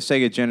basically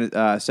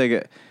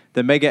the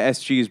the Mega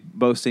SG is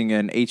boasting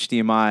an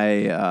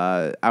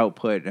HDMI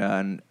output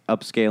and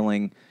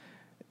upscaling.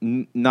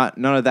 None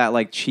of that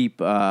like cheap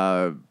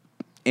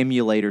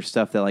emulator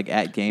stuff that like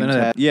AtGames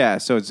have. Yeah,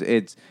 so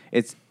it's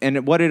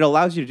and what it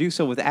allows you to do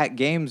so with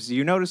AtGames,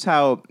 you notice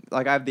how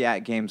like I have the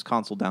AtGames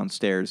console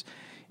downstairs,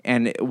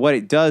 and what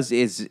it does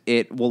is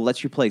it will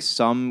let you play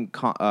some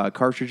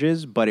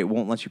cartridges, but it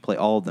won't let you play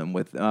all of them.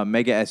 With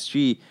Mega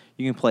SG,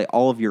 you can play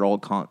all of your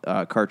old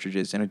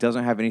cartridges, and it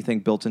doesn't have anything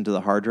built into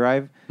the hard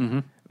drive,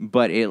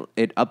 but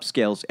it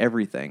upscales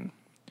everything.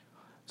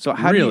 So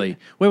how really?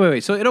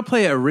 Wait. So it'll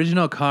play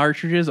original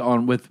cartridges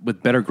on with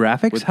better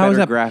graphics? With how better is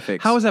that,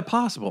 graphics. How is that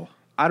possible?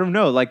 I don't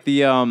know. Like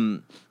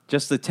the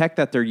just the tech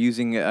that they're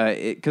using,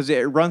 because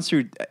it runs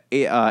through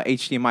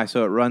HDMI,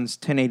 so it runs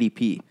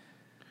 1080p.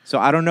 So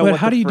I don't know. But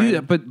how do you do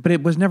that? But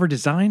it was never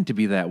designed to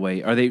be that way.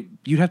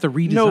 You'd have to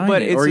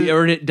redesign it,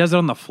 or it does it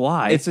on the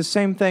fly. It's the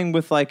same thing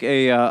with like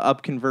a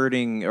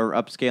upconverting or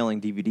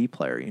upscaling DVD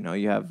player. You know,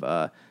 you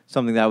have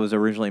something that was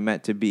originally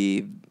meant to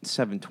be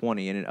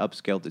 720 and it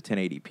upscaled to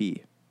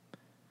 1080p.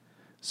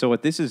 So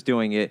what this is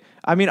doing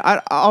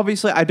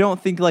I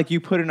don't think like you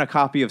put in a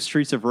copy of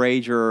Streets of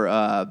Rage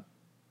or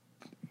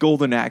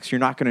Golden Axe, you're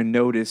not going to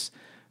notice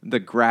the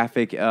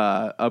graphic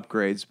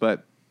upgrades.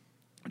 But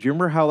do you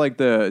remember how like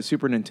the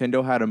Super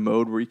Nintendo had a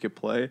mode where you could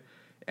play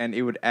and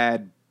it would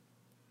add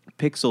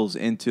pixels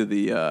into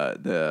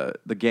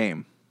the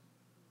game?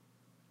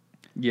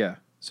 Yeah.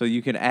 So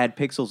you can add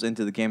pixels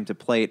into the game to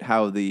play it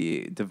how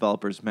the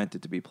developers meant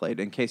it to be played,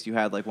 in case you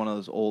had like one of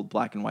those old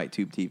black and white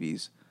tube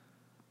TVs.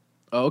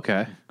 Oh,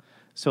 okay.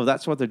 So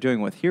that's what they're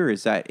doing with here,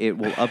 is that it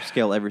will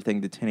upscale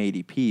everything to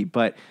 1080p,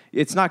 but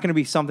it's not going to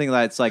be something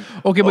that's like,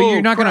 okay, but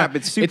you're not going to,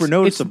 it's super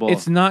noticeable.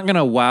 It's not going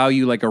to wow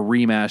you like a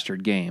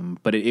remastered game,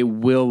 but it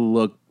will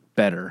look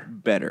better.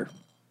 Better.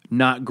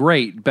 Not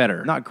great,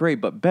 better. Not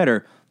great, but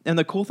better. And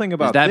the cool thing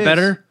about Is that this,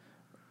 better?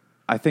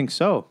 I think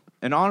so.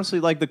 And honestly,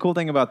 like the cool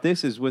thing about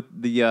this is with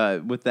the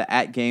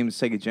At Games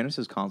Sega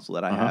Genesis console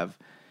that I have,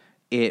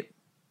 it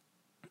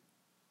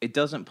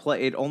doesn't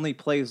play. It only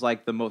plays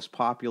like the most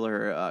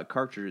popular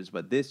cartridges.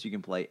 But this you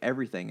can play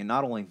everything, and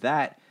not only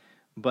that,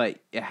 but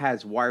it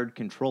has wired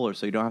controllers,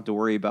 so you don't have to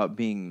worry about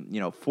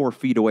being 4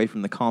 feet away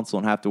from the console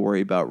and have to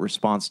worry about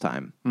response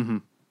time. Mm-hmm.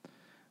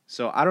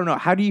 So I don't know.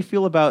 How do you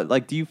feel about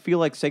do you feel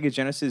like Sega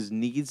Genesis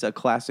needs a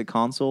classic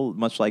console,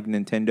 much like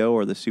Nintendo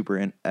or the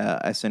Super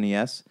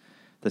SNES,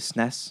 the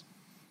SNES?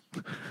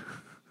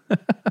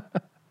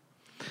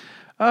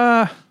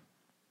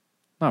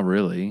 Not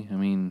really. I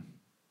mean,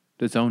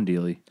 its own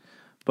dealie.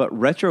 But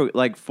retro,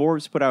 like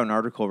Forbes put out an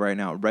article right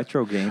now.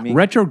 Retro gaming,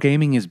 Retro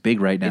gaming is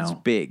big right now. it's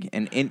big,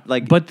 and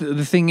But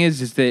the thing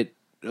is that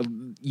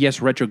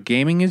yes, retro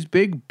gaming is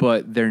big,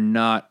 but they're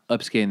not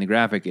upscaling the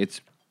graphic. It's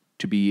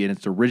to be in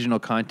its original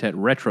content,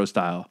 retro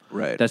style.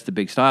 Right. That's the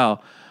big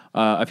style.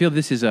 I feel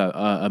this is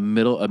a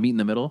meet in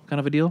the middle kind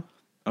of a deal.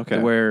 Okay.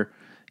 Where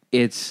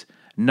it's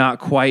not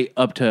quite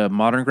up to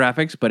modern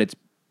graphics, but it's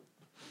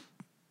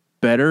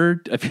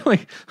better. I feel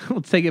like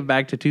we'll take it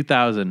back to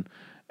 2000,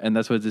 and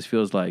that's what this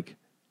feels like.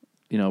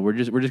 We're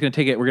just going to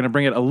take it. We're going to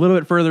bring it a little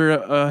bit further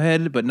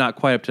ahead, but not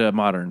quite up to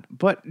modern.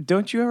 But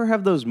don't you ever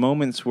have those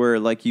moments where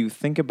you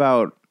think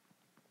about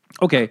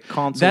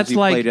consoles that's you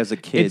like played as a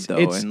kid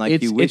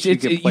you wish you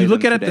could play you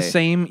look them at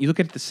today? You look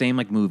at it the same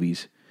like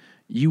movies.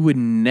 You would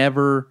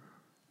never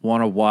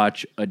want to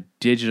watch a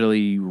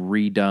digitally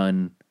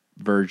redone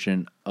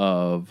version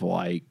of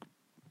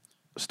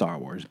Star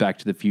Wars, Back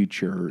to the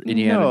Future,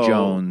 Indiana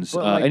Jones,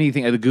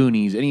 anything, the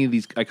Goonies, any of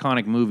these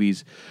iconic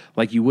movies.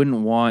 You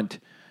wouldn't want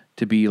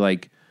to be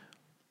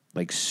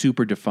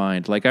super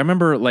defined. I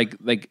remember like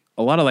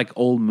a lot of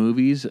old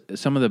movies,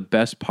 some of the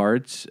best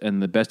parts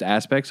and the best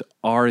aspects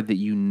are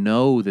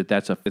that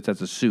that's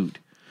a suit.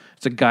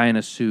 It's a guy in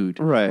a suit.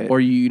 Right.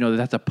 Or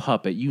that's a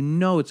puppet.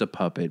 It's a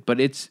puppet, but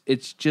that's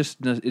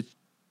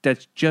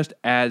just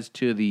adds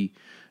to the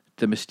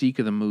mystique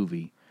of the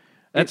movie.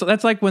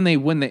 That's like when they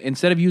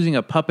instead of using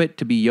a puppet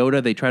to be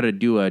Yoda, they try to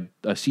do a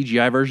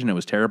CGI version. It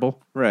was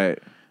terrible. Right.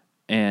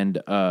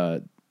 And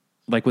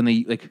when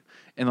they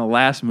in the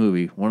last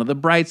movie, one of the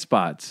bright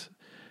spots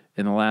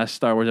in the last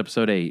Star Wars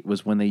Episode 8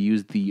 was when they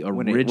used the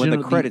original... When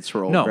the credits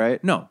rolled,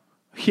 right? No.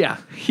 Yeah.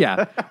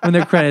 When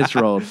their credits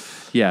rolled.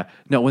 Yeah.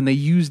 No, when they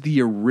used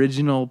the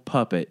original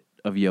puppet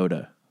of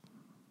Yoda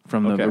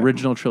from the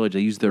original trilogy.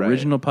 They used the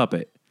original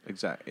puppet.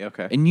 Exactly,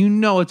 okay. And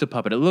it's a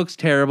puppet. It looks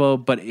terrible,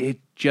 but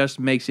it just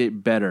makes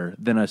it better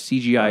than a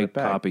CGI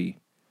copy.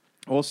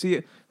 Well,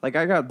 see, I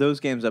got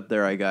those games up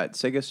there. I got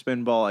Sega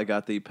Spinball. I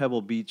got the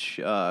Pebble Beach.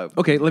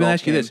 Okay, let me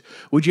ask you this: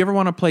 would you ever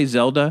want to play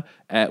Zelda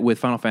with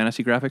Final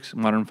Fantasy graphics,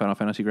 modern Final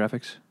Fantasy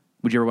graphics?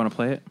 Would you ever want to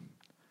play it?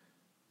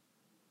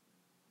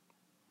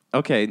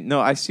 Okay, no,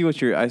 I see what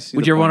you're. I see.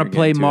 Would you ever want to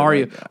play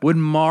Mario? Would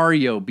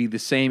Mario be the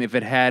same if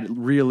it had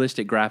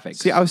realistic graphics?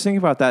 See, I was thinking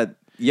about that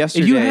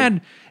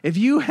yesterday. If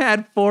you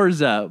had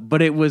Forza,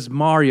 but it was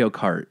Mario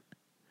Kart,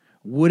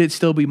 would it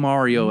still be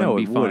Mario? No,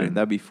 and be it wouldn't. fine?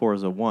 That'd be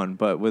Forza 1.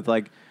 But with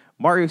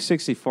Mario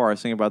 64, I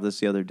was thinking about this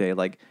the other day.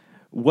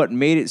 What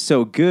made it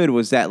so good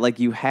was that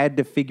you had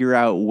to figure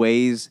out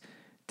ways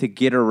to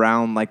get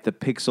around the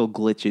pixel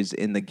glitches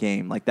in the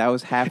game. That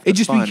was half the It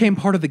just fun. became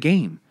part of the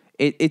game.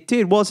 It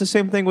did. Well, it's the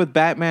same thing with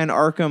Batman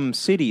Arkham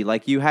City.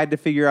 You had to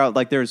figure out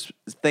there's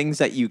things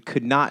that you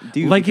could not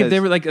do. If they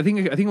were I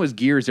think it was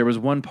Gears. There was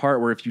one part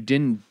where if you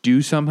didn't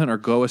do something or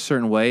go a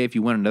certain way, if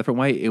you went a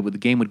different way, the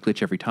game would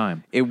glitch every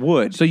time. It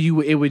would. So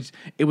it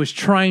was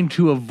trying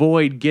to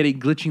avoid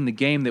glitching the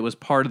game. That was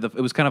part of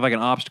it was kind of like an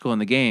obstacle in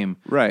the game.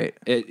 Right.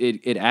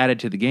 It added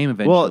to the game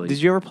eventually. Well,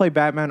 did you ever play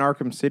Batman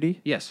Arkham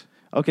City? Yes.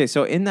 Okay,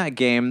 so in that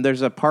game,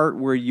 there's a part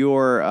where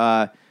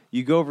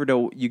you go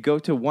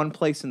to one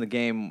place in the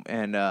game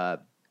and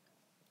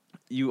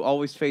you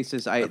always face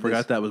this. I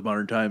forgot that was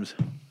modern times.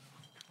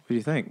 What do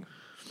you think?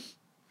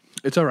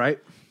 It's all right.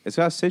 It's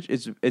got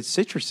it's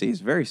citrusy. It's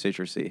very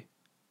citrusy.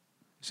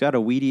 It's got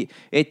a weedy.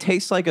 It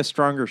tastes like a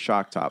stronger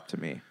shock top to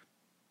me.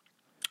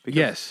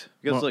 Yes.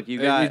 Because look,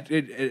 you got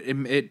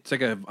it's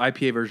like an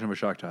IPA version of a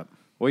shock top.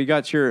 Well, you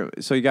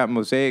got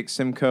Mosaic,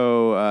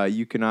 Simcoe,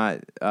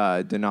 Euconaut,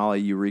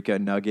 Denali, Eureka,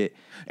 Nugget.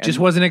 Just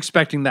wasn't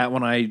expecting that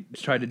when I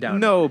tried to down it.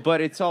 No,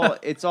 but it's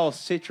all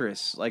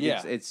citrus.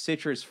 Yeah. It's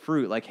citrus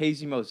fruit.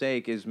 Hazy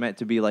Mosaic is meant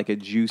to be a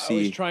juicy.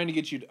 I was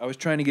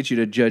trying to get you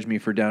to judge me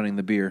for downing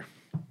the beer.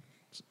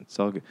 It's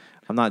all good.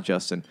 I'm not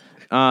Justin.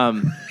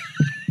 No,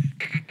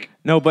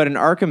 but in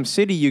Arkham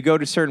City, you go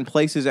to certain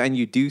places and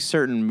you do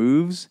certain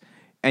moves,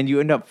 and you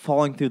end up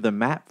falling through the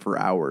map for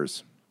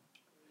hours.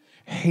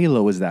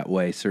 Halo was that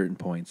way. Certain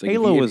points.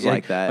 Halo was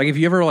like that. If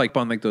you ever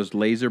on those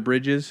laser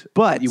bridges,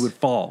 but you would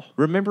fall.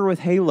 Remember with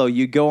Halo,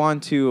 you go on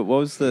to what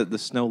was the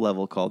snow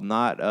level called?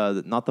 Not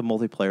the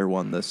multiplayer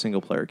one, the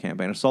single player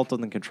campaign. Assault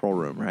on the Control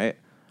Room, right?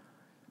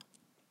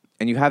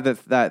 And you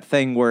have that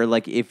thing where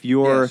if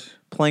you're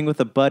playing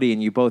with a buddy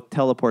and you both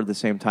teleport at the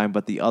same time,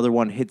 but the other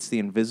one hits the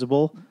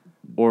invisible,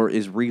 or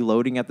is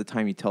reloading at the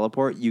time you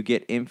teleport, you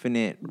get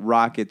infinite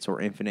rockets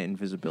or infinite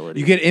invisibility.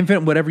 You get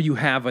infinite whatever you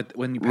have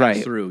when you pass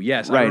Right. through.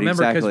 Yes, I Right,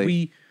 remember because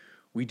exactly.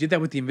 we did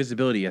that with the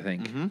invisibility. I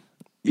think.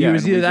 Yeah, It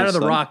was and either we that or just,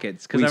 the like,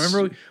 rockets. Because we I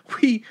remember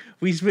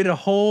we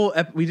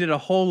spent we did a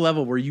whole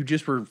level where you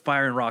just were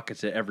firing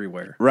rockets at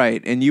everywhere.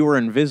 Right, and you were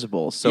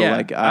invisible. So yeah,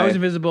 like I was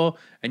invisible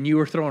and you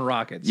were throwing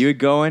rockets. you would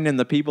go in, and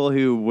the people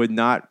who would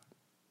not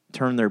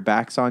turn their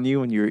backs on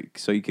you and you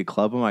could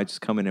club them, I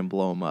just come in and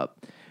blow them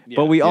up.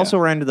 But we also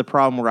ran into the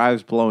problem where I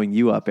was blowing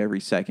you up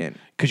every second.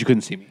 because you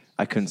couldn't see me.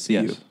 I couldn't see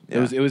you.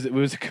 It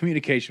was a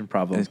communication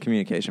problem. It's a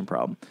communication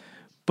problem.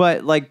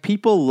 But like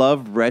people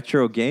love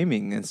retro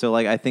gaming, and so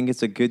like I think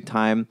it's a good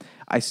time.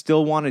 I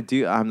still want to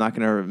do. I'm not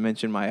going to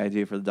mention my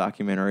idea for the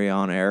documentary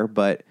on air,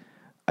 but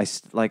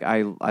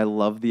I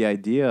love the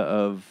idea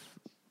of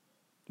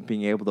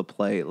being able to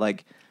play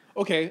like.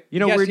 Okay,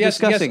 we're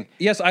discussing.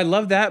 Yes, I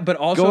love that, but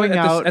also Going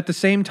out- at the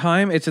same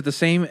time, it's at the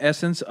same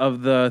essence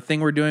of the thing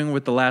we're doing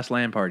with the last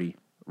LAN party.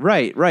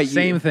 Right.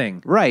 Same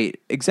thing. Right,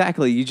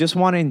 exactly. You just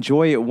want to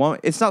enjoy it.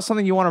 It's not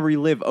something you want to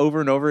relive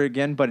over and over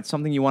again, but it's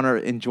something you want to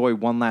enjoy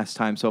one last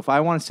time. So if I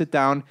want to sit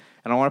down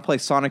and I want to play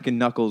Sonic and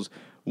Knuckles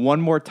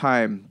one more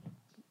time,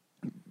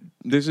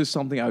 this is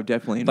something I would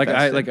definitely invest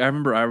in. I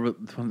remember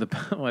one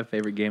of my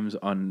favorite games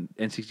on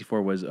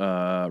N64 was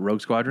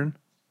Rogue Squadron.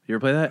 You ever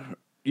play that?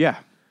 Yeah.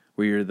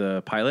 Where you're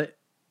the pilot?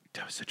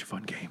 That was such a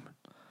fun game.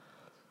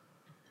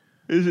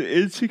 Is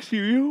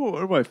N64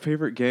 one of my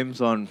favorite games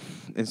on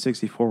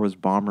N64 was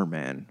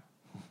Bomberman,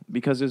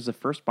 because it was the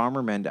first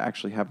Bomberman to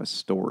actually have a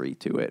story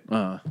to it.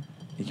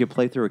 You could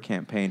play through a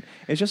campaign.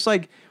 It's just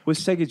like with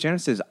Sega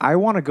Genesis, I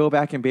want to go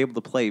back and be able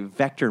to play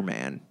Vector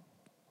Man.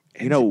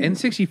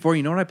 N64,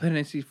 you know what I played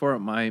in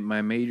N64?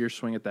 My major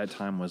swing at that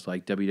time was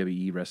like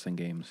WWE wrestling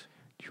games.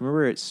 Do you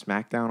remember it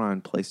SmackDown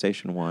on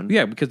PlayStation 1?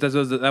 Yeah, because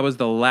that was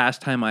the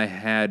last time I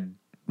had...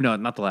 No,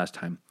 not the last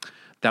time.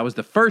 That was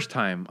the first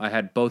time I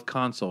had both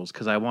consoles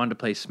because I wanted to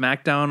play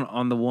SmackDown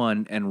on the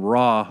one and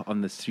Raw on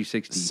the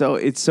 360. So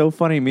it's so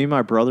funny. Me and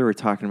my brother were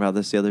talking about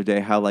this the other day.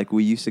 How like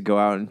we used to go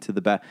out into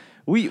the back.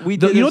 We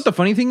did. You know what the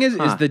funny thing is?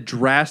 Huh. Is the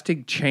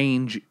drastic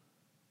change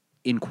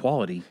in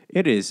quality.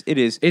 It is.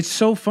 It's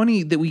so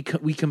funny that we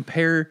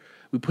compare.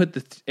 We put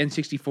the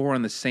N64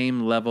 on the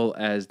same level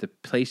as the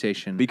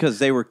PlayStation because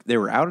they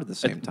were out at the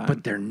same time,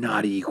 but they're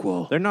not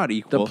equal. They're not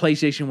equal. The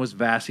PlayStation was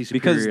vastly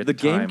superior because at the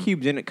time.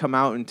 GameCube didn't come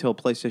out until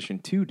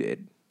PlayStation 2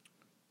 did.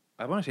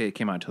 I want to say it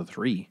came out until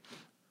 3.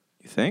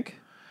 You think?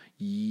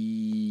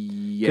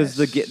 Yes.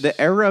 Because the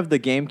era of the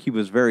GameCube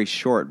was very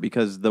short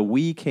because the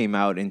Wii came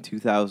out in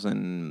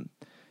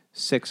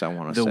 2006, I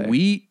want to say. The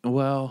Wii,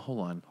 well, hold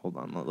on.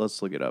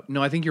 Let's look it up.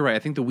 No, I think you're right. I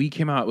think the Wii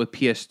came out with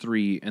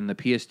PS3 and the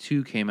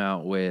PS2 came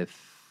out with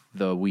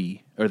the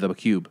Wii, or the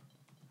Cube.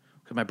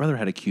 Because my brother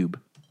had a Cube.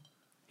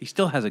 He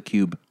still has a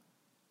Cube.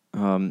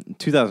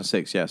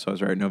 2006, yeah, so I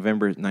was right.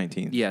 November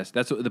 19th. Yes,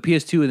 that's the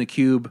PS2 and the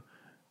Cube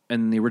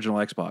and the original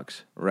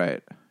Xbox.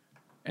 Right.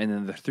 And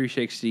then the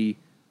 360,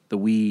 the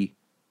Wii,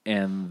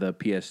 and the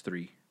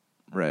PS3.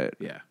 Right.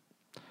 Yeah.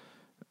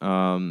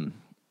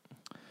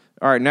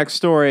 All right, next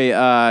story.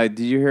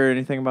 Did you hear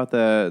anything about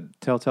the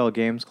Telltale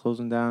Games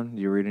closing down?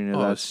 You reading into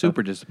that? I was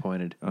super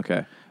disappointed.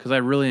 Okay. Because I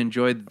really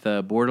enjoyed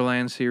the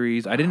Borderlands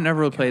series. I didn't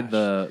ever play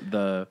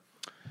the.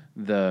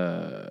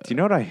 Do you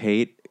know what I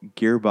hate?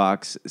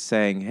 Gearbox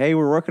saying, "Hey,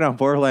 we're working on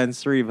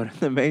Borderlands 3, but in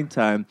the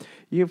meantime,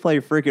 you can play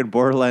freaking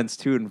Borderlands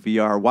 2 in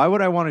VR." Why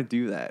would I want to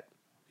do that?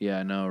 Yeah,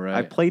 I know, right?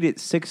 I played it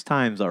 6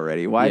 times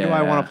already. Why do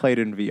I want to play it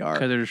in VR?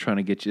 Because they're just trying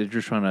to get you. They're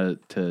just trying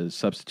to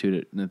substitute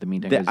it in the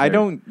meantime.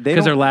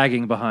 Because they're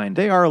lagging behind.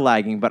 They are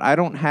lagging, but I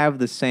don't have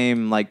the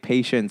same like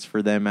patience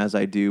for them as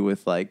I do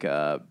with like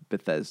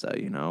Bethesda.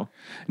 You know?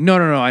 No,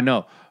 I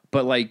know,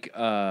 but like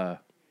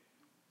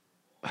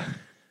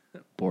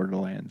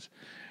Borderlands.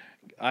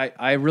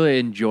 I really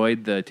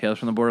enjoyed the Tales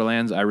from the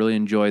Borderlands. I really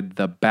enjoyed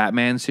the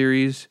Batman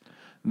series.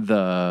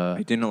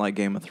 I didn't like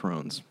Game of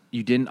Thrones.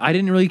 You didn't? I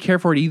didn't really care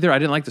for it either. I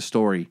didn't like the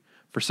story.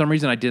 For some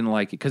reason, I didn't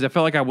like it because I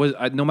felt like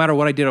no matter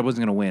what I did, I wasn't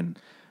going to win.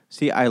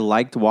 See, I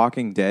liked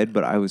Walking Dead,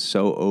 but I was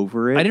so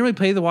over it. I didn't really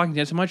play The Walking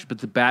Dead so much, but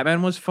the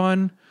Batman was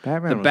fun. I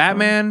never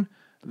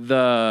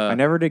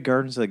did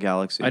Guardians of the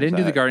Galaxy. I didn't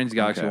do the Guardians of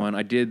the Galaxy one.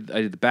 I did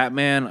the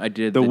Batman. I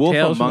did the Wolf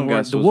Tales Among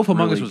Us. The Wolf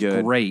Among Us really was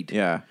good. great.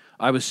 Yeah.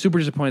 I was super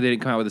disappointed they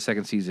didn't come out with a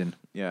second season.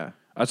 Yeah.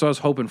 That's what I was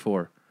hoping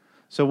for.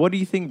 So what do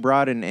you think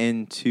brought an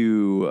end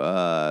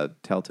to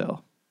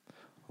Telltale?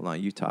 Hold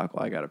on, you talk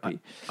while I gotta pee.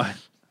 Well,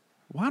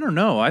 I don't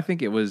know. I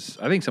think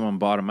someone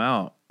bought them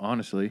out,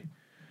 honestly,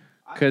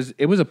 because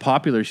it was a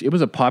popular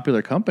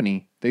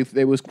company.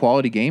 It was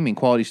quality gaming,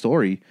 quality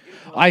story.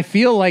 I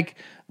feel like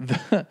They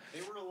were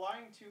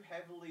relying too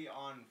heavily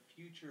on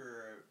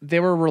future they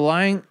were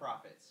relying.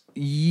 profits.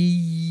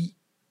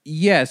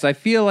 Yes, I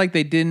feel like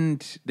they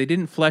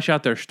didn't flesh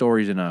out their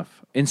stories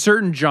enough. In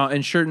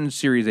certain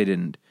series, they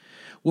didn't.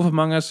 Wolf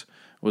Among Us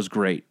was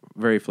great,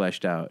 very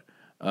fleshed out.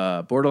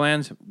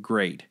 Borderlands,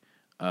 great.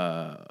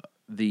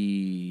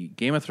 The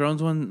Game of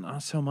Thrones one,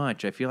 not so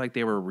much. I feel like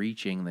they were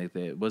reaching.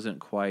 It wasn't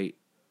quite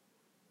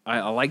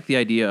I like the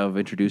idea of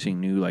introducing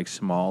new, like,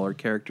 smaller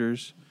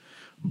characters,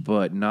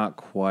 but not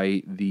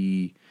quite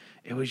the.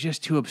 It was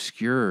just too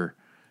obscure,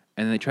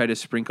 and they tried to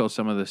sprinkle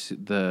some of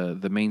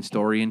the main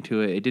story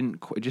into it.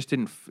 It just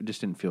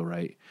didn't feel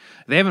right.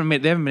 They haven't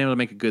been able to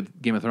make a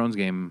good Game of Thrones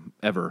game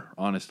ever,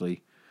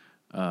 honestly.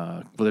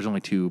 Well, there's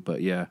only two,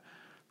 but yeah,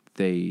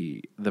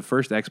 the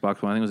first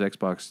Xbox one, I think it was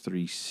Xbox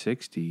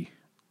 360,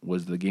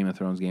 was the Game of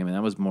Thrones game, and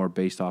that was more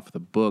based off of the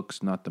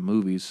books, not the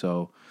movies.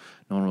 So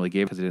no one really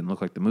gave it because it didn't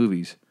look like the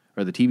movies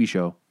or the TV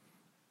show.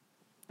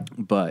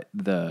 But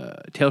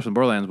the Tales from the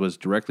Borderlands was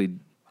directly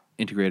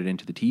integrated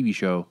into the TV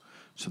show,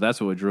 so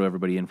that's what drew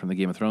everybody in from the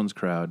Game of Thrones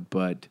crowd.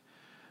 But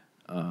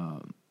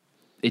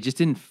it just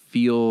didn't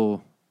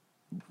feel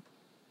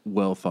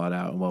well thought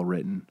out and well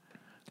written.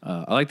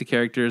 I like the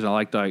characters. I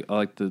like the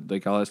all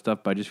that stuff.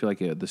 But I just feel like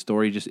the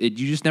story you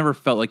just never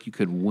felt like you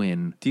could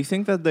win. Do you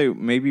think that they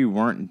maybe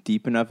weren't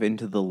deep enough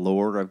into the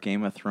lore of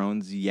Game of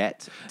Thrones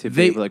yet to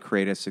be able to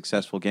create a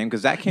successful game?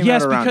 Because that came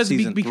out around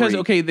season 3.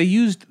 Okay, they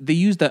used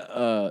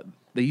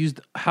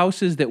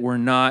houses that were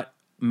not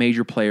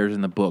major players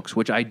in the books,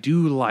 which I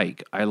do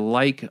like. I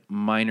like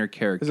minor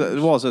characters.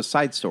 It's a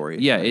side story.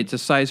 Yeah, it's a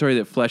side story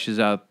that fleshes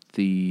out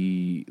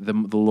the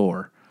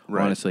lore,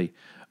 Right. honestly.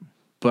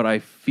 But I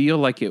feel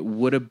like it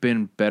would have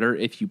been better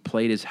if you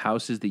played as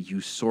houses that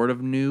you sort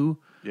of knew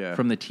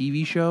from the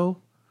TV show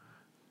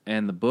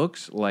and the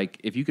books. Like,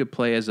 if you could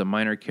play as a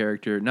minor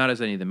character, not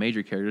as any of the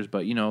major characters,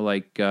 but,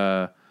 like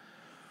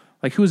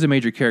who was a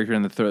major character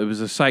in it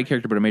was a side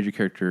character, but a major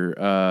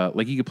character.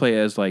 Like, you could play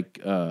as, like,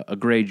 a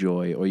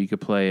Greyjoy, or you could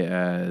play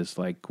as,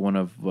 like, one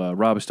of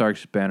Robb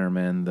Stark's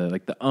bannermen,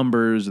 the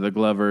Umbers, or the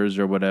Glovers,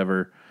 or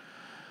whatever.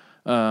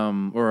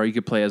 Or you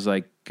could play as,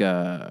 like,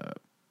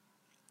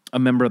 a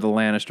member of the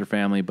Lannister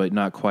family, but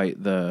not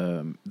quite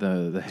the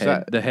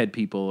head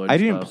people. I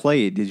didn't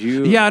play it. Did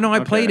you? Yeah, no, I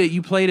played it.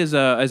 You played as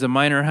a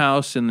minor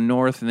house in the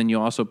north, and then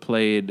you also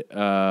played.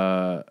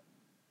 You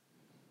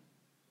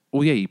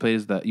played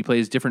as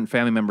different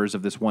family members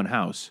of this one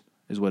house,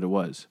 is what it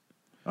was.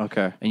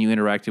 Okay. And you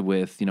interacted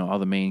with all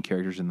the main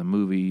characters in the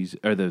movies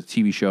or the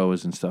TV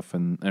shows and stuff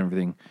and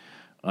everything.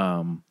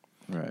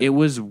 Right. It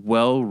was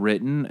well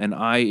written, and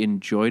I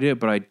enjoyed it,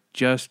 but I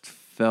just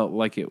felt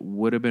like it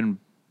would have been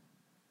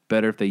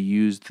better if they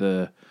used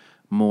the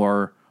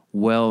more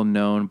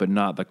well-known, but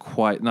not the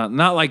quite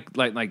not like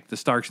the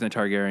Starks and the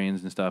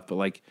Targaryens and stuff, but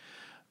like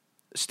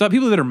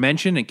people that are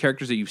mentioned and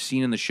characters that you've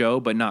seen in the show,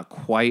 but not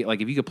quite.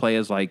 Like, if you could play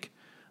as like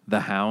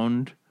the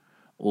Hound,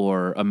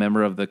 or a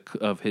member of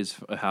his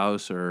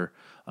house, or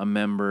a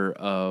member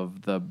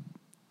of the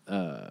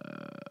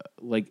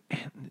like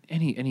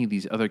any of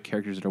these other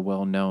characters that are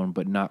well-known,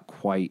 but not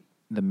quite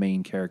the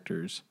main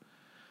characters,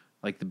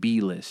 like the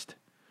B list,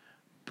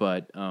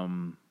 but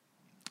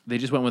they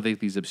just went with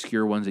these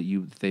obscure ones that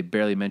they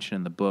barely mention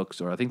in the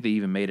books, or I think they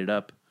even made it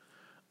up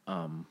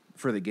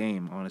for the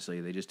game.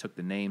 Honestly, they just took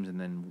the names and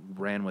then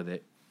ran with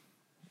it.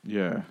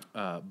 Yeah.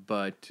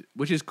 But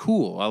which is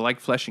cool. I like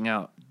fleshing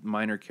out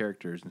minor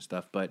characters and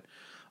stuff. But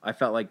I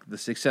felt like the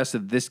success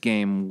of this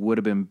game would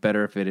have been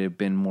better if it had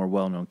been more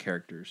well-known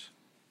characters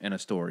and a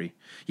story.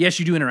 Yes,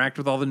 you do interact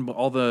with all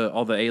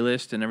the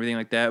A-list and everything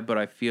like that. But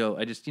I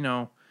just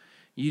you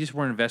just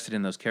weren't invested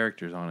in those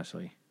characters,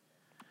 honestly.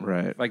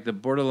 Right. Like the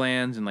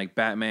Borderlands and like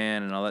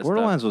Batman and all that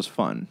Borderlands stuff. was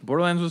fun.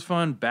 Borderlands was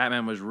fun.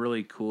 Batman was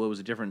really cool. It was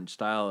a different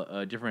style,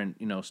 a different,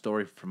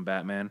 story from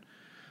Batman.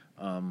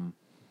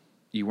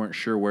 You weren't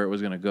sure where it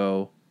was going to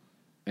go.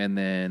 And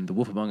then The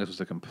Wolf Among Us was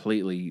a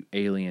completely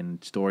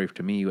alien story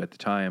to me at the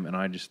time, and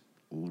I just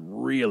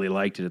really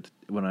liked it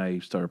when I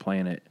started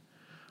playing it.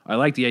 I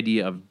like the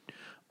idea of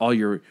all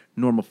your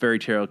normal fairy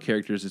tale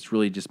characters. It's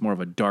really just more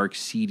of a dark,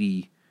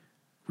 seedy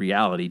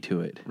reality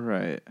to it.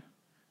 Right.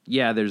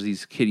 Yeah, there's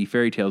these kiddie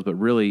fairy tales, but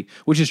really,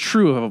 which is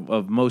true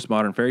of most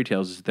modern fairy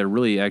tales, is they're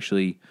really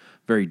actually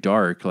very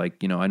dark.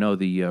 Like, I know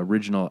the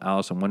original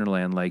Alice in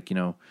Wonderland, like,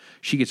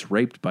 she gets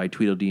raped by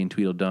Tweedledee and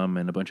Tweedledum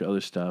and a bunch of other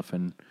stuff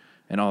and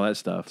all that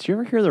stuff. Did you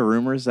ever hear the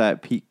rumors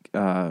that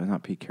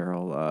Lewis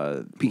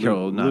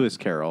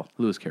Carroll,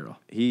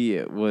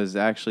 he was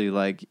actually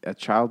like a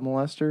child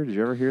molester? Did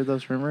you ever hear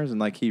those rumors?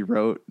 And like he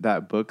wrote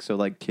that book so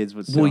like kids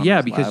would sit on his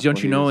lap because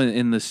don't you know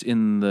in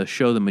the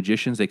show The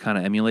Magicians, they kind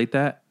of emulate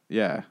that.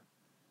 Yeah.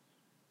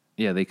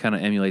 Yeah, they kind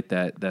of emulate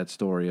that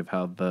story of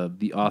how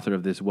the author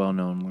of this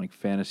well-known like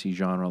fantasy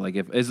genre, like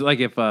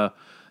if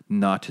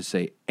not to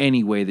say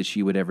any way that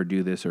she would ever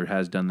do this or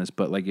has done this,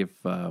 but like if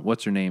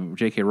what's her name,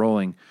 J.K.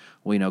 Rowling,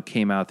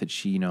 came out that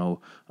she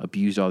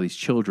abused all these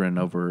children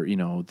over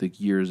the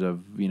years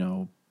of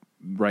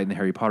writing the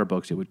Harry Potter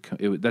books, it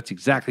would that's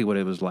exactly what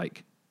it was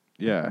like.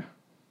 Yeah.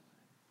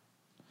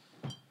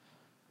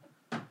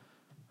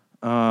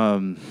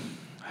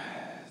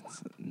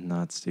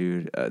 Nuts,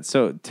 dude.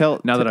 So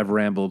that I've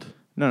rambled.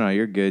 No,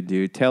 you're good,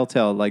 dude.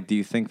 Telltale, like, do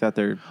you think that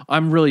they're...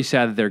 I'm really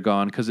sad that they're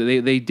gone because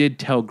they did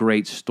tell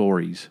great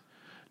stories.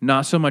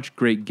 Not so much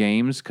great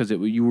games because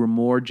you were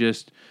more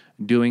just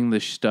doing the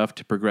stuff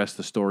to progress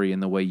the story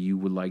in the way you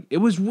would like. It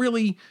was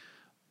really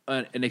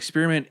an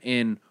experiment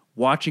in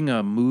watching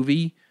a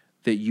movie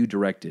that you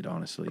directed,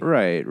 honestly.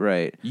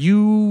 Right.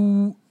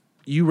 You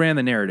ran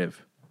the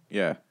narrative.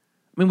 Yeah.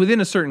 I mean,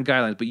 within a certain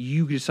guidelines, but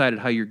you decided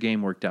how your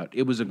game worked out.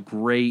 It was a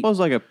great. Well, it was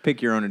like a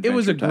pick your own adventure. It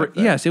was a type great.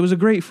 thing. Yes, it was a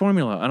great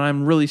formula, and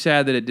I'm really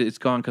sad that it's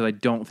gone because I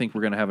don't think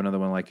we're going to have another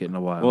one like it in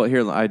a while. Well,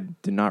 here, I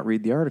did not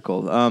read the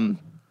article.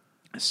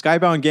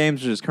 Skybound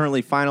Games is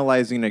currently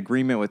finalizing an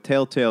agreement with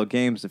Telltale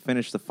Games to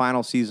finish the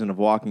final season of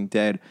Walking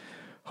Dead.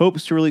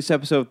 Hopes to release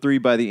episode 3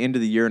 by the end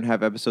of the year and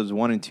have episodes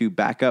 1 and 2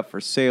 back up for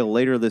sale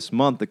later this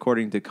month,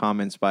 according to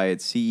comments by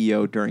its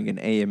CEO during an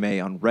AMA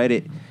on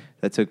Reddit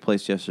that took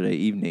place yesterday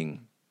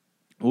evening.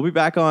 We'll be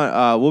back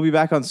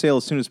on sale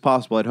as soon as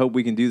possible. I'd hope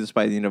we can do this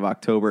by the end of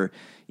October.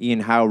 Ian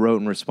Howe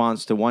wrote in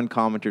response to one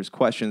commenter's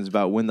questions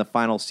about when the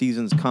final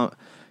season's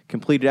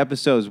completed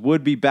episodes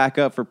would be back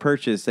up for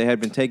purchase. They had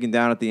been taken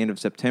down at the end of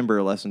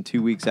September, less than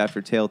 2 weeks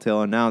after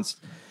Telltale announced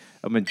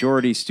a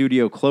majority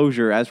studio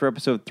closure. As for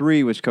episode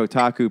 3, which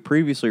Kotaku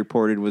previously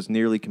reported was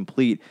nearly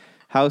complete,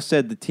 Howe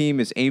said the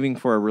team is aiming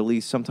for a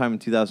release sometime in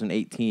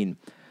 2018.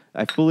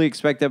 I fully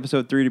expect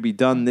episode 3 to be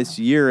done this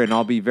year, and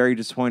I'll be very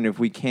disappointed if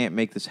we can't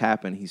make this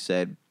happen, he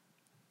said.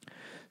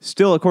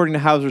 Still, according to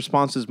Howe's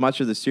responses, much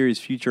of the series'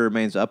 future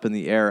remains up in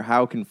the air.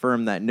 Howe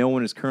confirmed that no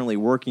one is currently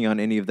working on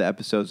any of the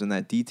episodes and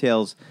that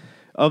details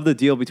of the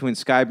deal between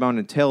Skybound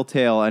and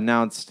Telltale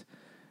announced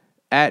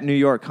at New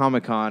York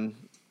Comic Con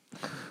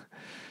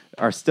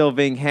are still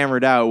being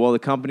hammered out, while the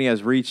company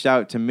has reached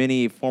out to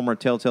many former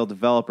Telltale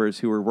developers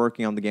who were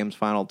working on the game's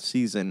final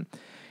season.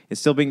 It's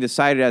still being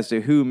decided as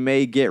to who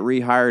may get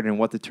rehired and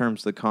what the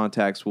terms of the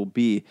contacts will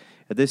be.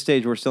 At this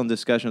stage, we're still in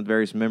discussion with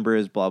various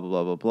members, blah,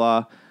 blah, blah,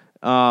 blah,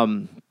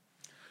 blah.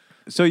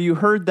 So you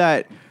heard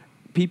that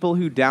people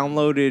who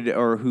downloaded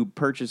or who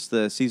purchased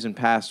the season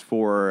pass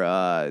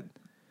for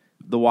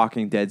The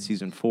Walking Dead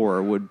Season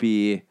 4 would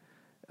be...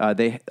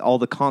 all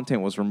the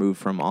content was removed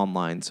from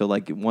online. So,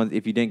 like,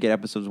 if you didn't get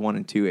episodes 1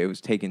 and 2, it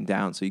was taken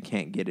down, so you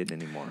can't get it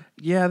anymore.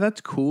 Yeah,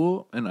 that's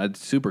cool, and it's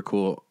super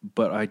cool,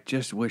 but I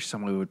just wish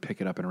somebody would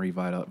pick it up and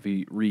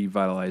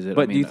revitalize it.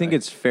 But do you think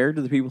it's fair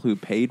to the people who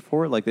paid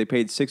for it? Like, they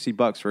paid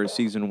 $60 for a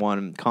Season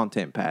 1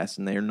 content pass,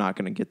 and they're not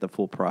going to get the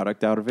full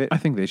product out of it? I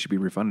think they should be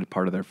refunded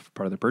part of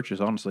their purchase,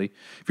 honestly.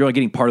 If you're only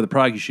getting part of the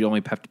product, you should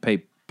only have to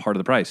pay part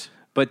of the price.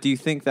 But do you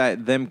think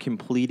that them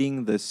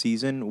completing the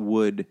season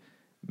would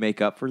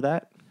make up for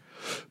that?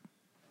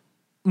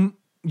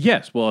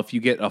 Yes. Well, if you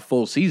get a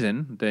full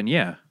season, then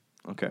yeah.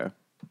 Okay.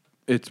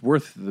 It's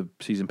worth the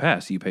season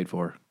pass you paid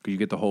for because you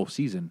get the whole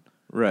season.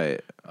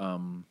 Right.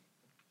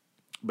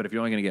 But if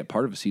you're only going to get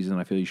part of a season,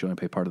 I feel you should only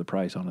pay part of the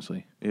price,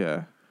 honestly.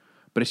 Yeah.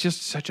 But it's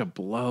just such a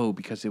blow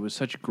because it was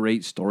such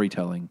great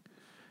storytelling.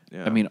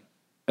 Yeah. I mean,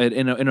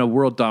 in a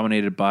world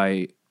dominated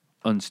by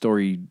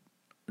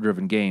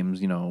unstory-driven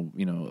games, you know,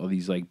 all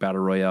these like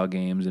battle royale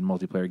games and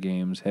multiplayer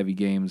games, heavy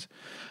games.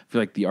 I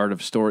feel like the art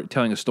of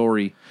telling a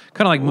story,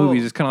 kind of like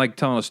movies, it's kind of like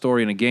telling a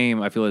story in a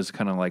game. I feel is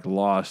kind of like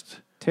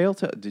lost.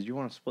 Telltale. Did you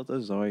want to split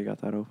those? Is that why you got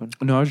that open?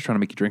 No, I was just trying to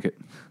make you drink it.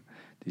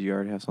 Did you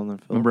already have something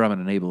filled? Remember, I'm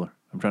an enabler.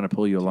 I'm trying to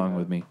pull you along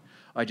with me.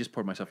 I just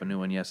poured myself a new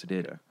one. Yes, I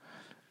did.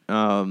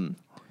 Yeah.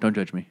 Don't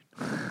judge me.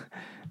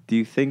 Do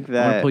you think I'm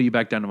going that... to pull you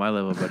back down to my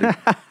level, buddy.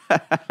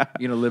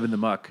 You're going to live in the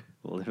muck.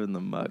 Live in the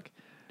muck.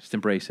 Just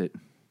embrace it.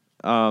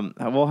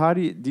 Well, how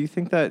do you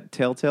think that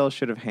Telltale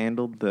should have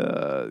handled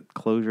the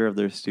closure of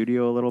their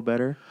studio a little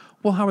better?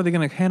 Well, how are they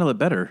going to handle it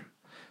better?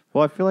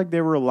 Well, I feel like they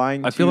were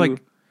relying. I feel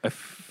like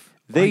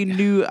they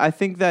knew. I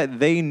think that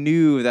they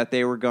knew that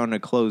they were going to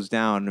close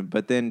down,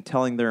 but then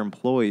telling their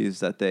employees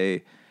that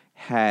they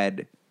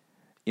had,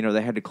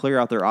 they had to clear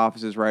out their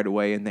offices right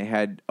away, and they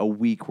had a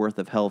week worth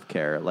of health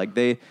care. Like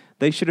they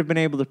should have been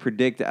able to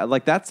predict.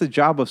 Like that's the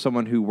job of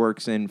someone who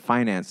works in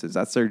finances.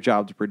 That's their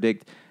job to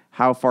predict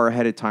how far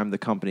ahead of time the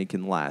company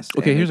can last.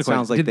 Okay, and here's a question.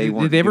 Sounds like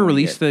did they ever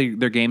release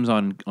their games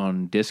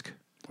on disc,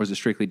 or is it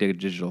strictly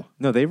digital?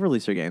 No, they've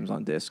released their games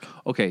on disc.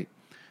 Okay,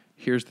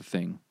 here's the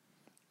thing,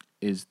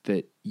 is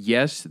that,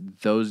 yes,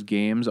 those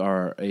games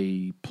are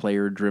a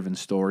player-driven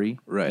story,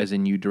 right? As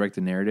in you direct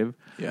the narrative.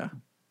 Yeah.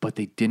 But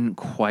they didn't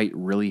quite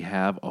really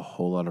have a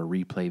whole lot of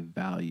replay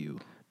value.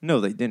 No,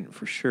 they didn't,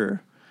 for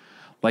sure.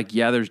 Like,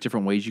 yeah, there's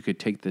different ways you could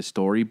take the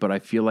story, but I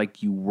feel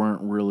like you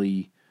weren't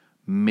really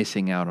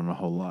missing out on a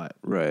whole lot.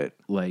 Right.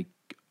 Like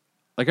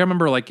I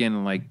remember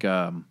in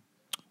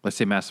let's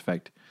say Mass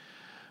Effect.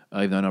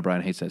 Even though I know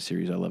Brian hates that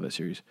series, I love that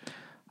series.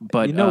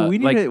 But we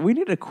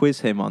need to quiz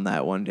him on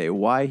that one day.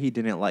 Why he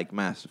didn't like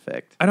Mass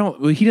Effect?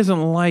 He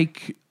doesn't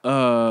like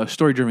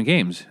story-driven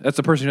games. That's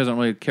the person who doesn't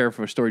really care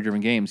for story-driven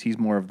games. He's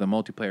more of the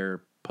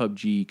multiplayer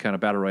PUBG kind of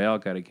battle royale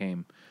kind of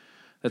game.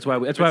 That's why.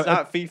 It's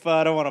not FIFA.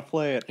 I don't want to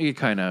play it. You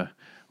kind of.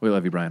 We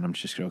love you, Brian. I'm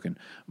just joking.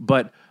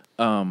 But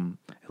at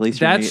least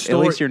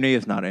your knee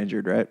is not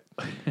injured, right?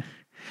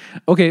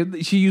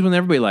 Okay, she used one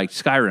everybody liked,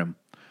 Skyrim.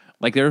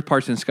 Like there were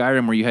parts in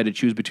Skyrim where you had to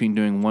choose between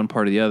doing one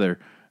part or the other,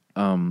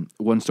 one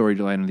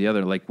storyline or the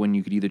other. Like when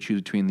you could either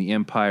choose between the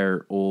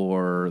Empire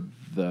or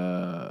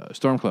the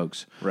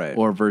Stormcloaks, right?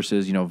 Or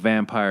versus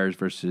vampires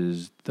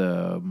versus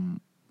the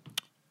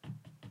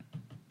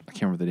I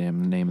can't remember the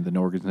damn name of the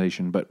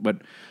organization, but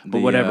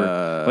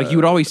whatever. Like you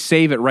would always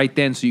save it right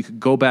then, so you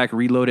could go back,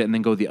 reload it, and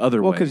then go the other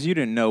way. Well, because you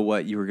didn't know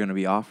what you were going to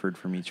be offered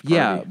from each party.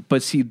 Yeah,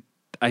 but see,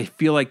 I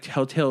feel like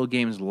Telltale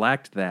Games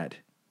lacked that.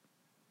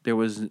 There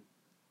was,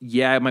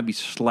 it might be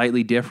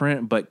slightly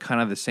different, but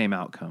kind of the same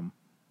outcome.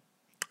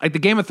 Like the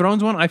Game of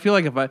Thrones one, I feel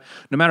like no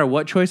matter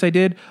what choice I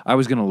did, I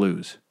was going to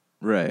lose.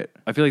 Right.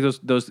 I feel like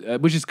those,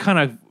 which is kind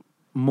of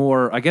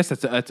more. I guess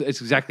it's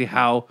exactly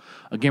how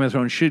a Game of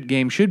Thrones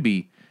game should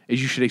be.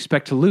 Is you should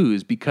expect to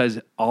lose because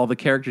all the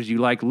characters you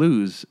like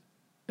lose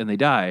and they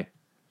die.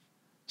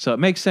 So it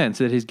makes sense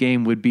that his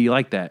game would be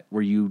like that,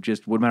 where you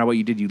just, no matter what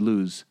you did, you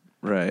lose.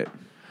 Right.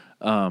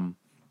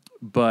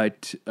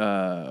 But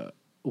the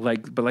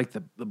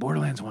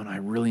Borderlands one, I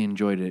really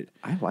enjoyed it.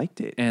 I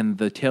liked it. And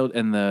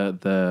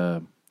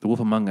the Wolf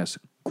Among Us,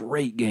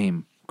 great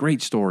game,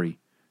 great story.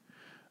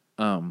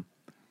 And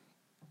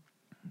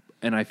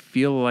I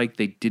feel like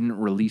they didn't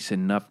release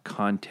enough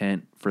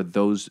content for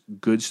those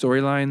good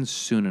storylines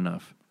soon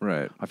enough.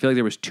 Right. I feel like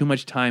there was too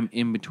much time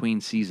in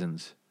between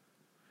seasons.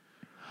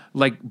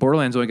 Like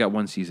Borderlands only got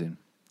one season.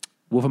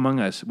 Wolf Among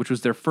Us, which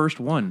was their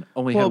first one,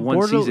 only had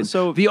one season.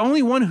 So the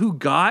only one who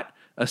got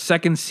a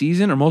second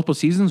season or multiple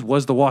seasons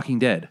was The Walking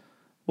Dead.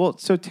 Well,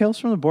 so Tales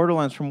from the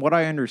Borderlands, from what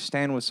I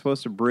understand, was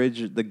supposed to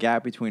bridge the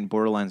gap between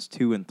Borderlands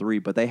 2 and 3,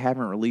 but they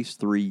haven't released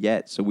 3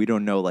 yet, so we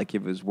don't know like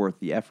if it was worth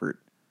the effort.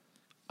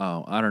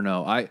 Oh, I don't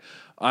know.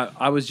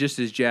 I was just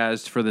as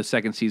jazzed for the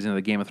second season of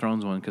the Game of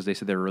Thrones one because they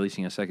said they were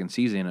releasing a second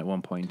season at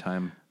one point in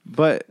time.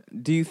 But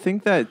do you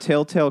think that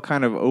Telltale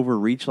kind of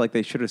overreached, like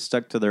they should have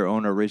stuck to their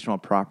own original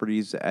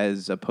properties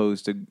as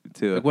opposed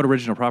to Like what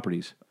original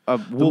properties? The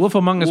Wolf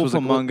Among Us was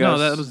Among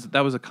Us. No,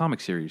 that was a comic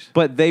series.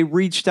 But they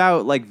reached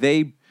out, like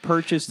they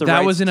purchased the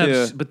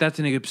rights but that's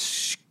an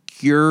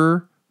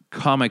obscure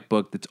comic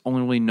book that's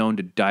only really known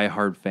to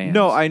diehard fans.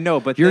 No, I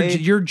know, but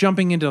you're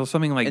jumping into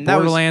something like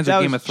Borderlands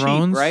or Game of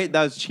Thrones, cheap, right?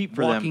 That was cheap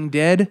for Walking them.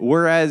 Dead.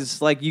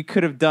 Whereas, like you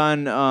could have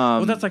done.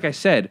 Well, that's like I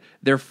said.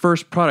 Their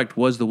first product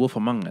was The Wolf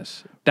Among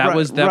Us. That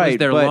was their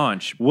but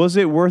launch. Was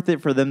it worth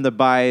it for them to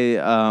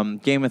buy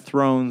Game of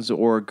Thrones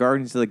or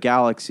Guardians of the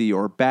Galaxy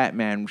or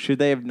Batman? Should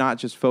they have not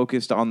just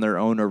focused on their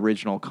own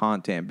original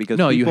content? Because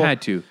you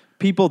had to.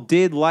 People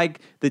did like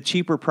the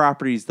cheaper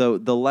properties, the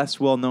less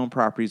well-known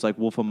properties like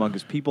Wolf Among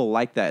Us. People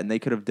like that, and they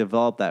could have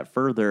developed that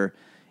further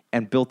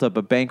and built up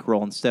a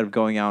bankroll instead of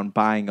going out and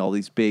buying all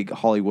these big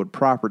Hollywood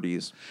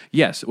properties.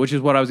 Yes, which is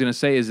what I was going to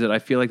say, is that I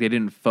feel like they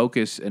didn't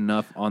focus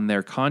enough on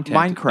their content.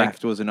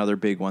 Minecraft was another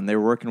big one. They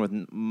were working with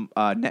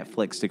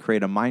Netflix to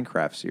create a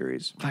Minecraft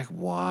series. Like,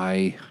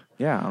 why?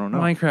 Yeah, I don't know.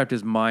 Minecraft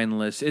is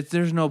mindless.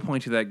 There's no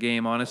point to that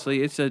game,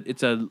 honestly. It's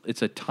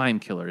a time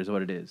killer is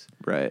what it is.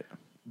 Right.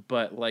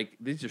 But like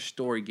these are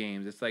story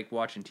games. It's like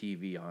watching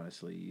TV.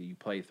 Honestly, you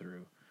play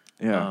through.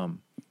 Yeah.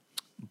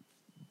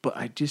 But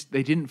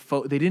they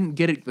didn't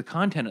get it, the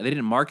content. They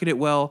didn't market it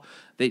well.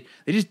 They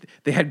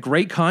had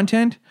great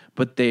content,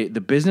 but the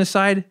business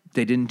side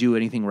they didn't do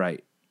anything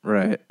right.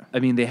 Right. I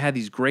mean, they had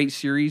these great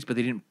series, but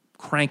they didn't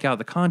crank out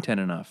the content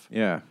enough.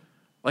 Yeah.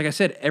 Like I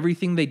said,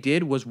 everything they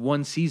did was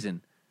one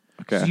season.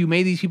 Okay. So you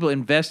made these people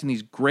invest in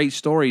these great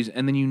stories,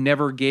 and then you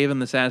never gave them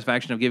the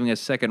satisfaction of giving a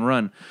second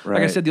run. Right.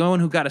 Like I said, the only one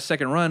who got a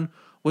second run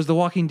was The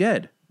Walking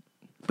Dead.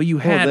 But you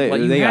had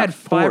got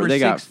 5 or 6. They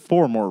got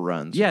 4 more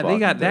runs. Yeah,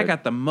 that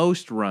got the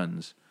most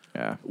runs.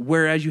 Yeah.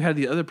 Whereas you had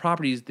the other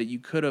properties that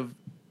it could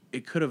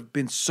have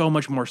been so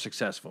much more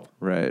successful.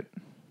 Right.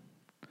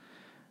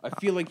 I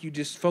feel like you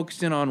just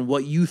focused in on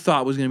what you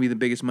thought was going to be the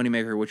biggest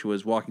moneymaker, which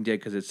was Walking Dead,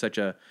 because it's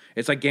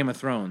like Game of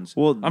Thrones.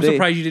 Well, I'm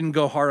surprised you didn't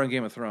go hard on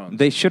Game of Thrones.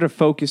 They should have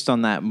focused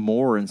on that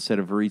more instead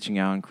of reaching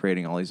out and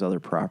creating all these other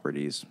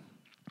properties.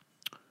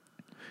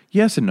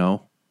 Yes and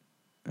no.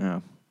 Yeah.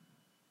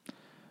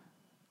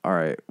 All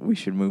right, we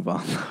should move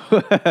on.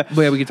 But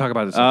yeah, we can talk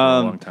about this for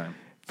a long time.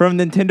 From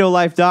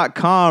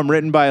NintendoLife.com,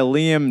 written by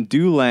Liam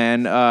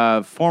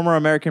Doolan, former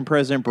American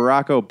President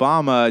Barack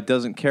Obama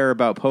doesn't care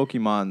about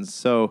Pokemon,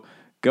 so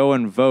go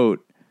and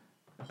vote.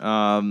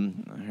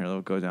 Here,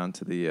 we'll go down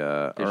to the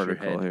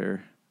article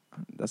here.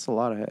 That's a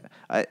lot of head.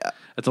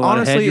 That's a lot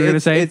of head, you're going to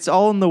say? It's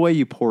all in the way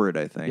you pour it,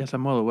 I think. Yes,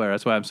 I'm well aware.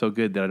 That's why I'm so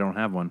good that I don't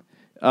have one.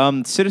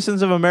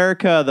 Citizens of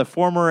America, the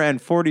former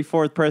and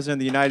 44th President of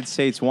the United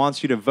States,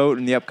 wants you to vote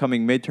in the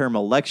upcoming midterm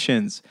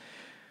elections.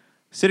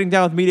 Sitting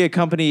down with media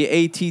company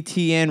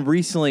ATTN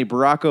recently,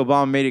 Barack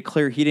Obama made it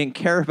clear he didn't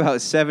care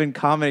about 7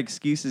 common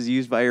excuses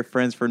used by your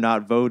friends for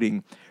not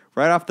voting.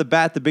 Right off the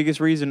bat, the biggest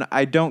reason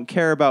I don't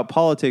care about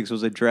politics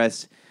was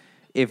addressed.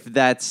 If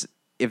that's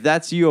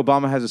you,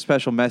 Obama has a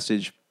special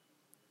message.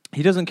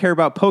 He doesn't care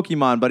about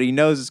Pokemon, but he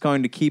knows it's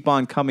going to keep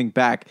on coming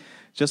back,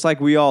 just like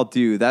we all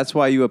do. That's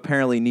why you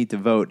apparently need to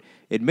vote.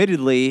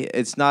 Admittedly,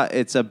 it's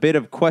a bit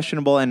of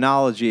questionable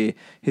analogy.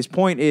 His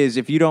point is,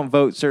 if you don't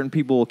vote, certain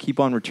people will keep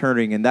on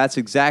returning, and that's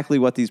exactly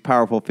what these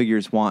powerful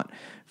figures want,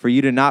 for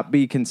you to not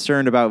be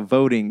concerned about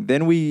voting.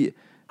 Then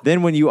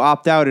when you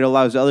opt out, it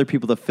allows other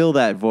people to fill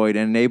that void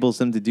and enables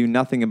them to do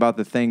nothing about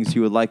the things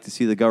you would like to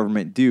see the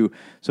government do.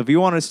 So if you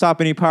want to stop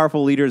any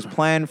powerful leaders,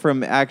 plan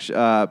from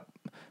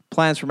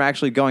plans from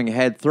actually going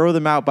ahead. Throw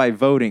them out by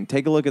voting.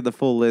 Take a look at the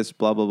full list,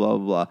 blah, blah, blah,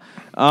 blah,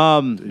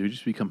 blah. Did you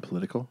just become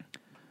political?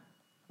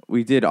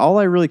 We did. All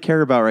I really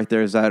care about right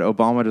there is that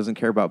Obama doesn't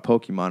care about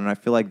Pokemon, and I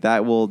feel like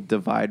that will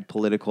divide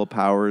political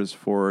powers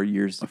for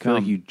years to I feel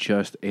come. like you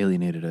just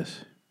alienated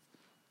us.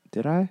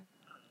 Did I?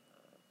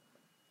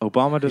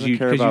 Obama doesn't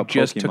care about Pokemon. Because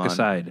you just took a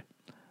side.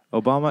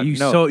 Obama,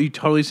 You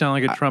totally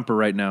sound like a Trumper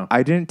right now.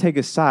 I didn't take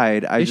a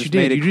side. I Yes, just you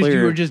made did. it clear.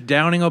 You were just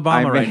downing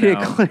Obama right I made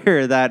now. it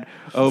clear that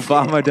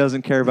Obama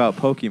doesn't care about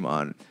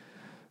Pokemon.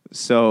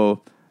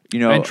 So,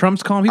 And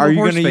Trump's calling people are you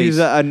horse going to face. use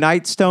a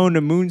Night Stone,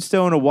 a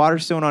Moonstone, a Water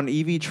Stone on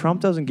Eevee?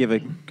 Trump doesn't give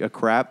a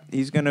crap.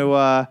 He's going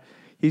to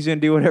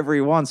do whatever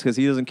he wants because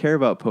he doesn't care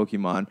about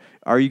Pokemon.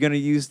 Are you going to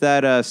use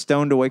that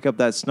stone to wake up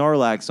that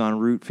Snorlax on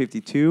Route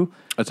 52?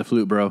 That's a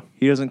flute, bro.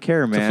 He doesn't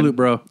care, man. It's a flute,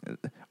 bro.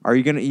 Are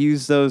you going to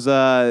use those,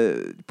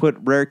 put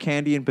Rare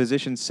Candy in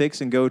position 6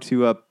 and go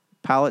to a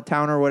Pallet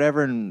Town or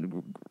whatever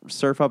and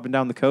surf up and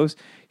down the coast?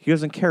 He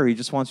doesn't care. He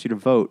just wants you to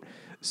vote.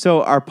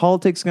 So are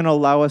politics going to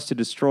allow us to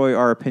destroy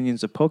our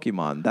opinions of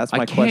Pokemon? That's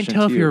my question. I can't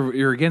tell to if you.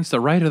 you're against the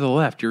right or the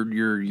left.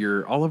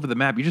 You're all over the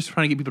map. You're just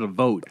trying to get people to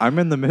vote. I'm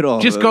in the middle.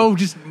 Just of go.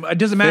 It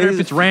doesn't matter if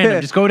it's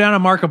random. Just go down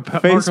and mark a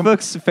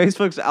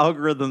Facebook's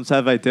algorithms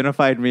have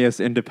identified me as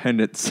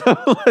independent. So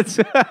let's.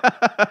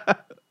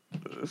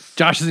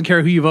 Josh doesn't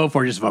care who you vote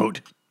for. Just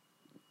vote.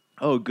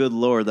 Oh, good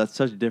Lord. That's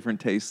such a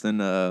different taste than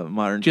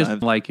modern Just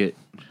times. like it.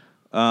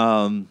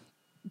 So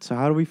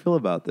how do we feel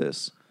about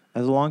this?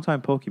 As a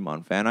longtime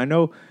Pokemon fan, I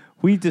know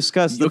we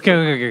discussed...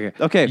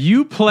 Okay.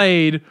 You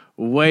played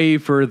way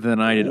further than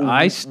I did.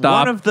 I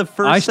stopped. One of the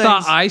first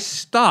things... I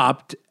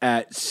stopped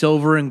at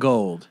Silver and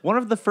Gold. One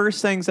of the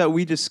first things that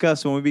we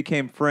discussed when we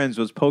became friends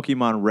was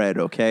Pokemon Red,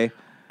 okay?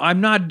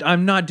 I'm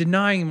not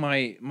denying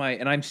my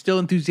and I'm still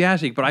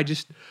enthusiastic, but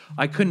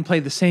I couldn't play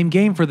the same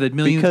game for the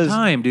millionth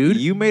time, dude.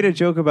 You made a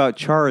joke about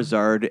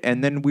Charizard,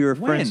 and then we were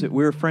friends.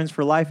 We were friends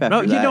for life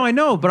after that. I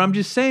know, but I'm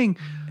just saying.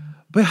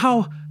 But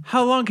how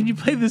long can you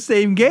play the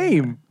same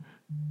game?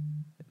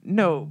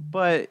 No,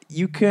 but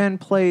you can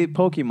play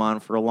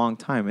Pokemon for a long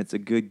time. It's a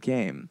good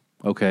game.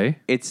 Okay.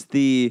 It's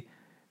the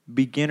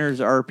beginner's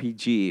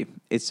RPG.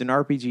 It's an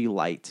RPG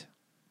light.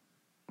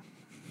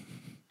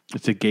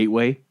 It's a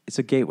gateway. It's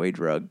a gateway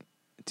drug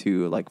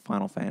to like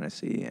Final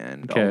Fantasy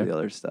and all the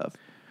other stuff.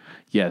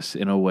 Yes,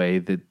 in a way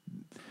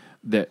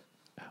that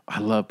I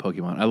love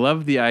Pokemon. I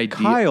love the idea.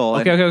 Kyle,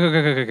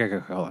 Okay.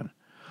 Hold on.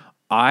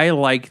 I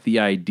like the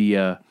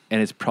idea,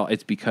 and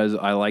it's because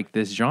I like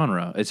this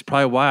genre. It's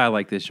probably why I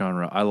like this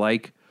genre. I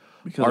like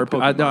I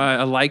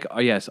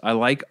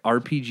like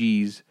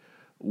RPGs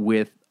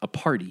with a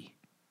party,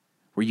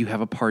 where you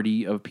have a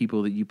party of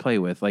people that you play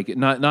with, like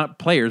not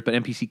players but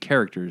NPC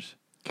characters.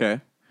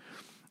 Okay.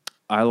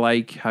 I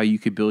like how you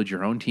could build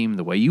your own team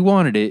the way you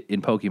wanted it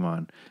in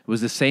Pokemon. It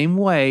was the same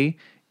way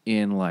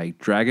in like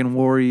Dragon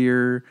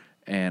Warrior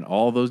and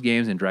all those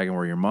games, and Dragon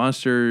Warrior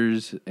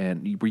Monsters,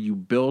 and where you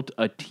built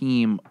a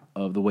team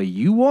of the way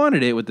you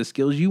wanted it with the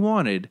skills you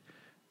wanted,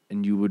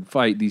 and you would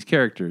fight these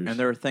characters. And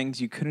there are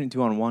things you couldn't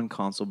do on one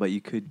console, but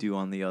you could do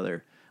on the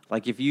other.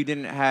 Like if you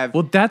didn't have...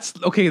 Well, that's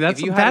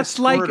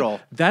Squirtle,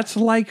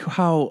 like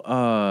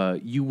how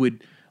you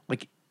would...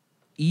 Like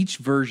each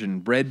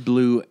version, red,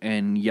 blue,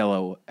 and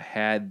yellow,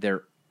 had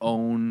their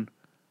own...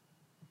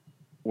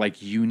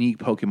 like unique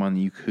Pokemon that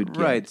you could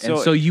get. Right. And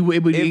so it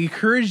would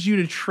encourage you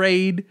to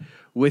trade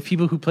with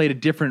people who played a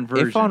different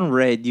version. If on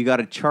red you got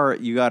a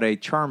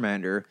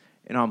Charmander,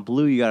 and on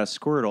blue you got a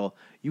Squirtle,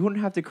 you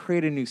wouldn't have to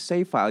create a new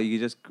save file. You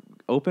could just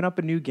open up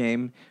a new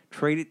game,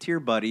 trade it to your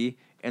buddy,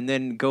 and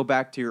then go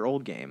back to your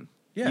old game.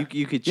 Yeah.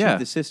 You could cheat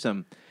the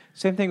system.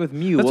 Same thing with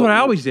Mew. That's what I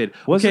always did.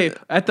 Okay,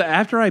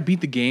 after I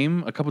beat the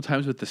game a couple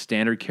times with the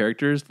standard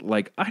characters,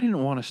 like I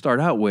didn't want to start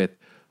out with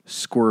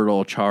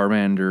Squirtle,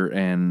 Charmander,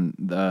 and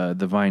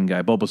the Vine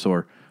guy,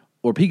 Bulbasaur,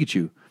 or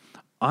Pikachu.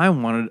 I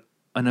wanted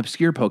an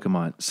obscure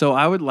Pokemon, so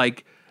I would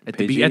like at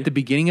the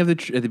beginning of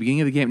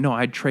the game. No,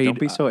 I'd trade. Don't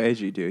be so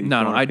edgy, dude.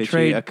 I'd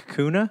trade a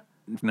Kakuna.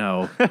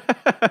 No,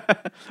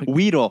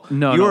 Weedle.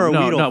 No, you were a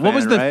no. Weedle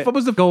fan, What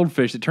was the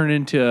goldfish that turned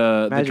into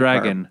the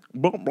dragon?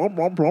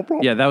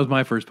 Yeah, that was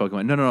my first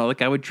Pokemon. No.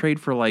 Like I would trade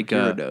for like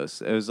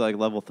Gyarados. It was like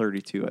level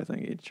 32, I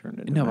think. It turned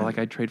into. No, but like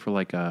I'd trade for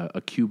like a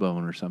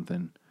Cubone or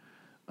something.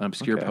 An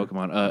obscure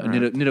Pokemon,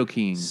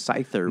 Nidoking,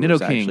 Scyther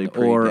was actually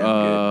pretty or damn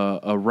good.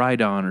 a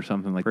Rhydon or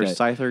something like that.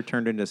 Scyther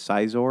turned into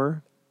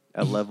Scizor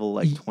at level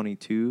like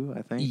 22,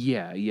 I think.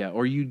 Yeah.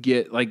 Or you'd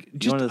get like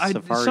just One of the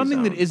Safari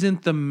something that zones.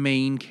 isn't the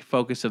main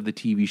focus of the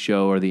TV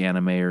show or the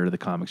anime or the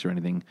comics or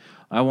anything.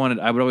 I would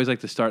always like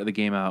to start the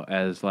game out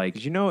as like.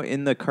 Did you know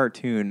in the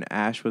cartoon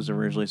Ash was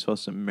originally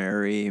supposed to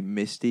marry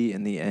Misty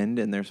in the end,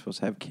 and they're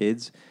supposed to have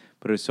kids,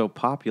 but it was so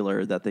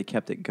popular that they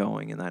kept it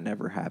going, and that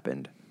never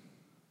happened.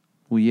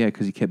 Well, yeah,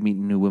 because he kept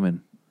meeting new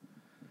women.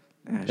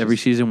 Every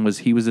Ash season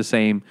he was the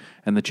same,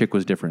 and the chick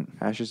was different.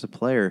 Ash is a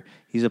player.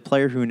 He's a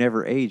player who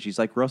never aged. He's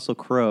like Russell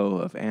Crowe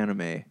of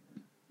anime.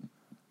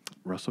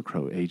 Russell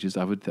Crowe ages.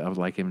 I would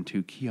like him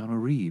to Keanu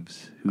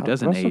Reeves, who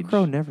doesn't Russell age.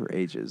 Crowe never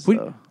ages, What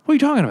though. are you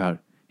talking about?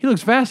 He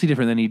looks vastly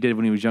different than he did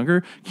when he was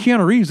younger.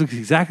 Keanu Reeves looks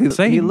exactly the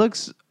same. He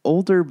looks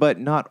older, but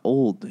not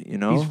old. You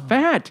know, He's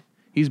fat.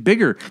 He's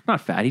bigger. Not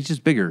fat. He's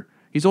just bigger.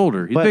 He's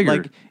older. He's but bigger.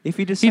 like if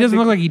he He doesn't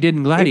look like he did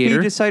in If Gladiator.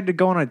 he decided to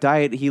go on a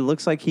diet, he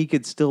looks like he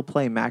could still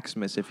play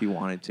Maximus if he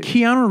wanted to.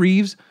 Keanu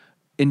Reeves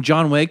in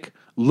John Wick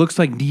looks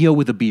like Neo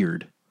with a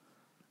beard.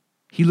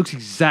 He looks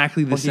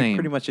exactly the Well, same. he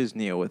pretty much is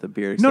Neo with a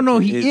beard. No, except no,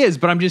 for he is.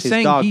 But I'm just his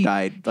saying dog he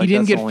died. he Like,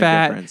 didn't that's the get only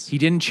fat. difference. He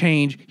didn't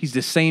change. He's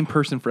the same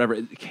person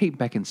forever. Kate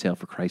Beckinsale,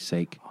 for Christ's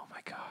sake. Oh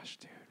my gosh,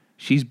 dude!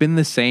 She's been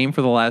the same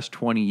for the last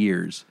 20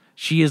 years.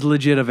 She is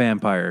legit a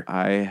vampire.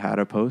 I had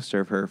a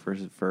poster of her for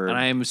And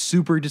I am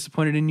super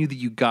disappointed in you that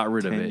you got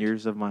rid of 10 it.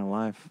 years of my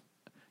life.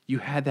 You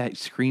had that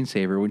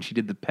screensaver when she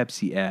did the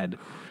Pepsi ad.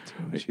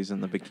 Dude, she's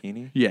in the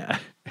bikini. Yeah.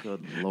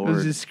 Good It was lord!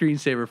 a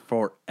screensaver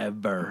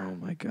forever. Oh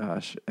my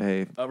gosh!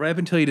 Hey, Right up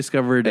until he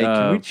discovered. hey,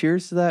 can we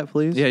cheers to that,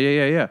 please? Yeah.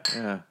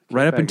 Yeah.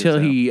 Right up Keep until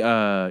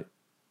baggers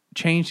he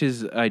changed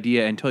his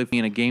idea until he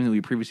in a game that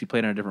we previously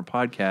played on a different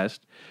podcast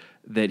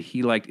that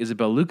he liked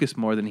Isabel Lucas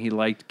more than he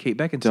liked Kate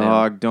Beckinsale.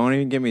 Dog, don't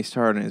even get me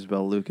started on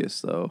Isabel Lucas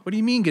though. What do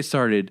you mean get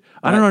started?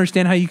 I don't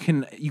understand how you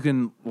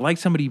can like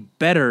somebody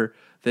better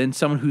than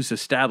someone who's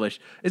established.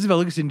 Isabel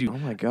Lucas didn't do Oh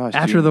my gosh!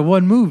 after dude. the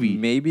one movie.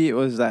 Maybe it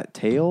was that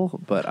tail,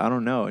 but I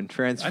don't know. And I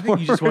Transformers. think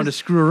you just wanted to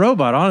screw a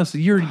robot.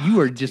 Honestly, you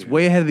are just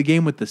way ahead of the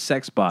game with the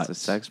sex bots.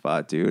 It's a sex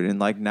bot, dude. And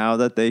like now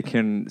that they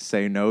can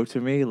say no to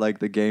me, like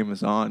the game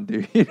is on,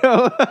 dude. You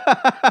know?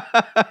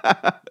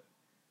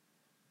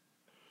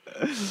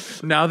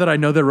 Now that I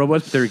know they're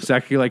robots, they're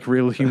exactly like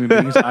real human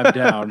beings. I'm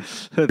down.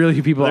 Real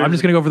people. I'm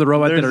just gonna go for the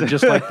robot that are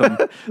just like them.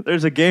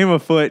 There's a game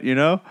afoot, you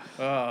know?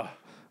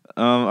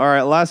 All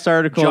right, last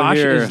article Josh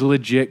here. is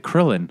legit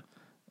Krillin.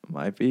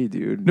 Might be,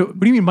 dude. No, what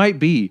do you mean might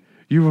be?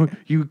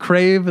 You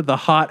crave the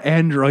hot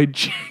android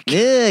chick.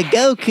 Yeah,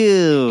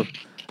 Goku.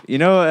 You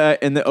know,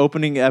 in the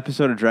opening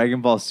episode of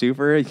Dragon Ball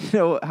Super, you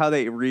know how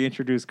they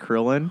reintroduced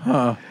Krillin?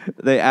 Huh.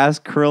 They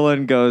asked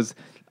Krillin, goes,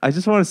 I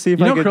just want to see if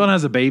You I know could... Krillin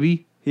has a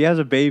baby? He has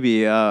a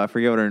baby. I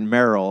forget what her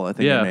Meryl, I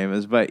think Yeah. her name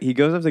is. But he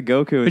goes up to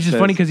Goku and Which is says,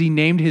 funny because he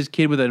named his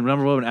kid with a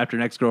number one after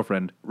an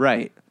ex-girlfriend.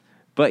 Right.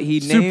 But he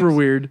Super names,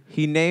 weird.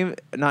 He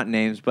not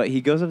names, but he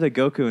goes up to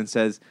Goku and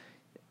says,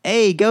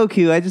 "Hey,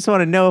 Goku, I just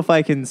want to know if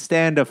I can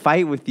stand a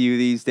fight with you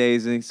these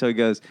days." And so he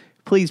goes,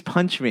 "Please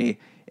punch me."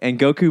 And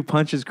Goku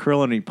punches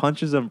Krillin, and he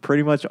punches him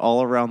pretty much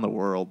all around the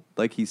world.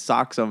 Like he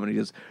socks him, and he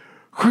just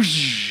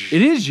whoosh.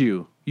 It is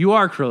you. You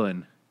are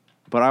Krillin.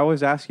 But I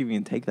always ask you if you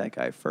can take that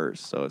guy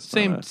first, so it's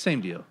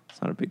Same deal.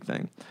 It's not a big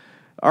thing.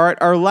 All right,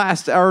 our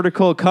last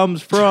article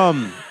comes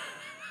from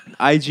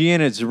IGN.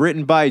 It's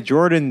written by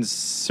Jordan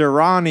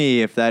Serrani,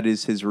 if that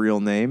is his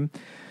real name.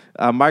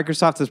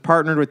 Microsoft has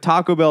partnered with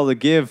Taco Bell to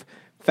give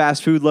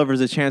fast food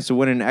lovers a chance to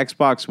win an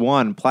Xbox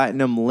One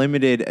Platinum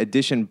Limited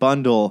Edition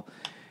bundle.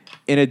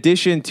 In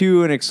addition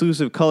to an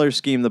exclusive color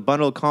scheme, the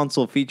bundled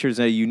console features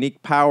a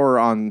unique power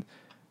on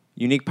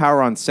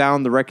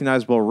sound, the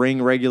recognizable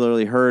ring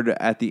regularly heard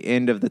at the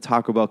end of the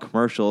Taco Bell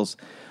commercials.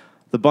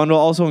 The bundle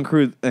also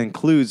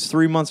includes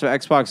 3 months of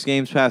Xbox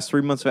Games Pass,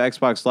 3 months of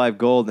Xbox Live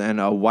Gold, and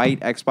a white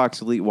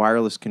Xbox Elite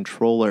wireless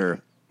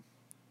controller.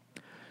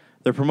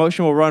 The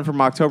promotion will run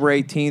from October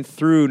 18th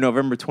through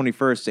November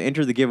 21st. To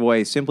enter the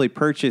giveaway, simply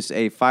purchase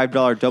a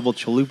 $5 double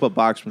chalupa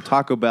box from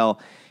Taco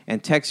Bell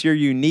and text your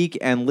unique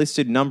and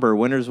listed number.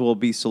 Winners will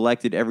be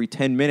selected every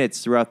 10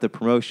 minutes throughout the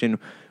promotion,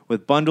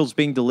 with bundles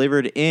being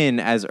delivered in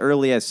as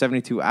early as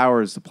 72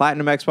 hours. The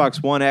Platinum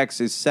Xbox One X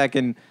is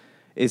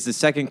the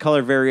second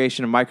color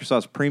variation of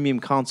Microsoft's premium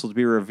console to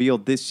be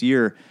revealed this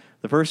year.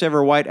 The first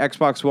ever white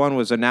Xbox One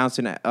was announced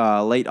in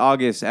late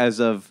August as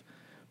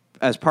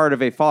part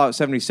of a Fallout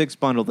 76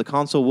 bundle. The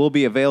console will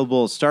be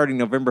available starting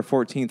November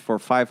 14th for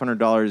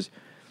 $500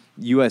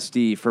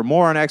 USD. For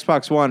more on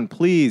Xbox One,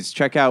 please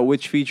check out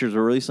which features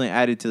were recently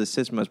added to the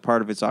system as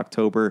part of its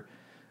October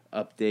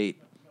update.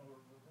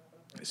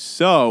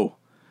 So,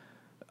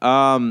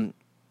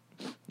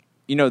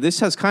 this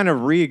has kind of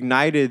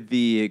reignited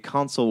the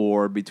console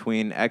war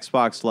between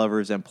Xbox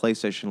lovers and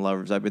PlayStation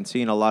lovers. I've been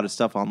seeing a lot of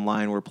stuff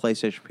online where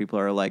PlayStation people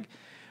are like,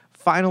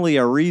 finally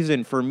a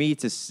reason for me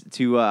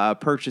to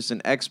purchase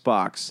an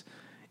Xbox.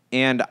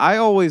 And I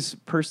always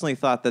personally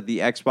thought that the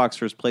Xbox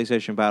versus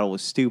PlayStation battle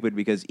was stupid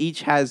because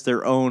each has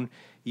their own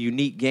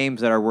unique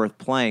games that are worth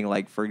playing.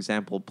 Like, for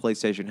example,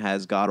 PlayStation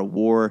has God of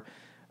War.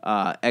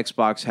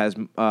 Xbox has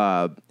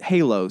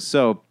Halo.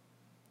 So,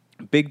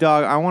 Big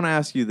Dog, I want to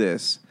ask you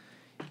this.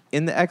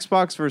 In the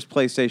Xbox versus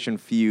PlayStation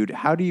feud,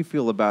 how do you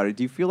feel about it?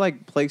 Do you feel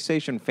like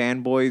PlayStation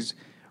fanboys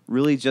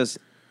really just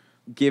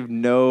give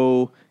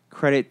no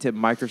credit to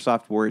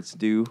Microsoft where it's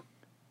due?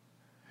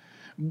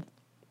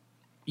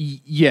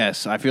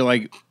 Yes, I feel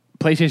like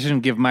PlayStation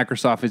give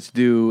Microsoft its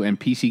due, and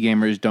PC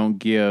gamers don't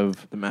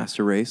give The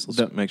Master Race?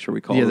 Let's make sure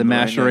we call it the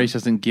Master Race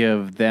doesn't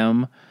give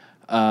them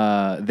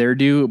their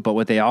due. But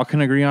what they all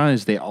can agree on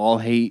is they all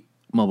hate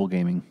mobile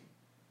gaming.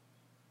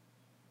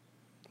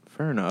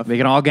 Fair enough. They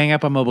can all gang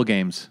up on mobile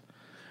games.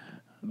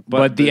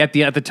 But at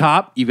the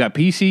top, you've got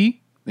PC,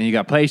 then you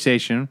got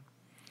PlayStation,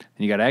 then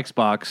and you got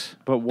Xbox,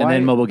 But and why-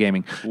 then mobile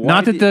gaming. why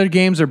Not that do- the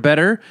games are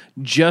better,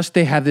 just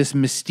they have this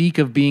mystique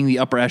of being the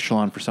upper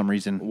echelon for some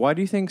reason. Why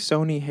do you think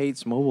Sony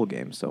hates mobile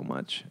games so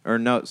much? Or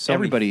no, Sony,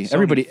 Everybody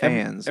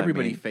fans.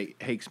 everybody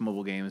hates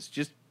mobile games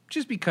just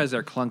because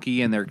they're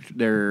clunky and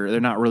they're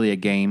not really a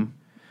game.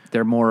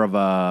 They're more of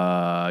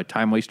a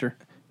time waster,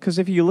 because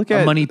if you look a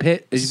at money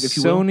pit, if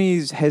you will.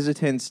 Sony's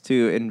hesitance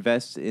to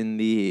invest in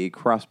the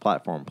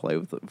cross-platform play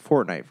with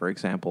Fortnite, for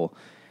example.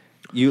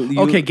 You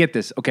Okay, get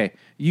this. Okay,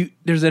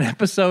 there's an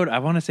episode. I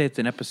want to say it's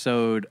an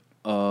episode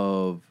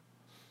of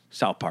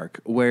South Park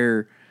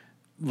where,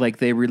 like,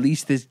 they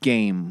release this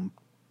game,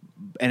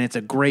 and it's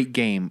a great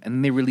game,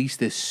 and they release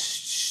this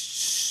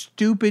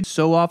stupid,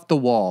 so off the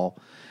wall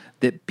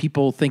that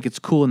people think it's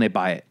cool and they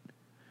buy it,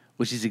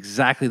 which is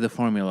exactly the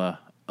formula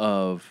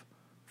of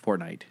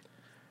Fortnite.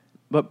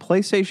 But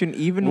PlayStation,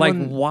 even Like,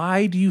 when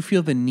why do you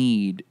feel the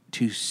need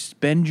to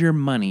spend your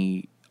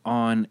money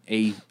on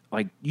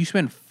you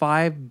spend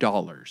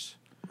 $5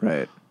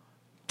 right,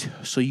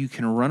 so you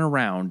can run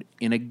around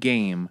in a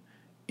game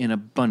in a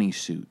bunny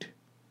suit?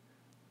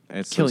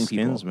 it's killing the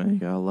skins, people. man. You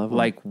gotta love 'em.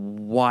 Like,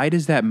 why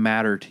does that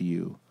matter to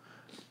you?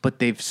 But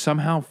they've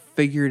somehow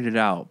figured it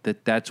out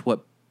that that's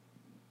what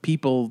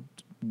people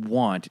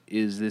want,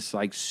 is this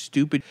like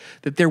stupid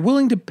that they're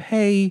willing to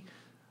pay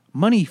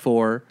money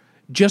for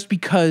just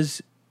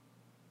because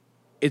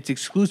it's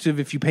exclusive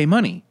if you pay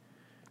money.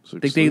 It's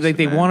Like they exclusive,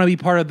 man. want to be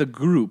part of the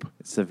group.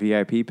 It's the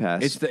VIP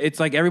pass. It's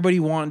like everybody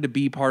wanted to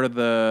be part of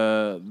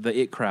the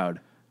it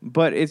crowd.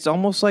 But it's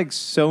almost like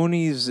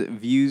Sony's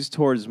views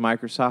towards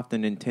Microsoft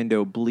and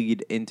Nintendo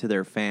bleed into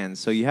their fans.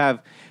 So you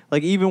have,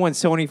 like, even when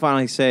Sony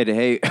finally said,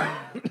 hey,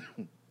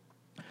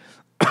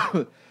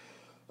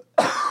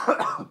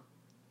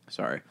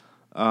 sorry.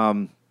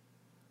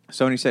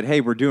 Sony said,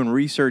 hey, we're doing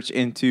research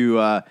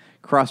into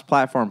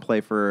cross-platform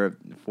play for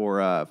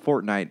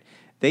Fortnite.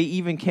 They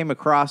even came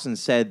across and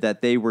said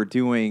that they were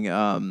doing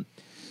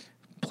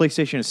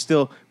PlayStation is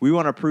still, we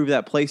want to prove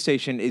that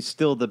PlayStation is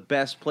still the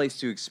best place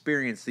to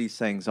experience these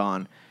things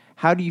on.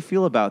 How do you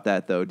feel about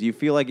that, though? Do you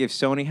feel like if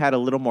Sony had a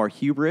little more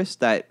hubris,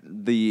 that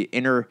the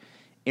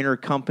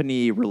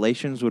inter-company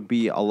relations would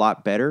be a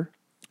lot better?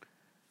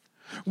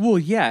 Well,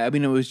 yeah. I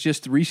mean, it was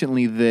just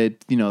recently that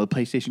the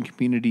PlayStation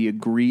community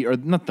agreed, or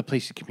not the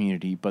PlayStation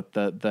community, but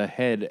the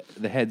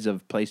heads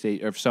of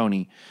PlayStation or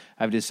Sony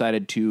have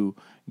decided to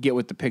get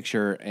with the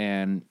picture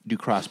and do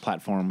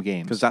cross-platform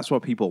games. Because that's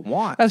what people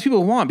want. That's what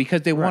people want,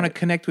 because they want to Right.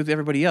 connect with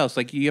everybody else.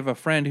 Like, you have a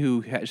friend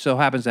who so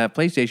happens to have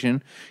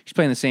PlayStation. He's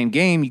playing the same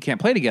game. You can't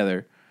play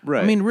together.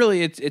 Right. I mean,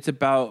 really, it's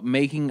about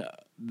making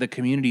the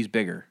communities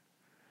bigger.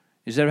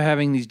 Instead of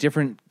having these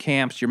different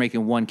camps, you're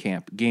making one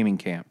camp, gaming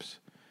camps.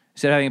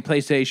 Instead of having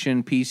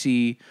PlayStation,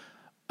 PC,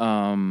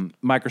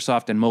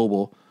 Microsoft, and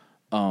mobile,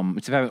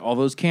 instead of having all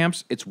those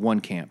camps, it's one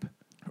camp.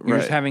 You're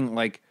just Right. having,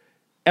 like,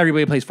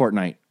 everybody plays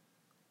Fortnite,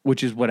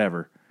 which is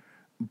whatever.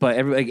 But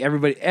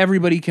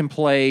everybody can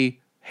play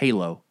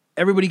Halo.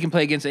 Everybody can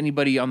play against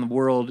anybody on the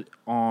world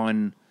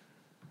on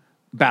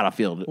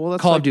Battlefield, Well,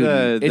 that's Call like of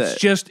Duty.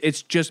 the-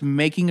 It's just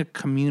making a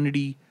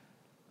community.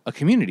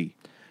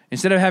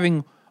 Instead of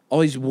having all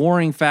these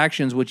warring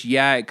factions, which,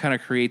 yeah, it kind of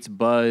creates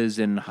buzz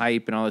and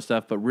hype and all this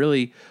stuff, but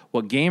really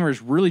what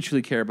gamers really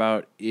truly care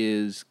about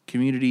is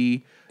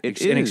community and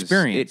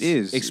experience. It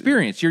is.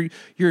 Experience. You're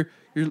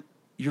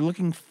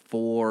looking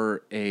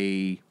for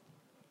a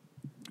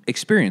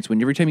experience.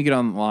 When every time you get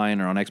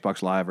online or on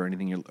Xbox Live or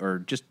anything, or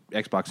just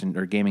Xbox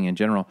or gaming in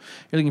general,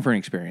 you're looking for an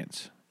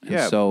experience. And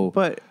Yeah, so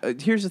but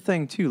here's the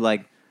thing, too.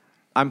 Like,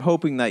 I'm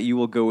hoping that you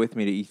will go with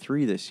me to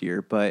E3 this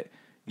year, but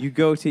you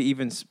go to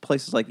even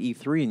places like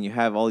E3 and you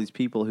have all these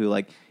people who,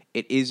 like,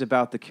 it is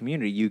about the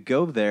community. You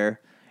go there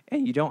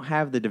and you don't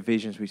have the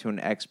divisions between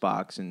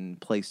Xbox and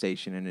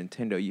PlayStation and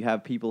Nintendo. You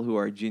have people who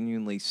are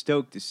genuinely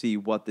stoked to see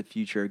what the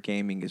future of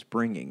gaming is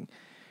bringing.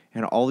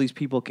 And all these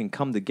people can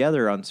come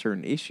together on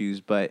certain issues,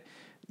 but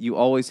you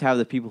always have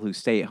the people who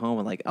stay at home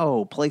and like,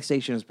 oh,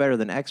 PlayStation is better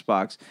than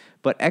Xbox.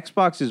 But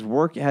Xbox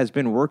has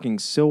been working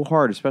so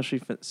hard,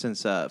 especially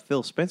since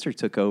Phil Spencer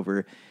took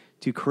over,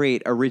 to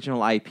create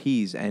original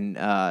IPs and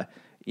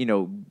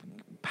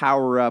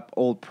power up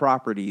old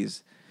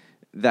properties.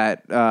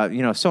 That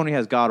Sony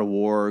has God of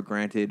War,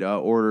 granted,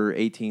 Order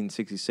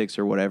 1866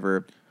 or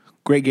whatever.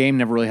 great game,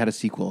 never really had a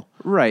sequel.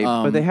 Right,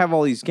 but they have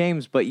all these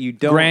games, but you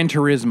don't. Gran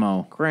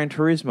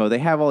Turismo. They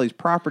have all these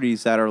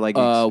properties that are like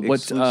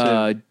What's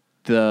exclusive.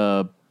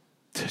 the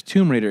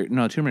Tomb Raider?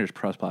 No, Tomb Raider's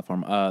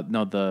cross-platform.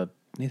 No, the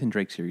Nathan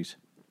Drake series.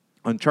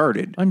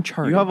 Uncharted.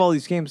 Uncharted. You have all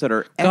these games that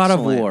are God of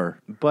excellent, War.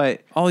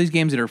 but All these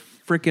games that are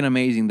freaking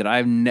amazing that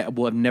I've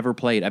never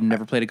played. I've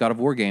never played a God of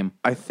War game.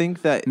 I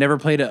think that Never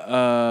played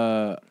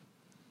a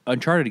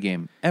Uncharted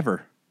game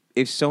ever.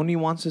 if Sony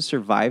wants to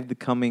survive the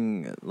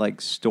coming like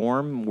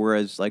storm,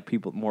 whereas like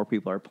more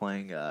people are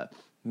playing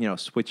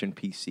Switch and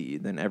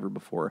PC than ever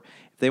before,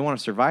 if they want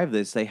to survive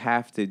this, they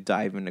have to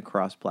dive into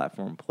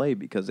cross-platform play,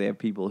 because they have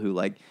people who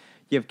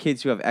you have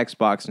kids who have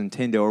Xbox,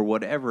 Nintendo, or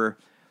whatever.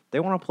 They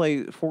want to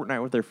play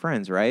Fortnite with their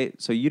friends,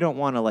 right? So you don't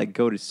want to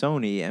go to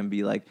Sony and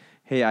be like,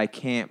 hey, I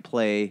can't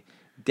play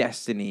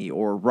Destiny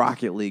or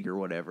Rocket League or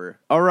whatever.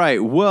 All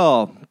right,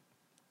 well,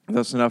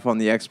 that's enough on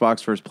the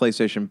Xbox versus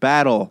PlayStation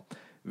battle.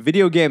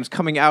 Video games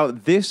coming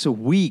out this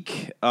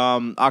week.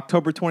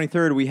 October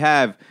 23rd, we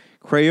have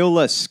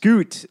Crayola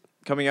Scoot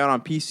coming out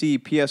on PC,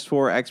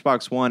 PS4,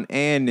 Xbox One,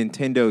 and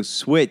Nintendo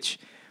Switch.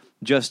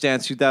 Just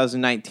Dance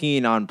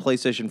 2019 on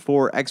PlayStation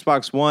 4,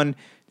 Xbox One,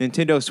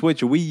 Nintendo Switch,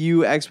 Wii U,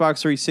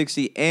 Xbox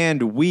 360, and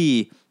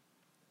Wii.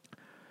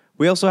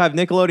 We also have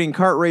Nickelodeon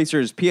Kart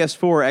Racers,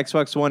 PS4,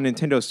 Xbox One,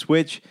 Nintendo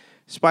Switch,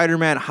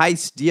 Spider-Man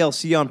Heist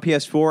DLC on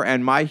PS4,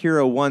 and My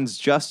Hero 1's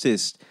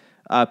Justice,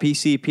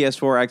 PC,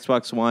 PS4,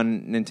 Xbox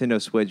One,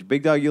 Nintendo Switch.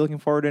 Big Dog, you looking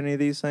forward to any of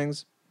these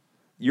things?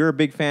 You're a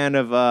big fan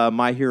of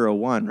My Hero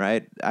 1,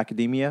 right?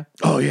 Academia?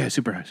 Oh, yeah,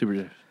 super.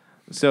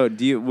 So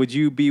would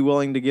you be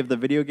willing to give the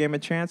video game a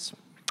chance?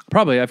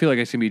 Probably. I feel like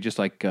it's going to be just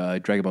like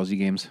Dragon Ball Z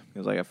games. It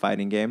was like a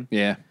fighting game?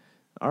 Yeah.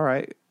 All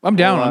right. I'm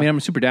down. I mean, I'm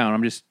super down.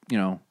 I'm just,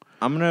 I'm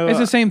gonna. It's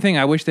the same thing.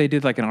 I wish they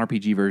did like an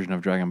RPG version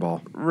of Dragon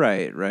Ball.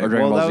 Right. Or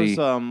Dragon Ball that Z. was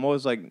what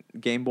was like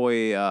Game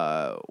Boy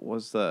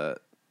was the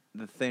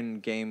thin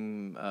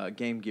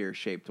Game Gear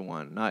shaped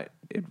one.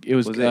 It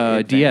was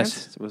Advanced?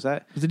 DS. Was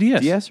that? Was it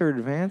DS? DS or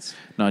Advance?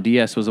 No,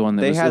 DS was the one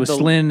that They had it was the-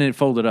 slim and it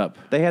folded up.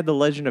 They had the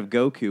Legend of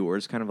Goku, where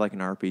it's kind of like an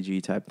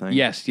RPG type thing.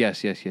 Yes.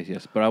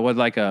 But I would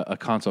like a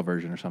console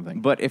version or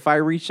something. But if I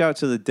reached out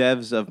to the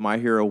devs of My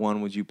Hero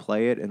 1, would you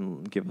play it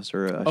and give us a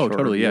short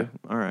totally, review?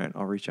 All right,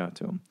 I'll reach out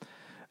to them.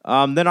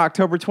 Then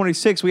October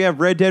 26th, we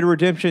have Red Dead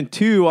Redemption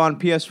 2 on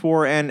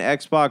PS4 and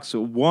Xbox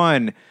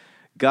One.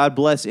 God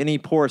bless any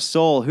poor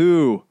soul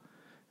who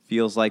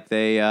feels like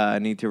they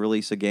need to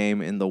release a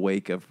game in the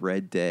wake of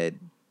Red Dead.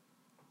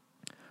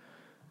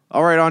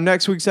 All right, on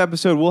next week's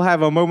episode, we'll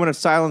have a moment of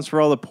silence for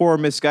all the poor,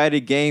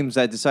 misguided games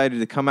that decided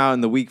to come out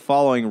in the week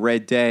following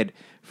Red Dead.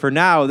 For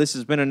now, this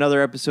has been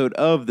another episode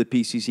of the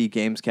PCC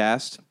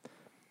Gamescast.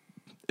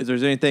 If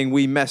there's anything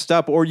we messed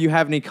up or you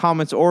have any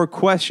comments or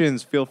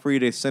questions, feel free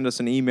to send us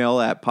an email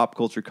at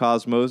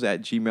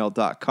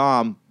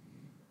popculturecosmos@gmail.com.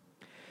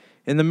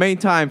 In the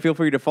meantime, feel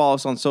free to follow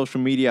us on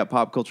social media at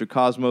Pop Culture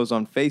Cosmos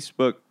on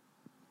Facebook,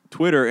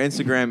 Twitter,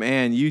 Instagram,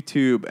 and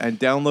YouTube, and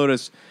download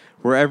us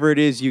wherever it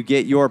is you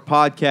get your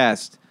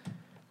podcast.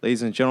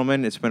 Ladies and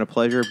gentlemen, it's been a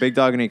pleasure. Big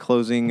Dog, any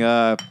closing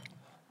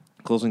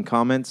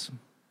comments?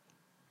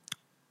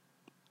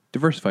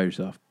 Diversify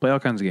yourself. Play all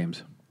kinds of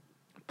games.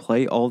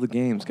 Play all the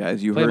games,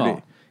 guys. You Play heard them it.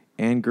 all.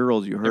 And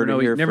girls, you heard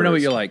it here Never know what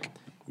first. you like.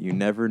 You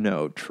never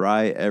know.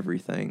 Try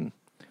everything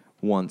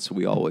once,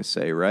 we always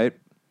say, right?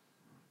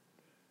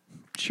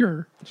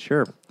 Sure.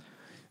 Sure.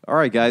 All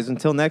right, guys.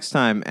 Until next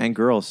time. And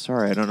girls,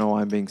 sorry, I don't know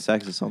why I'm being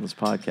sexist on this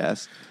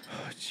podcast.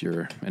 It's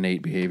your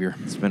innate behavior.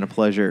 It's been a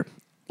pleasure.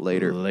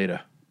 Later.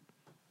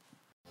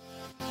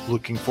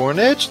 Looking for an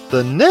edge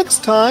the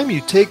next time you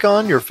take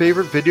on your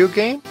favorite video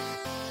game?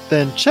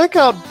 Then check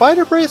out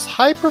Vitabrace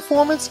High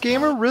Performance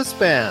Gamer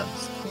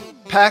Wristbands.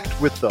 Packed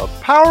with the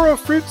power of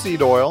fruit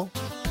seed oil,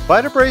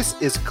 Vitabrace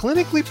is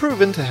clinically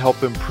proven to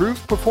help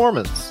improve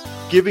performance,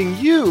 giving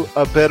you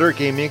a better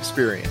gaming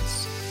experience.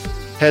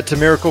 Head to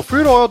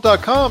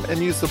miraclefruitoil.com and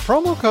use the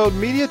promo code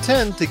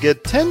MEDIA10 to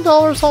get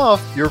 $10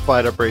 off your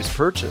Vitabrace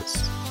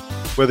purchase.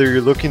 Whether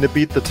you're looking to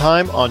beat the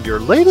time on your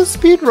latest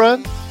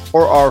speedrun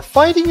or are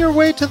fighting your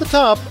way to the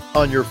top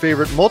on your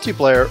favorite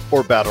multiplayer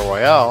or battle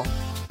royale,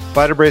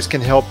 Vitabrace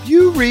can help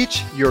you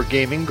reach your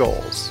gaming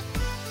goals.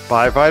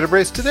 Buy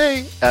Vitabrace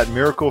today at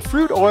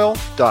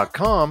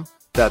miraclefruitoil.com.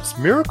 That's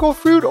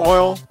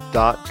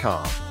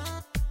miraclefruitoil.com.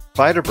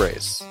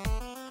 Vitabrace.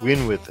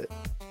 Win with it.